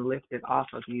has been lifted off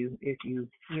of you if you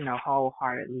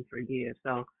wholeheartedly forgive.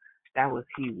 So that was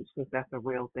huge because that's a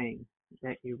real thing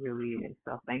that it really is.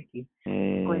 So thank you.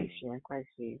 Great share, great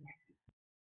share.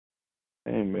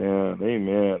 Amen.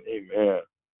 Amen. Amen.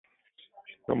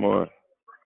 Come on.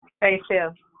 Hey,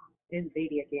 Phil. It's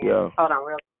Dee again. Yeah. Hold on,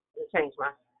 real quick. Change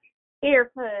my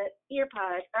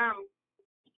earpod.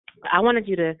 I wanted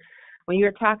you to, when you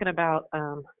were talking about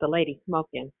the lady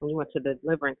smoking, when you went to the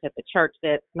deliverance at the church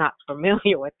that's not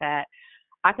familiar with that,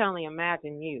 I can only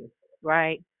imagine you,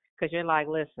 right? Because you're like,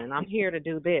 listen, I'm here to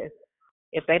do this.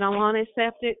 If they don't want to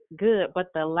accept it, good.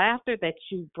 But the laughter that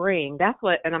you bring, that's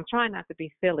what, and I'm trying not to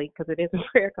be silly because it is a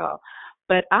prayer call,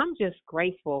 but I'm just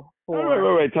grateful for.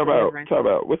 Wait. Talk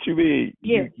about. What you mean?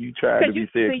 Yeah. You trying to be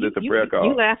serious? It's a prayer call.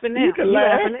 You laughing now. You can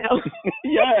laugh.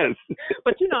 Yes.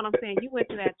 But you know what I'm saying? You went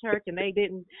to that church and they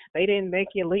didn't make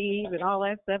you leave and all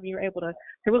that stuff. You were able to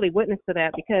really witness to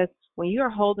that, because when you're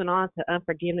holding on to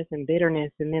unforgiveness and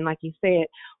bitterness, and then like you said,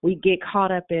 we get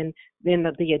caught up in, then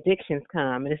the addictions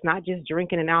come, and it's not just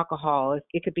drinking and alcohol.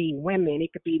 It could be women,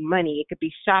 it could be money, it could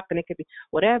be shopping, it could be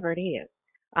whatever it is.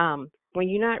 When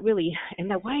you're not really,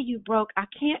 and the way you broke, I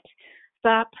can't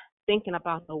stop thinking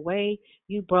about the way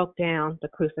you broke down the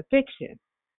crucifixion.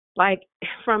 Like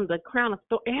from the crown of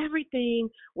thorns, everything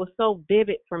was so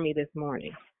vivid for me this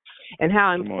morning, and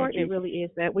how important it really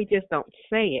is that we just don't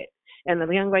say it. And the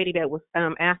young lady that was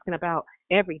asking about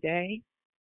every day,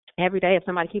 if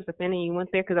somebody keeps offending you, went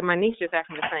there, because my niece just asked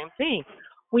me the same thing.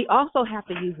 We also have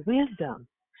to use wisdom.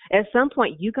 At some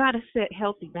point, you got to set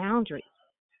healthy boundaries.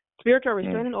 Spiritual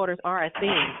restraining orders are a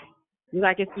thing.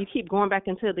 Like if you keep going back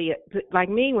into like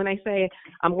me, when they say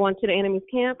I'm going to the enemy's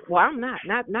camp, well, I'm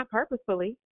not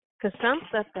purposefully, because some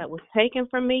stuff that was taken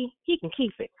from me, he can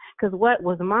keep it. Because what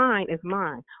was mine is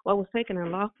mine. What was taken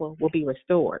unlawful will be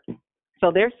restored.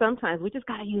 So there's sometimes we just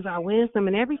got to use our wisdom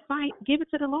in every fight. Give it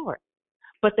to the Lord.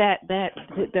 But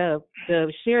the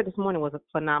share this morning was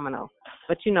phenomenal.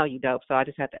 But you dope, so I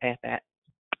just had to add that.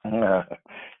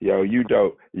 Yo, you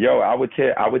dope. Yo, I would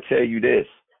tell you this,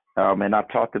 and I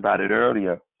talked about it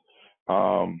earlier.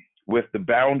 With the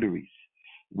boundaries,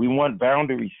 we want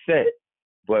boundaries set,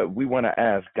 but we want to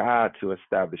ask God to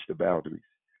establish the boundaries,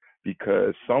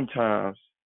 because sometimes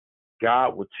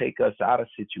God will take us out of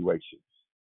situations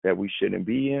that we shouldn't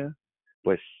be in,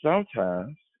 but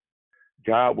sometimes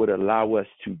God would allow us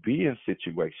to be in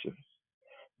situations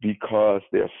because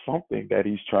there's something that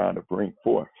he's trying to bring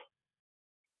forth.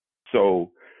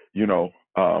 So,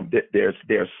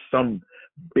 there's some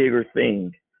bigger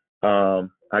thing.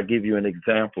 I give you an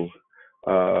example.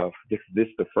 This is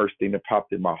the first thing that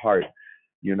popped in my heart.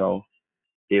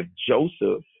 If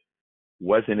Joseph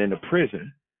wasn't in the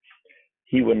prison,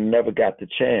 he would never got the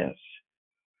chance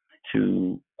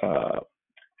to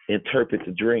interpret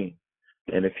the dream.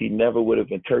 And if he never would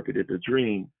have interpreted the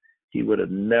dream, he would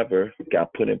have never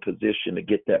got put in position to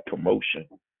get that promotion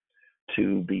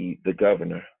to be the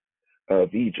governor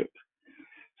of Egypt.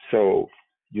 So,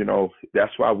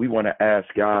 that's why we want to ask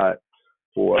God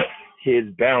for his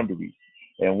boundaries.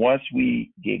 And once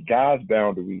we get God's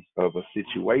boundaries of a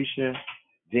situation,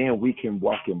 then we can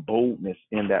walk in boldness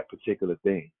in that particular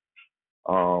thing.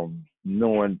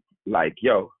 Knowing like,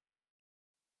 yo,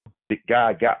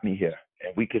 God got me here.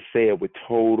 And we can say it with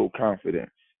total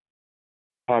confidence.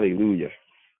 Hallelujah.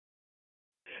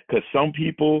 Because some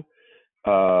people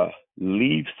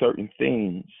leave certain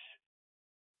things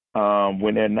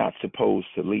when they're not supposed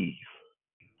to leave.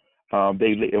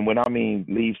 And when I mean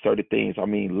leave certain things, I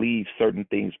mean leave certain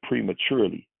things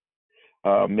prematurely,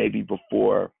 maybe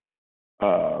before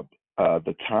the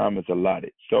time is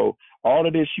allotted. So all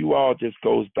of this, you all, just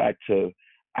goes back to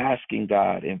asking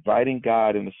God, inviting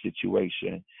God in a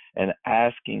situation, and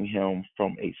asking Him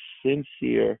from a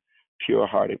sincere,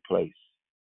 pure-hearted place.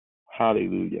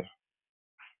 Hallelujah.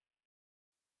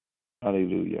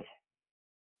 Hallelujah.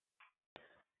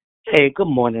 Hey, good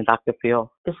morning, Dr.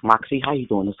 Phil. This is Moxie. How you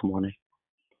doing this morning?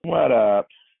 What up?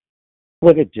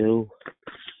 What it do?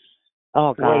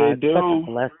 Oh, God, what it do? Such a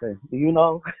blessing. You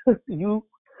know,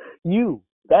 you.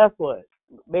 That's what,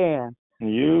 man.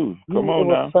 You. Come on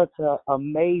now. It was such an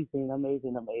amazing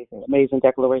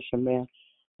declaration, man.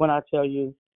 When I tell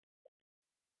you,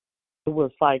 it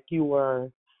was like you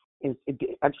were.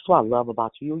 That's what I love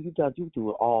about you. You do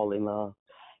it all in love,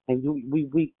 and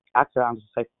we. Actually, I'm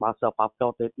just saying for myself, I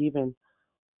felt it even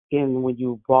when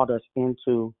you brought us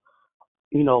into,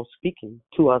 speaking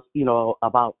to us,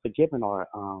 about forgiving our,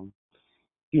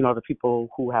 the people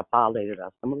who have violated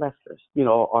us, the molesters,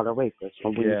 or the rapists,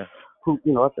 who,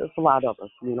 it's a lot of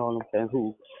us, you know what I'm saying,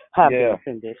 who have been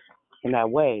offended in that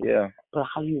way. Yeah. But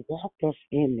how you walked us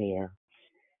in there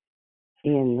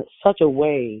in such a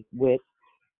way with,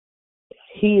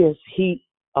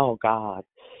 oh God,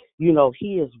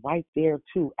 he is right there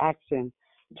too, asking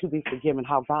to be forgiven,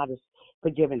 how God has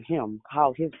forgiven him,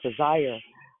 how his desire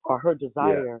or her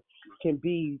desire can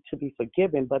be to be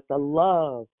forgiven, but the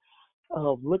love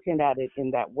of looking at it in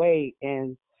that way,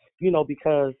 and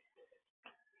because,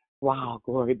 wow,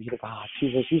 glory be to God,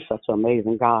 Jesus, you're such an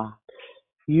amazing God.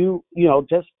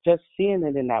 Just seeing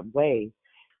it in that way,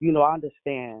 I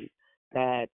understand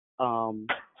that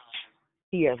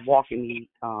he has walked me,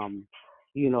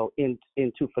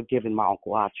 into forgiving my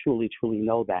uncle. I truly, truly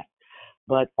know that.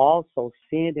 But also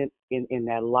seeing it in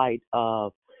that light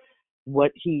of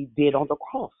what he did on the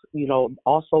cross,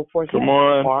 also for him. Come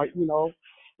on. Or,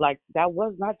 like that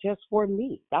was not just for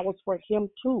me. That was for him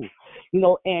too.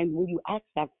 And when you ask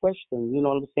that question, you know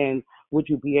what I'm saying, would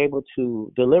you be able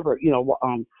to deliver,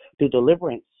 do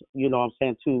deliverance,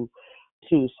 to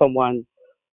someone,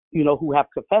 who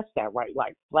have confessed that, right?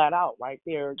 Like flat out right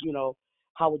there,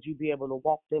 how would you be able to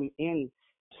walk them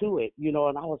into it?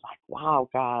 And I was like, wow,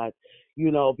 God,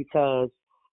 because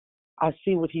I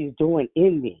see what he's doing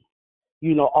in me,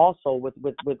 also with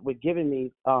giving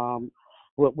me,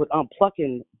 with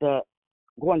unplucking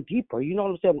going deeper, you know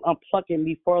what I'm saying? Unplugging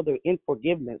me further in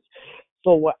forgiveness.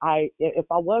 So if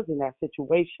I was in that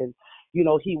situation,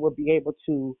 he would be able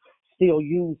to still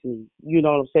use me, you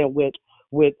know what I'm saying,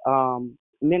 with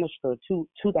minister to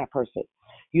that person.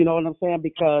 You know what I'm saying?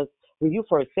 Because when you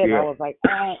first said it, I was like,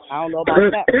 I don't know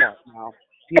about that part now.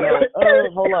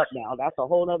 Hold up now. That's a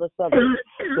whole other subject.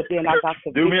 But then I got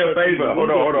to do me a favor.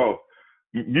 Hold on.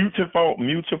 Mute your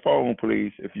phone,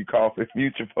 please. If you cough,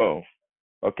 mute your phone.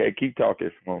 Okay, keep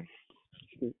talking.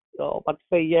 So I'm about to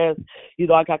say yes.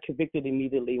 I got convicted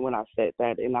immediately when I said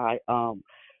that, and I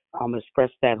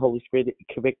expressed that Holy Spirit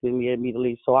convicted me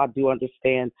immediately. So I do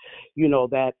understand,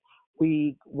 that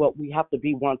we have to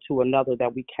be one to another.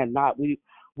 That we cannot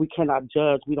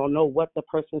judge. We don't know what the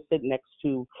person sitting next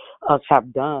to us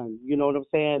have done. You know what I'm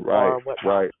saying? Right. Or what?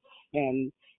 Right.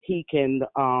 And he can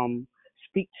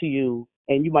speak to you,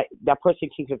 and that person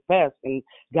can confess, and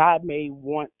God may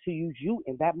want to use you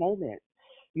in that moment.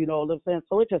 You know what I'm saying?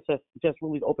 So it just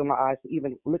really opened my eyes to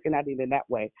even looking at it in that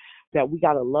way, that we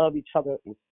got to love each other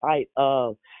in spite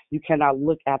of. You cannot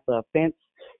look at the offense.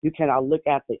 You cannot look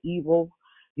at the evil.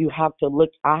 You have to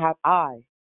look. I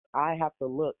have to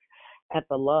look at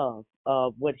the love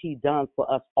of what he done for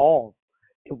us all.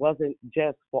 It wasn't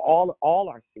just for all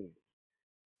our sins.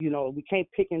 We can't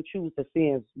pick and choose the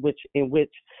sins which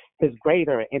is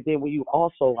greater. And then when you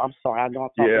also, I'm sorry, I know I'm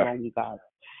talking on you guys.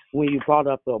 When you brought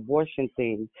up the abortion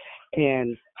thing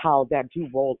and how that do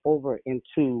roll over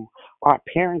into our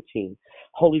parenting,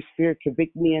 Holy Spirit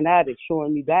convict me in that and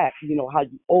showing me that, how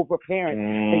you over-parent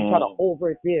and try to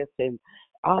over this. And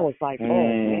I was like, oh,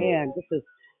 man, this is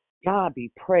God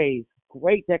be praised.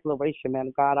 Great declaration, man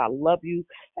of God. I love you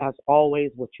as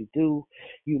always, what you do.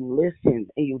 You listen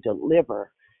and you deliver.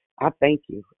 I thank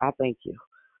you.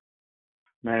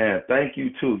 Man, thank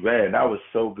you too, man. That was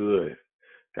so good.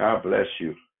 God bless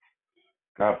you.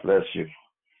 God bless you.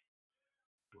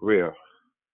 Real.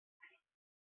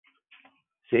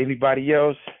 See anybody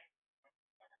else?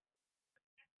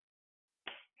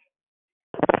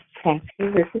 Pastor,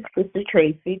 this is Sister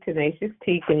Tracy, Tenacious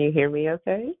T. Can you hear me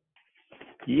okay?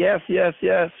 Yes.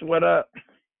 What up?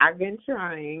 I've been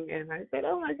trying, and I said,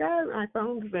 "Oh my God, my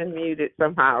phone's been muted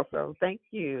somehow." So thank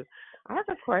you. I have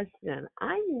a question.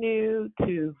 I'm new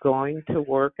to going to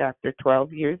work after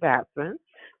 12 years absence,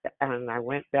 and I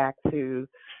went back to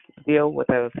deal with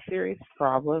a serious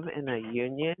problem in a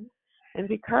union. And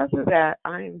because of that,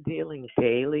 I am dealing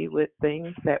daily with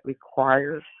things that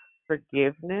require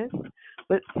forgiveness.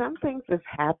 But some things have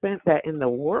happened that in the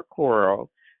work world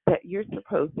that you're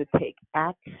supposed to take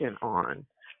action on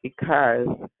because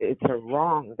it's a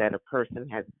wrong that a person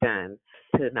has done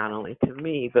to not only to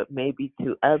me, but maybe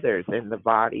to others in the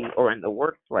body or in the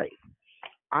workplace.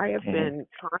 I have been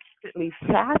constantly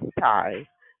chastised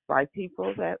by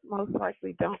people that most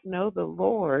likely don't know the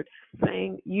Lord,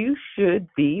 saying you should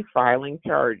be filing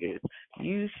charges.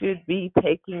 You should be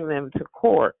taking them to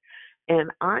court.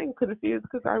 And I'm confused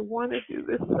because I want to do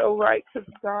this so right because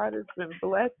God has been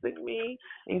blessing me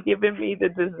and giving me the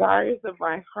desires of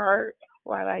my heart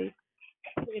while I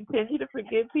continue to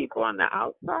forgive people on the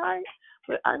outside.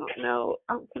 But I don't know.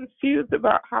 I'm confused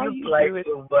about how you do it.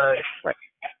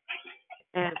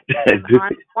 And I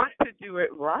want to do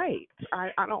it right.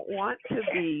 I don't want to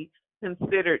be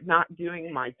considered not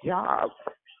doing my job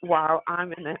while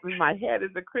I'm in my head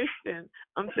as a Christian.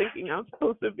 I'm thinking I'm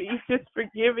supposed to be just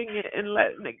forgiving it and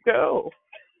letting it go.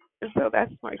 And so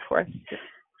that's my question.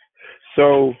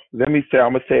 So I'm going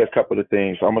to say a couple of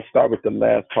things. I'm going to start with the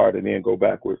last part and then go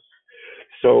backwards.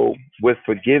 So with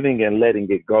forgiving and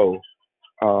letting it go,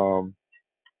 I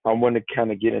want to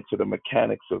kind of get into the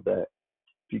mechanics of that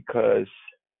because,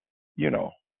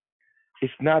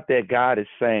 it's not that God is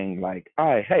saying like, all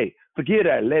right, hey, forget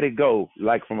that, let it go,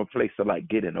 like from a place of like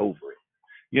getting over it.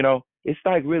 It's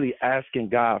like really asking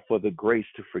God for the grace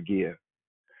to forgive.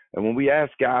 And when we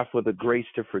ask God for the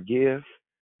grace to forgive,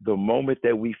 the moment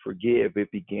that we forgive,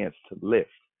 it begins to lift.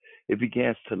 It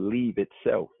begins to leave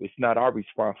itself. It's not our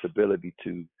responsibility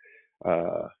to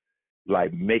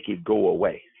like make it go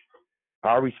away.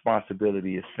 Our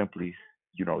responsibility is simply,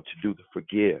 to do the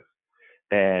forgive.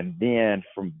 And then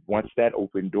from once that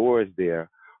open door is there,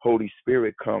 Holy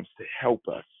Spirit comes to help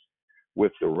us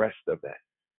with the rest of that.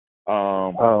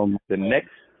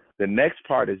 The next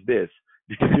part is this.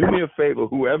 Do me a favor,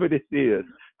 whoever this is,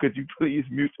 could you please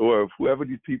mute, or whoever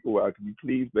these people are, could you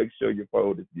please make sure your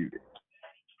phone is muted?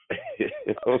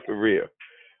 For real.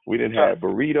 We didn't have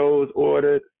burritos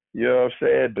ordered, you know what I'm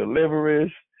saying,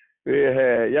 deliveries. We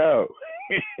had,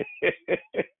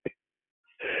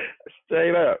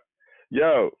 straight up.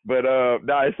 But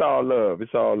it's all love.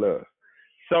 It's all love.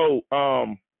 So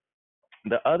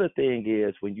the other thing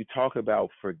is when you talk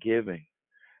about forgiving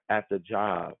at the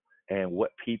job and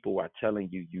what people are telling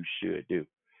you should do.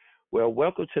 Well,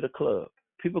 welcome to the club.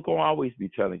 People gonna always be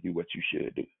telling you what you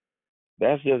should do.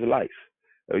 That's just life.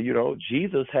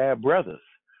 Jesus had brothers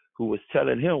who was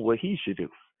telling him what he should do.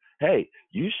 Hey,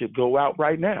 you should go out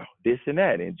right now, this and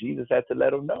that. And Jesus had to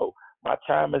let him know, my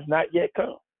time has not yet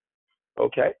come.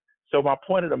 Okay? So my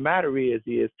point of the matter is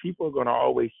people are going to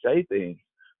always say things,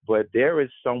 but there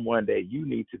is someone that you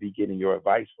need to be getting your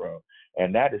advice from,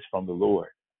 and that is from the Lord.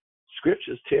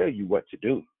 Scriptures tell you what to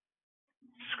do.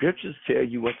 Scriptures tell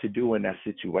you what to do in that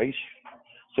situation.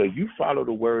 So you follow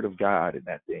the word of God in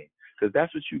that thing, because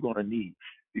that's what you're going to need.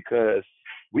 Because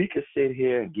we could sit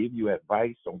here and give you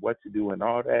advice on what to do and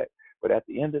all that, but at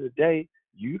the end of the day,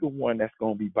 you the one that's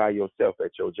going to be by yourself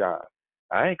at your job.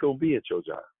 I ain't going to be at your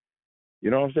job. You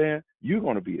know what I'm saying? You're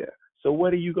going to be there. So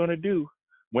what are you going to do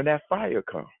when that fire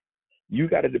comes? You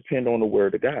got to depend on the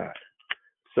word of God.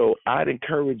 So I'd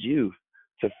encourage you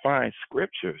to find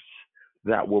scriptures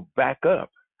that will back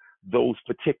up those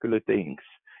particular things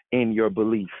in your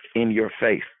belief, in your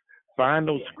faith. Find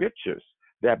those scriptures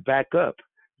that back up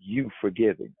you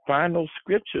forgiving. Find those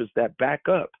scriptures that back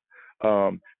up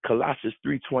Colossians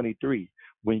 3:23.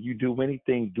 When you do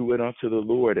anything, do it unto the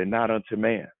Lord and not unto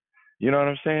man. You know what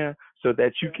I'm saying? So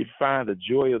that you can find the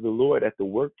joy of the Lord at the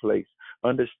workplace,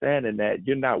 understanding that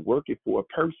you're not working for a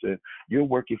person, you're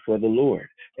working for the Lord.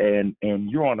 And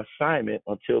you're on assignment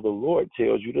until the Lord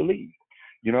tells you to leave.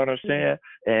 You know what I'm saying?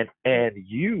 And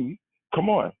you, come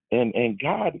on, and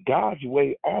God's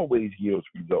way always yields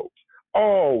results.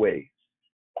 Always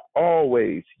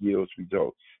yields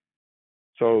results.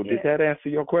 So did that answer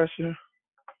your question?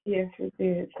 Yes, it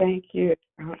did. Thank you.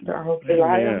 I hope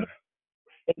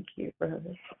Thank you,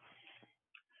 brother.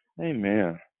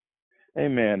 Amen.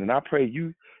 And I pray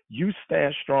you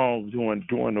stand strong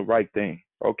doing the right thing.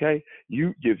 Okay?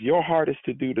 You, if your heart is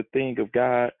to do the thing of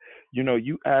God,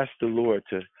 you ask the Lord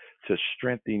to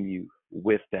strengthen you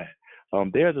with that.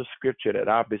 There's a scripture that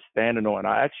I've been standing on.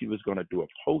 I actually was going to do a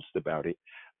post about it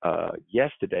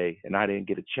yesterday, and I didn't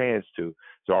get a chance to.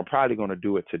 So I'm probably going to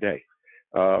do it today.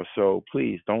 So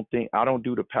please don't think I don't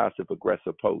do the passive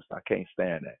aggressive post. I can't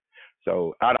stand that.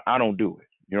 So I don't do it.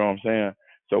 You know what I'm saying?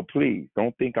 So please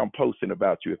don't think I'm posting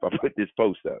about you if I put this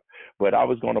post up. But I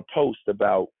was going to post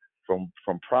about from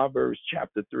Proverbs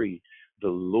chapter 3. The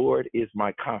Lord is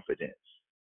my confidence.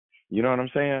 You know what I'm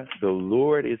saying? The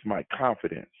Lord is my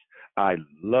confidence. I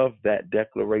love that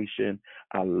declaration.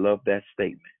 I love that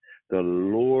statement. The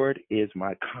Lord is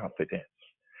my confidence.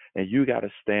 And you got to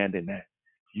stand in that.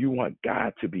 You want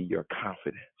God to be your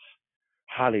confidence.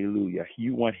 Hallelujah.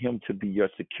 You want him to be your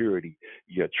security,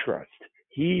 your trust.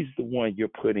 He's the one you're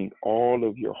putting all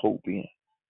of your hope in.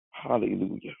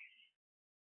 Hallelujah.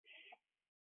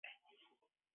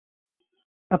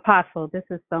 Apostle, this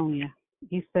is Sonia.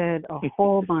 You said a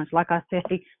whole bunch. Like I said,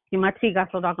 my tea got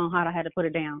so doggone hot I had to put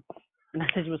it down. And I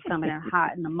said you was coming in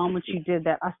hot. And the moment you did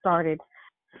that, I started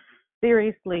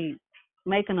seriously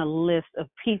making a list of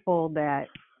people that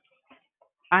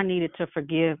I needed to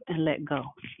forgive and let go.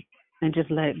 And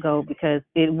just let it go, because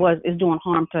it's doing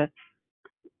harm to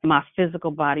my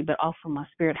physical body, but also my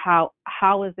spirit. How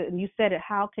is it? And you said it.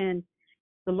 How can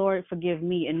the Lord forgive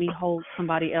me and me hold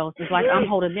somebody else? It's like I'm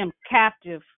holding them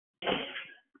captive,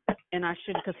 and I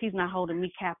shouldn't, because He's not holding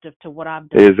me captive to what I've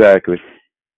done. Exactly.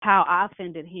 How I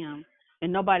offended Him,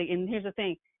 and nobody. And here's the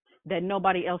thing, that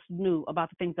nobody else knew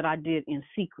about the things that I did in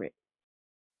secret.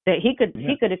 That He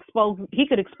could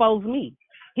expose me.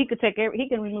 He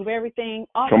can remove everything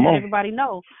off and let everybody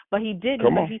know, but He didn't.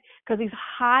 Because He's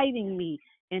hiding me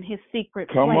in His secret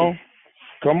place.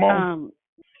 Come on.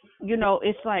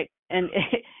 It's like, and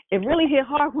it really hit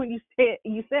hard when you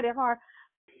said it hard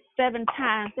 7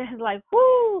 times. It's like,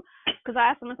 whoo, because I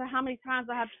asked them, I said, how many times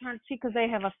I have to turn cheek because they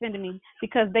have offended me,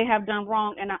 because they have done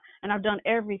wrong, and I've done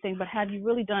everything. But have you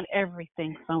really done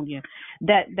everything, Sonia?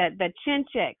 That chin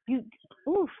check,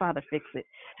 Father, fix it.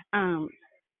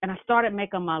 And I started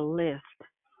making my list,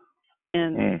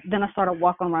 and then I started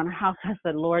walking around the house. I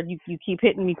said, Lord, you keep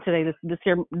hitting me today,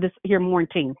 this here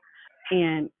morning,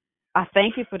 and I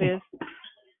thank you for this.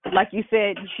 Like you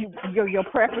said, your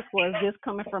preface was this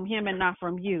coming from Him and not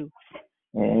from you.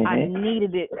 I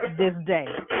needed it this day,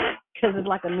 because it's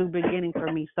like a new beginning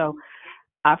for me. So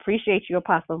I appreciate you,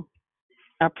 Apostle.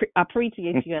 I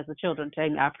appreciate you, as the children tell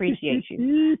me. I appreciate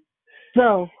you.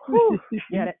 So,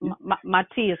 my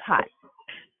tea is hot.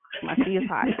 My tea is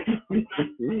hot.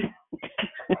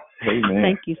 Amen.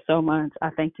 Thank you so much. I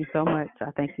thank you so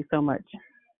much.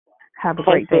 Have a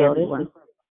great day, everyone.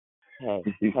 Hey,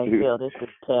 Phil, this is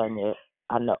Tanya.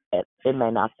 I know it may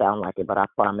not sound like it, but I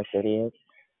promise it is.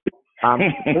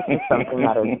 This is something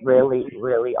that is really,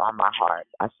 really on my heart.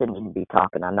 I shouldn't even be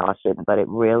talking. I know I shouldn't, but it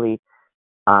really,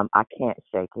 I can't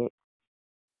shake it.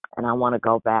 And I want to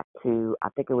go back to, I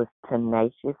think it was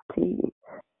Tenacious T,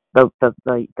 the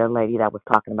lady that was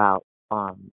talking about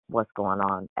what's going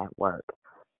on at work.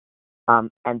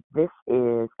 And this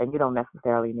is, and you don't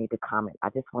necessarily need to comment. I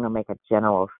just want to make a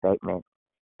general statement,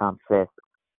 sis.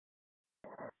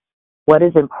 What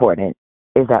is important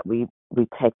is that we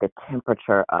take the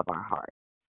temperature of our heart.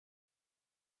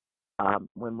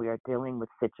 When we are dealing with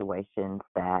situations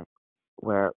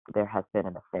where there has been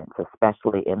an offense,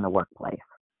 especially in the workplace,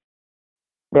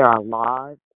 there are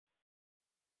laws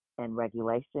and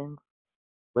regulations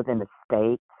within the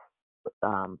states,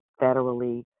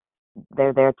 federally.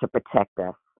 They're there to protect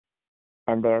us,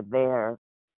 and they're there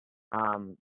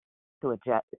to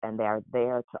adjust, and they are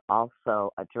there to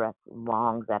also address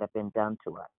wrongs that have been done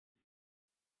to us.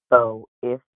 So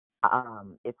if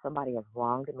somebody has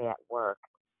wronged me at work,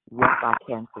 yes, I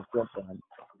can forgive them.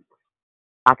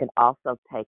 I can also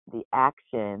take the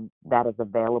action that is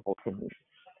available to me.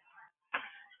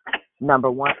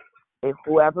 Number one, if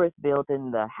whoever is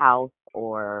building the house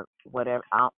or whatever,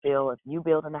 I don't feel if you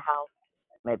building a house,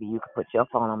 maybe you could put your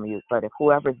phone on mute. But if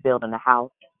whoever's building a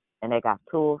house and they got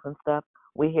tools and stuff,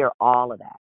 we hear all of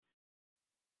that.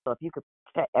 So if you could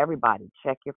check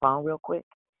your phone real quick,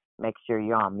 make sure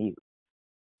you're on mute.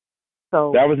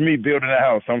 So that was me building a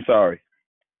house. I'm sorry.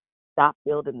 Stop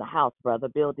building the house, brother.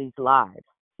 Build these lives.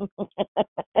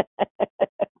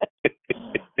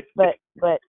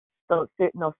 but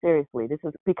no, seriously, this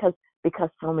is because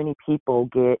so many people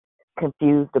get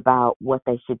confused about what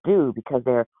they should do because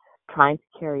they're trying to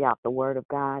carry out the word of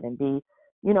God and be,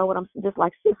 you know what I'm just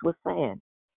like sis was saying.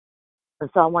 And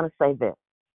so I want to say this.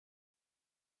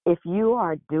 If you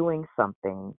are doing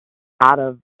something out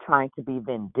of trying to be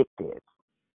vindictive,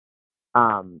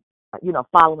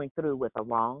 following through with a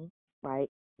wrong, right?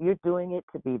 You're doing it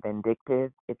to be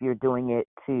vindictive. If you're doing it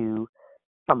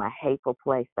from a hateful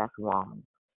place, that's wrong.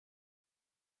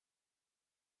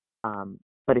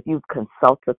 But if you've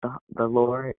consulted the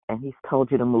Lord and He's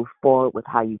told you to move forward with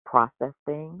how you process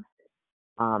things,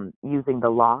 using the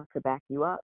law to back you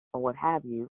up or what have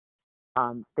you,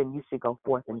 then you should go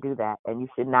forth and do that. And you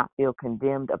should not feel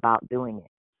condemned about doing it.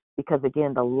 Because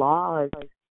again, the laws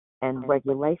and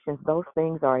regulations, those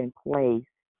things are in place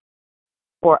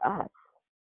for us.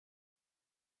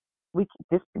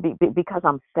 Because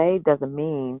I'm saved doesn't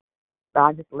mean that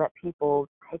I just let people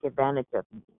take advantage of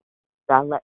me.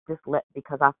 That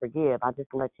because I forgive, I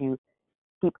just let you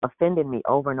keep offending me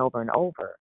over and over and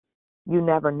over. You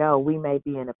never know. We may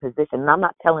be in a position, and I'm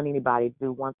not telling anybody to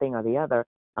do one thing or the other.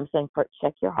 I'm saying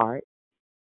check your heart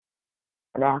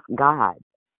and ask God.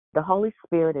 The Holy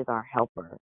Spirit is our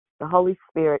helper. The Holy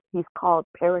Spirit, He's called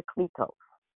Parakletos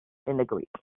in the Greek.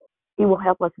 He will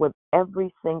help us with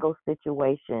every single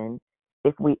situation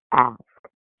if we ask.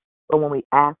 But when we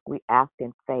ask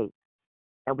in faith,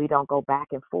 and we don't go back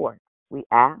and forth. We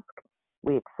ask,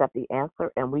 we accept the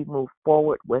answer, and we move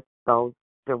forward with those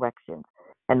directions.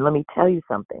 And let me tell you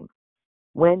something.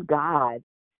 When God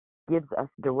gives us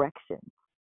directions,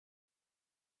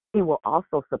 He will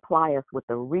also supply us with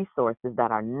the resources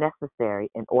that are necessary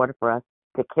in order for us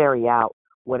to carry out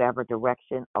whatever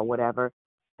direction or whatever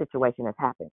situation has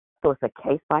happened. So it's a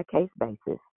case-by-case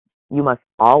basis. You must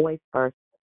always first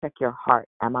check your heart.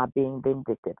 Am I being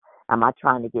vindictive? Am I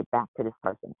trying to get back to this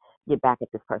person? Get back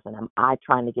at this person? Am I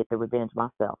trying to get the revenge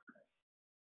myself?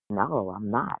 No, I'm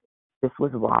not. This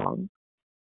was wrong.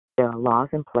 There are laws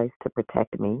in place to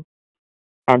protect me.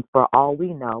 And for all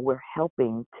we know, we're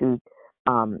helping to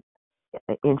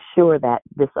ensure that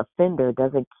this offender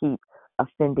doesn't keep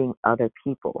offending other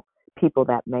people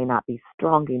that may not be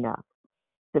strong enough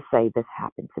to say this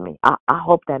happened to me. I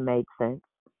hope that made sense.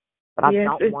 But I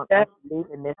don't want us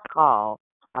leaving this call.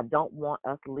 I don't want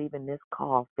us leaving this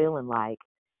call feeling like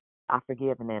I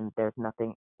forgive and then there's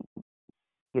nothing,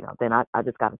 then I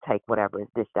just got to take whatever is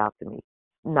dished out to me.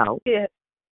 No. Yeah.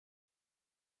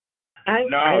 I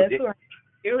just want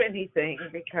to do anything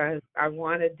because I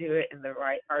want to do it in the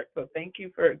right heart. So thank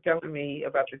you for telling me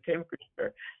about the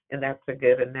temperature, and that's a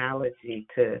good analogy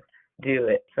to do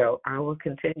it. So I will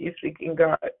continue seeking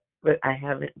God, but I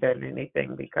haven't done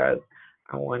anything because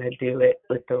I want to do it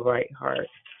with the right heart.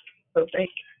 So thank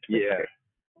you. Yeah.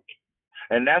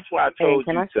 And that's why I told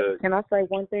you to. Can I say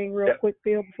one thing real quick,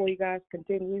 Phil, before you guys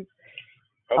continue?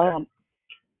 Okay.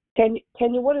 Can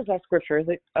you, what is that scripture? Is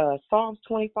it Psalms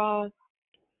 25?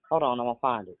 Hold on, I'm going to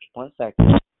find it. 1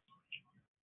 second.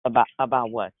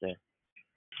 About what, sir?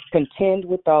 Contend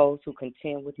with those who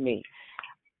contend with me.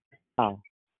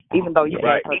 Even though you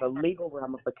have the legal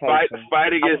ramifications.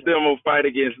 Fight against them or fight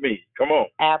against me. Come on.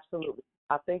 Absolutely.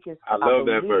 I think it's. I love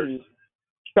that verse.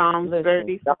 Psalms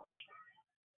 35.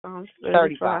 Psalms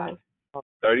 35.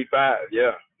 35,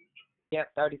 yeah. Yep,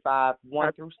 35,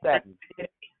 1 through 7.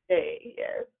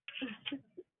 Yes.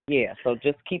 Yeah, so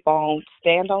just keep on,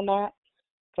 stand on that,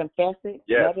 confess it,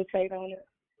 meditate on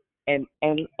it,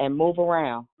 and move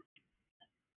around.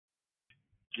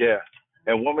 Yeah.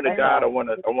 And woman of God, I want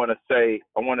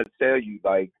to tell you,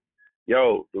 like,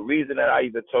 yo, the reason that I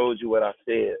even told you what I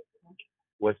said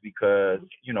was because,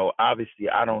 obviously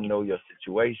I don't know your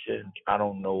situation. I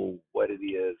don't know what it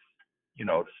is,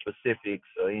 the specifics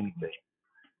or anything,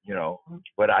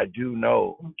 but I do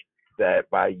know that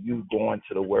by you going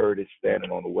to the word and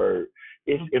standing on the word,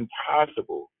 it's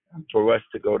impossible for us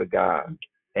to go to God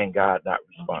and God not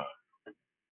respond.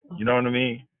 You know what I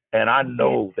mean? And I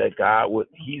know that God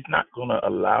He's not going to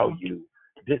allow you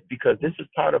this, because this is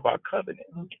part of our covenant.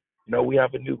 We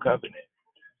have a new covenant.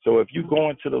 So if you go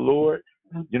into the Lord,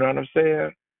 you know what I'm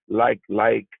saying? Like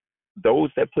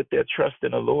those that put their trust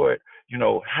in the Lord,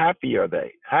 happy are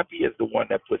they. Happy is the one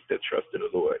that puts their trust in the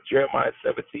Lord. Jeremiah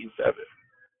 17:7.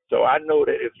 So I know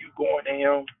that if you going to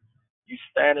Him, you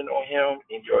standing on Him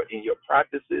in your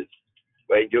practices,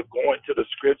 when you're going to the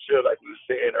Scripture, like we were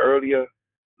saying earlier.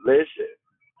 Listen,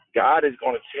 God is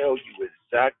going to tell you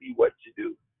exactly what to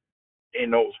do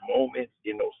in those moments,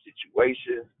 in those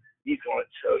situations. He's going to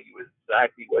tell you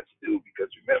exactly what to do, because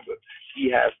remember,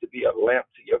 He has to be a lamp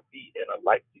to your feet and a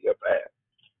light to your path.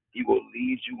 He will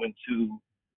lead you into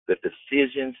the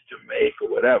decisions to make or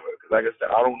whatever. Because like I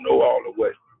said, I don't know all of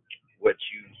what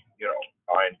you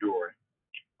are enduring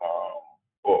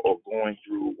or going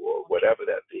through or whatever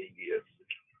that thing is.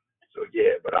 So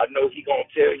yeah, but I know He's going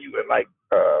to tell you, and like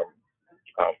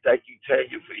thank you,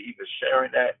 Tanya, for even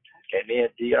sharing that, and then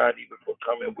Dion even for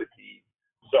coming with the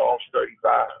Psalms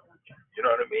 35. You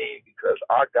know what I mean? Because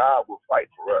our God will fight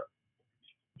for us,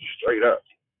 straight up.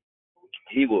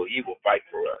 He will fight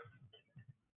for us.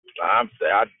 I'm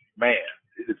saying, man,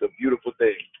 it is a beautiful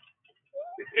thing.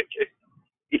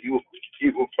 he He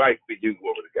will fight for you,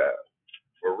 woman of God.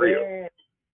 For real.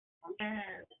 Yeah.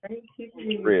 Thank you,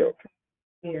 Jesus. For real.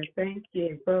 Yeah, thank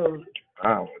you both.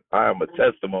 I am a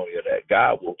testimony of that.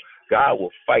 God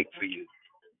will fight for you.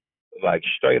 Like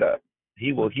straight up.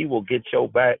 He will get your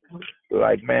back.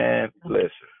 Like, man,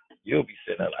 listen, you'll be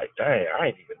sitting there like, dang, I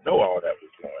didn't even know all that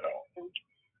was going on.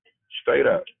 Straight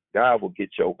up. God will get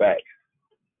your back.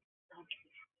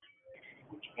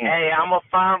 Hey, I'm a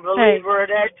firm believer of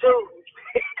that too.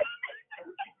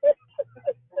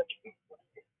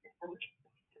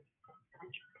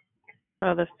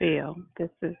 Brother Phil, this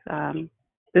is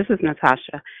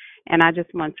Natasha, and I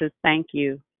just want to thank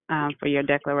you for your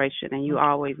declaration, and you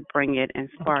always bring it and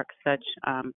spark such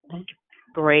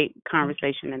great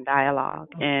conversation and dialogue.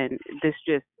 And this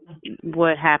just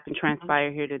what happened,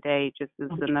 transpired here today, just is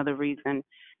another reason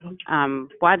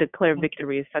why Declare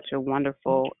Victory is such a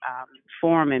wonderful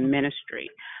forum and ministry.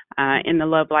 In the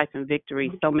Love, Life, and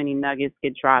Victory, so many nuggets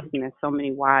get dropped, and there's so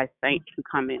many wise saints who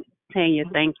come in. Tanya,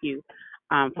 thank you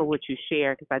for what you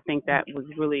shared, because I think that was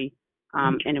really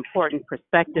an important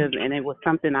perspective, and it was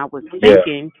something I was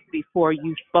thinking before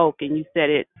you spoke, and you said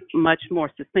it much more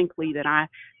succinctly than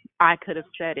I could have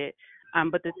said it.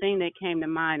 But the thing that came to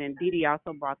mind, and Dee Dee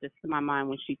also brought this to my mind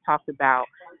when she talked about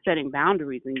setting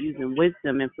boundaries and using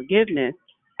wisdom and forgiveness,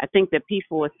 I think that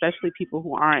people, especially people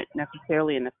who aren't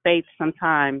necessarily in the faith,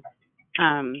 sometimes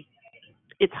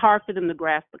it's hard for them to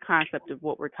grasp the concept of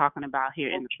what we're talking about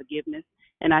here in the forgiveness.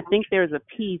 And I think there's a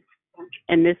piece,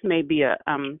 and this may be a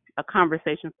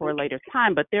conversation for a later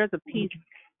time, but there's a piece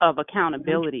of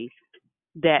accountability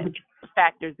that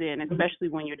factors in, especially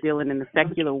when you're dealing in the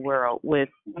secular world, with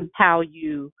how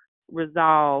you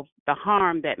resolve the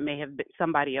harm that may have been,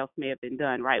 somebody else may have been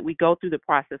done, right? We go through the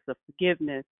process of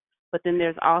forgiveness, but then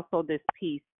there's also this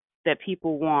piece that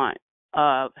people want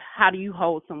of how do you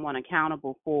hold someone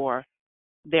accountable for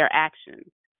their actions.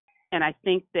 And I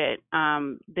think that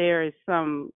there is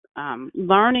some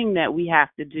learning that we have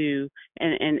to do,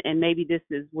 and maybe this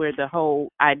is where the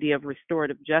whole idea of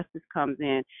restorative justice comes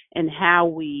in, and how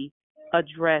we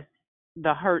address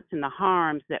the hurts and the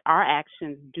harms that our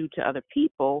actions do to other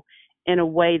people in a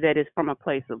way that is from a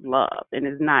place of love and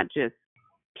is not just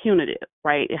punitive,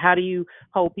 right? How do you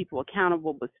hold people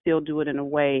accountable but still do it in a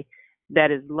way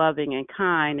that is loving and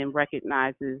kind and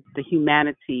recognizes the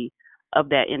humanity of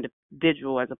that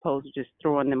individual, as opposed to just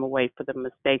throwing them away for the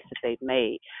mistakes that they've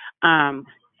made.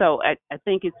 So I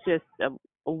think it's just a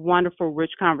wonderful,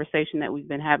 rich conversation that we've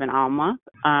been having all month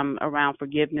around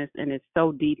forgiveness, and it's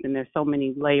so deep and there's so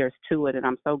many layers to it, and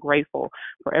I'm so grateful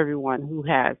for everyone who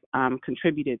has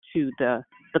contributed to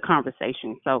the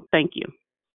conversation. So thank you.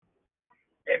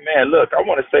 Hey, man, look, I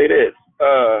want to say this.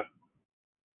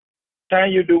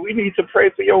 Tanya, do we need to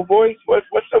pray for your voice? What's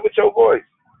up with your voice?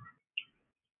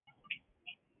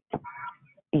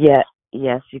 Yeah,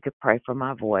 yes, you could pray for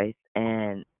my voice,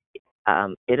 and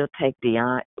it'll take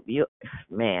beyond you,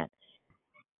 man.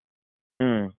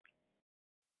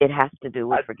 It has to do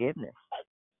with forgiveness.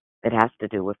 It has to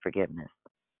do with forgiveness,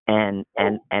 and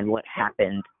what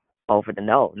happened over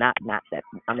not that.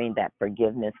 I mean, that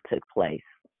forgiveness took place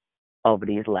over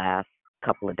these last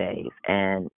couple of days,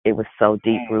 and it was so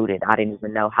deep rooted. I didn't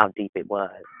even know how deep it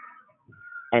was.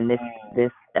 And this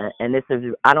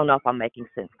is, I don't know if I'm making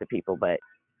sense to people, but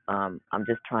I'm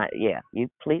just trying. Yeah, you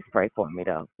please pray for me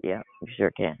though. Yeah, you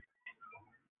sure can.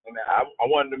 I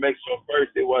wanted to make sure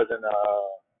first it wasn't.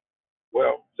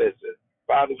 Well, listen,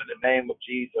 Father, in the name of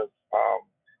Jesus,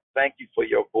 thank you for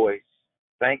your voice.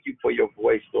 Thank you for your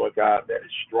voice, Lord God, that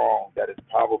is strong, that is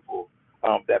powerful,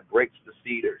 that breaks the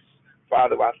cedars.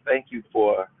 Father, I thank you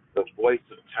for the voice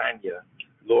of Tanya.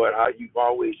 Lord, how you've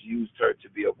always used her to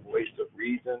be a voice of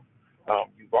reason.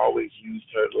 You've always used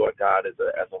her, Lord God, as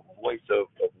a voice of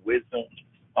wisdom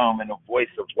and a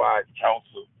voice of wise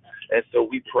counsel. And so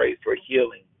we pray for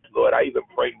healing. Lord, I even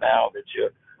pray now that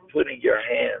you're putting your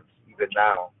hands even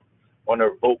now on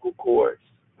her vocal cords.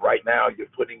 Right now,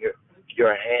 you're putting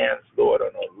your hands, Lord,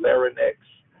 on her larynx,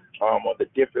 on the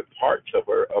different parts of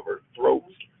her throat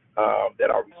that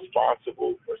are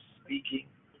responsible for speaking,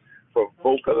 for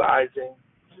vocalizing.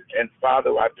 And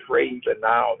Father, I pray even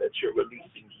now that you're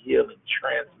releasing healing,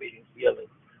 transmitting healing.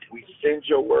 We send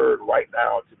your word right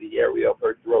now to the area of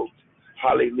her throat,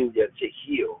 hallelujah, to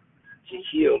heal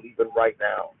even right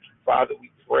now. Father,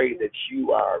 we pray that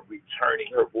you are returning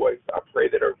her voice. I pray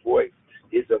that her voice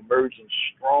is emerging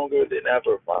stronger than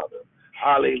ever, Father.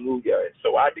 Hallelujah. And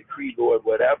so I decree, Lord,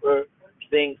 whatever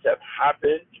things have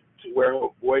happened to where her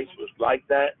voice was like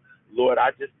that, Lord,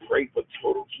 I just pray for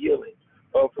total healing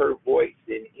of her voice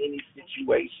in any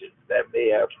situation that may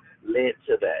have led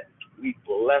to that. We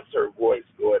bless her voice,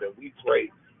 Lord, and we pray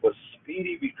for speed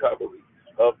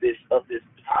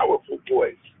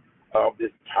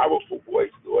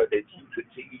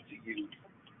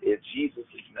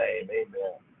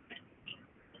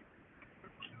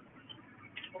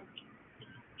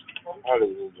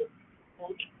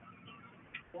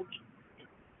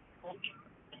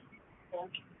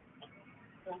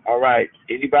right.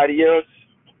 Anybody else?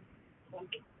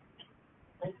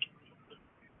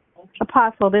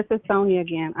 Apostle, this is Sonia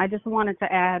again. I just wanted to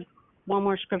add one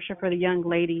more scripture for the young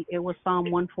lady. It was Psalm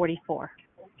 144.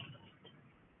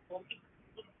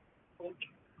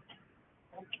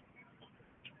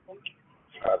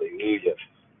 Hallelujah.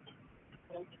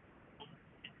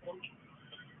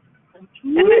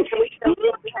 And then can we tell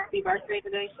you happy birthday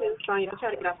today, too? Sonia, I'm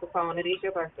trying to get off the phone. It is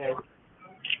your birthday.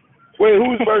 Wait,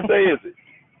 whose birthday is it?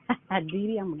 Dee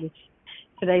Dee, I'm going to get you.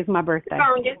 Today's my birthday.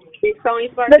 Sonia. It's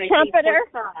Sonia's birthday. The trumpeter.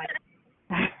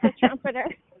 The trumpeter.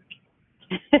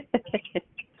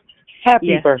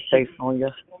 Happy birthday,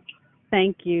 Sonia.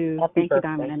 Thank you. Happy Thank you, birthday.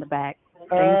 Diamond in the back.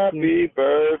 Thank you. Happy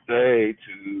birthday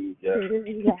to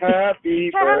you.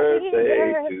 Happy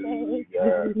birthday to you.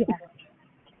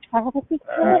 Happy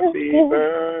Happy birthday.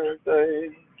 birthday.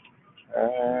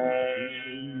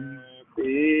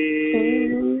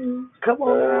 Happy Come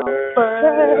on now.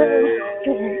 birthday.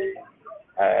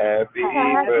 Happy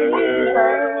birthday.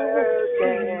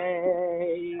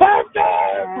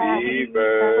 Happy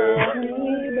birthday.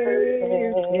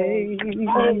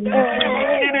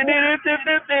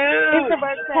 It's a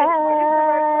birthday.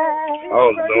 Oh,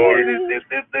 Lord.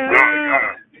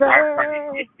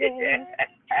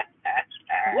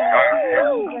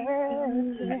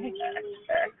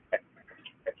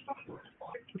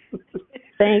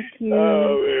 Thank you.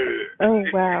 Oh,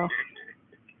 wow.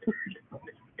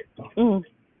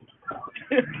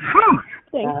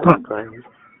 Thank you.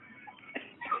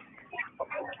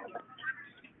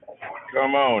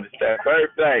 Come on, it's that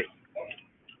birthday.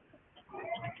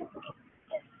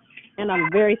 And I'm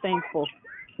very thankful.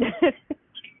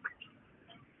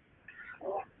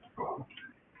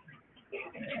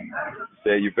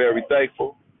 Say you're very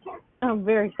thankful. I'm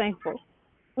very thankful.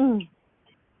 Come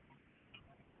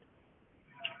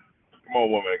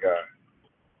on, woman of God.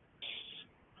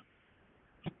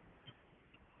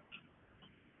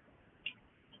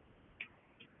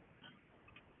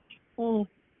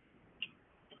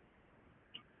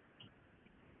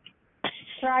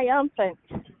 Triumphant.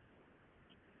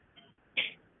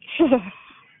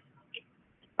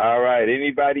 All right,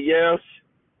 anybody else?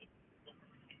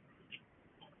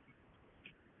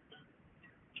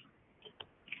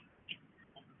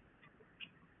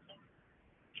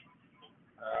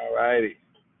 All righty.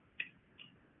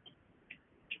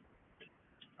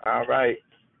 All right.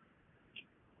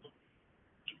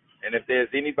 And if there's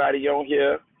anybody on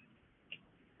here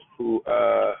who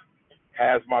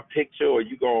has my picture, or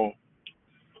you're gonna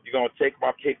take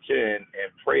my picture and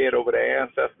pray it over the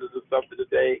ancestors or something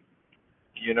today,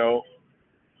 you know,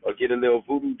 or get a little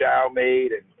voodoo doll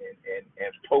made and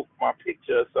poke my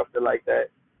picture or something like that,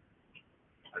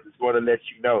 I just want to let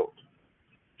you know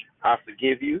I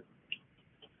forgive you.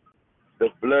 The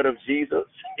blood of Jesus.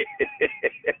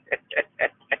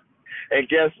 And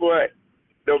guess what?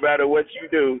 No matter what you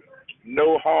do,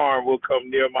 no harm will come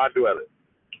near my dwelling.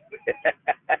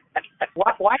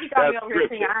 Why you got me That's over here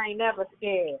saying scripture. I ain't never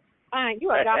scared?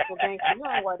 You a gospel gangster. You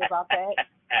ain't worried about that.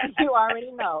 You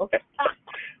already know.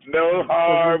 No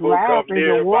harm will come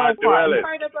near my You dwelling.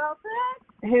 worried about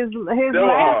that? His No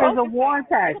laugh harm. is a war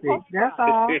tactic. That's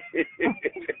all.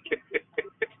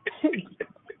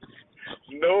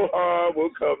 No harm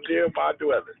will come near my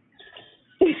dwelling.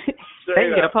 They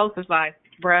can get a up. poster size,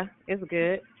 bruh. It's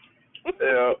good.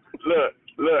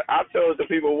 Look, I told the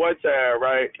people one time,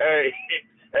 right? Hey,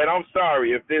 and I'm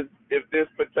sorry if this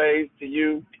pertains to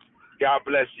you, God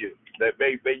bless you. That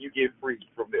may you get free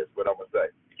from this, what I'm gonna say.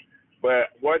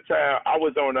 But one time I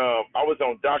was on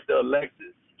Dr.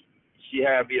 Alexis. She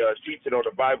had me teaching on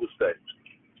the Bible study,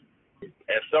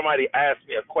 and somebody asked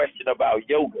me a question about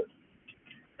yoga,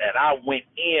 and I went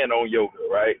in on yoga,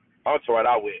 right? I'm sorry,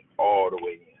 I went all the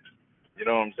way in. You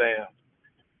know what I'm saying?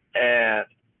 And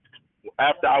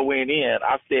after I went in,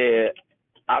 I said,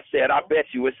 I bet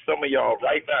you it's some of y'all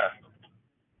right now.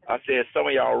 I said, some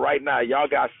of y'all right now, y'all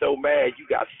got so mad you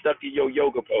got stuck in your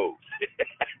yoga pose.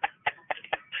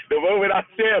 The moment I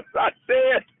said,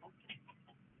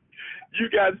 you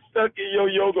got stuck in your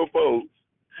yoga pose.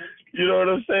 You know what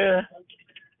I'm saying?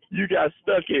 You got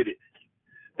stuck in it.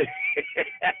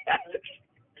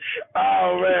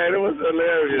 Oh, man, it was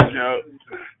hilarious, yo.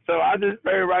 So I just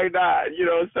pray right now, you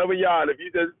know, some of y'all, if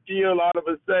you just feel all of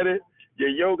a sudden your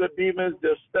yoga demons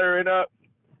just stirring up,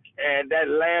 and that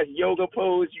last yoga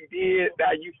pose you did,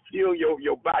 now you feel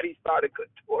your body start to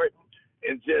contort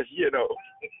and just, you know,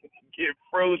 get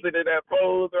frozen in that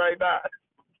pose right now.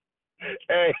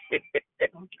 Hey,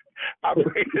 I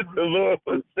pray that the Lord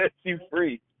will set you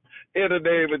free in the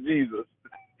name of Jesus.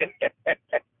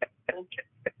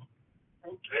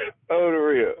 Oh, the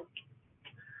real.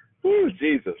 Ooh,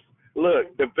 Jesus.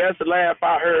 Look, the best laugh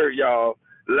I heard, y'all,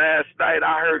 last night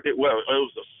I heard it. Well, it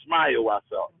was a smile I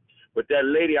saw. But that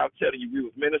lady I'm telling you we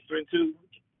was ministering to,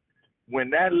 when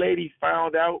that lady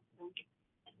found out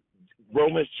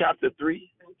Romans chapter 3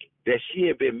 that she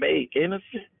had been made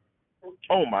innocent,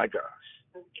 oh my gosh.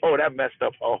 Oh, that messed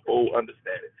up her whole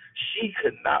understanding. She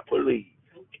could not believe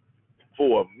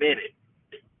for a minute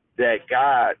that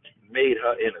God made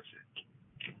her innocent.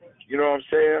 You know what I'm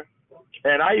saying?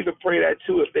 And I even pray that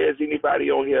too, if there's anybody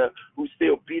on here who's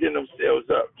still beating themselves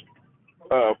up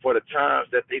for the times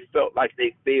that they felt like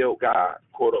they failed God,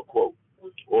 quote unquote,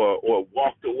 or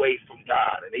walked away from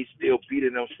God, and they still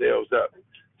beating themselves up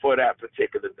for that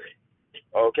particular thing.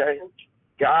 Okay?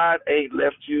 God ain't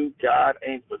left you. God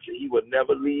ain't forsake. He will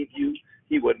never leave you.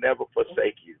 He will never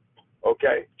forsake you.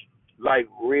 Okay? Like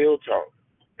real talk.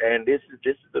 And this is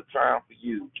the time for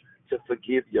you to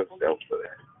forgive yourself for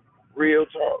that. Real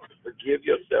talk. Forgive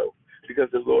yourself because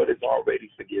the Lord has already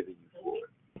forgiven you for it.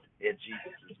 In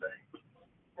Jesus'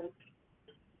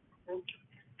 name.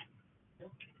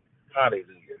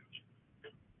 Hallelujah.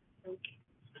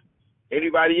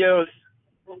 Anybody else?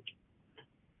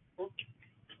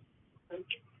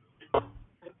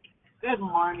 Good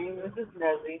morning. This is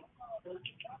Nellie.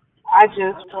 I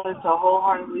just wanted to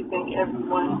wholeheartedly thank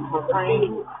everyone for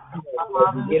praying my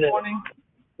father this morning.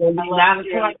 Okay,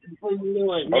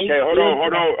 hold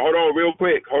on, real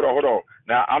quick. Hold on.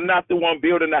 Now, I'm not the one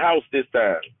building the house this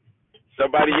time.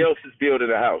 Somebody else is building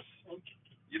the house.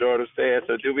 You know what I'm saying?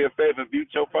 So do me a favor, mute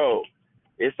your phone.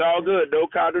 It's all good, no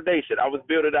condemnation. I was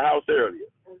building the house earlier.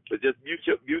 So just mute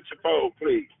your phone,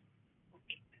 please.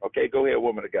 Okay, go ahead,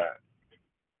 woman of God.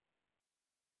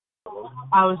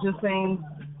 I was just saying,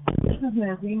 this is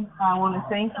Nancy. I want to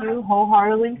thank you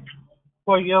wholeheartedly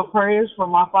for your prayers for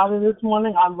my father this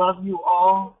morning. I love you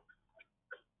all,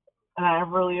 and I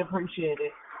really appreciate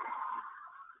it.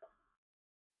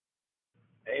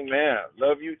 Amen.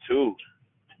 Love you too.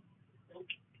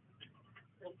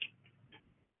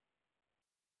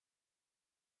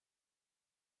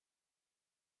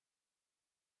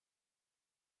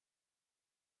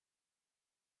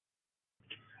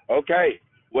 Okay.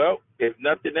 Well, if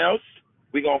nothing else,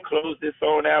 we're going to close this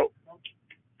on out.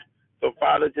 So,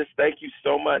 Father, just thank you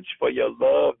so much for your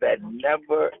love that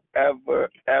never, ever,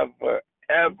 ever,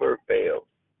 ever fails.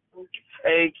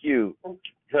 Thank you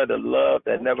for the love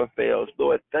that never fails.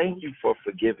 Lord, thank you for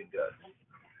forgiving us.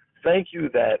 Thank you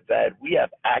that we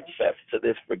have access to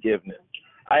this forgiveness.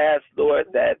 I ask, Lord,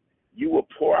 that you will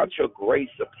pour out your grace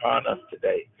upon us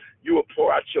today. You will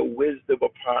pour out your wisdom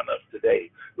upon us today.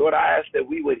 Lord, I ask that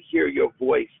we would hear your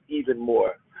voice even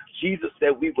more. Jesus,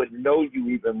 that we would know you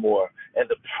even more and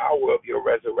the power of your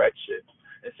resurrection.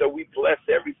 And so we bless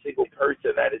every single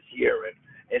person that is here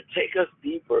and take us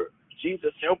deeper.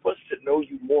 Jesus, help us to know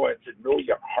you more and to know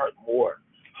your heart more.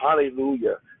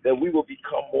 Hallelujah. That we will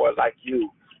become more like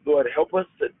you. Lord, help us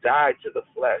to die to the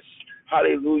flesh.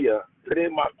 Hallelujah.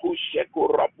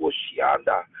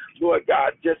 Lord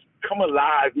God, just come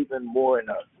alive even more in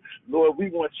us. Lord, we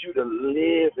want you to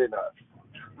live in us.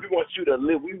 We want you to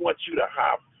live. We want you to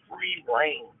have free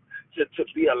reign to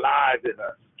be alive in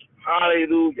us.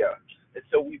 Hallelujah. And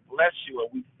so we bless you and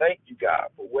we thank you, God,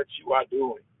 for what you are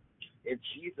doing. In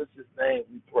Jesus' name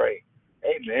we pray.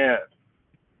 Amen.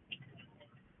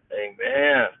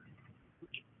 Amen.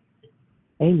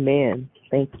 Amen.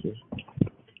 Thank you.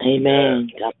 Amen.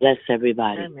 God bless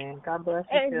everybody. Amen. God bless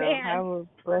you. Amen. Have a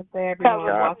blessed day, everyone.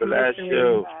 God bless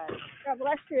you. God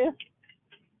bless you.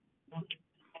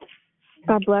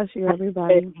 God bless you,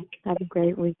 everybody. Have a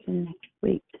great week.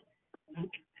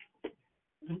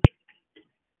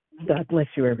 God bless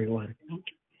you, everyone.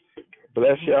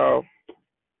 Bless y'all.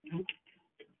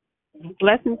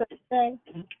 Blessings.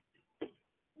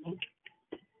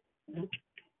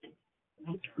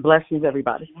 Blessings,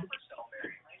 everybody.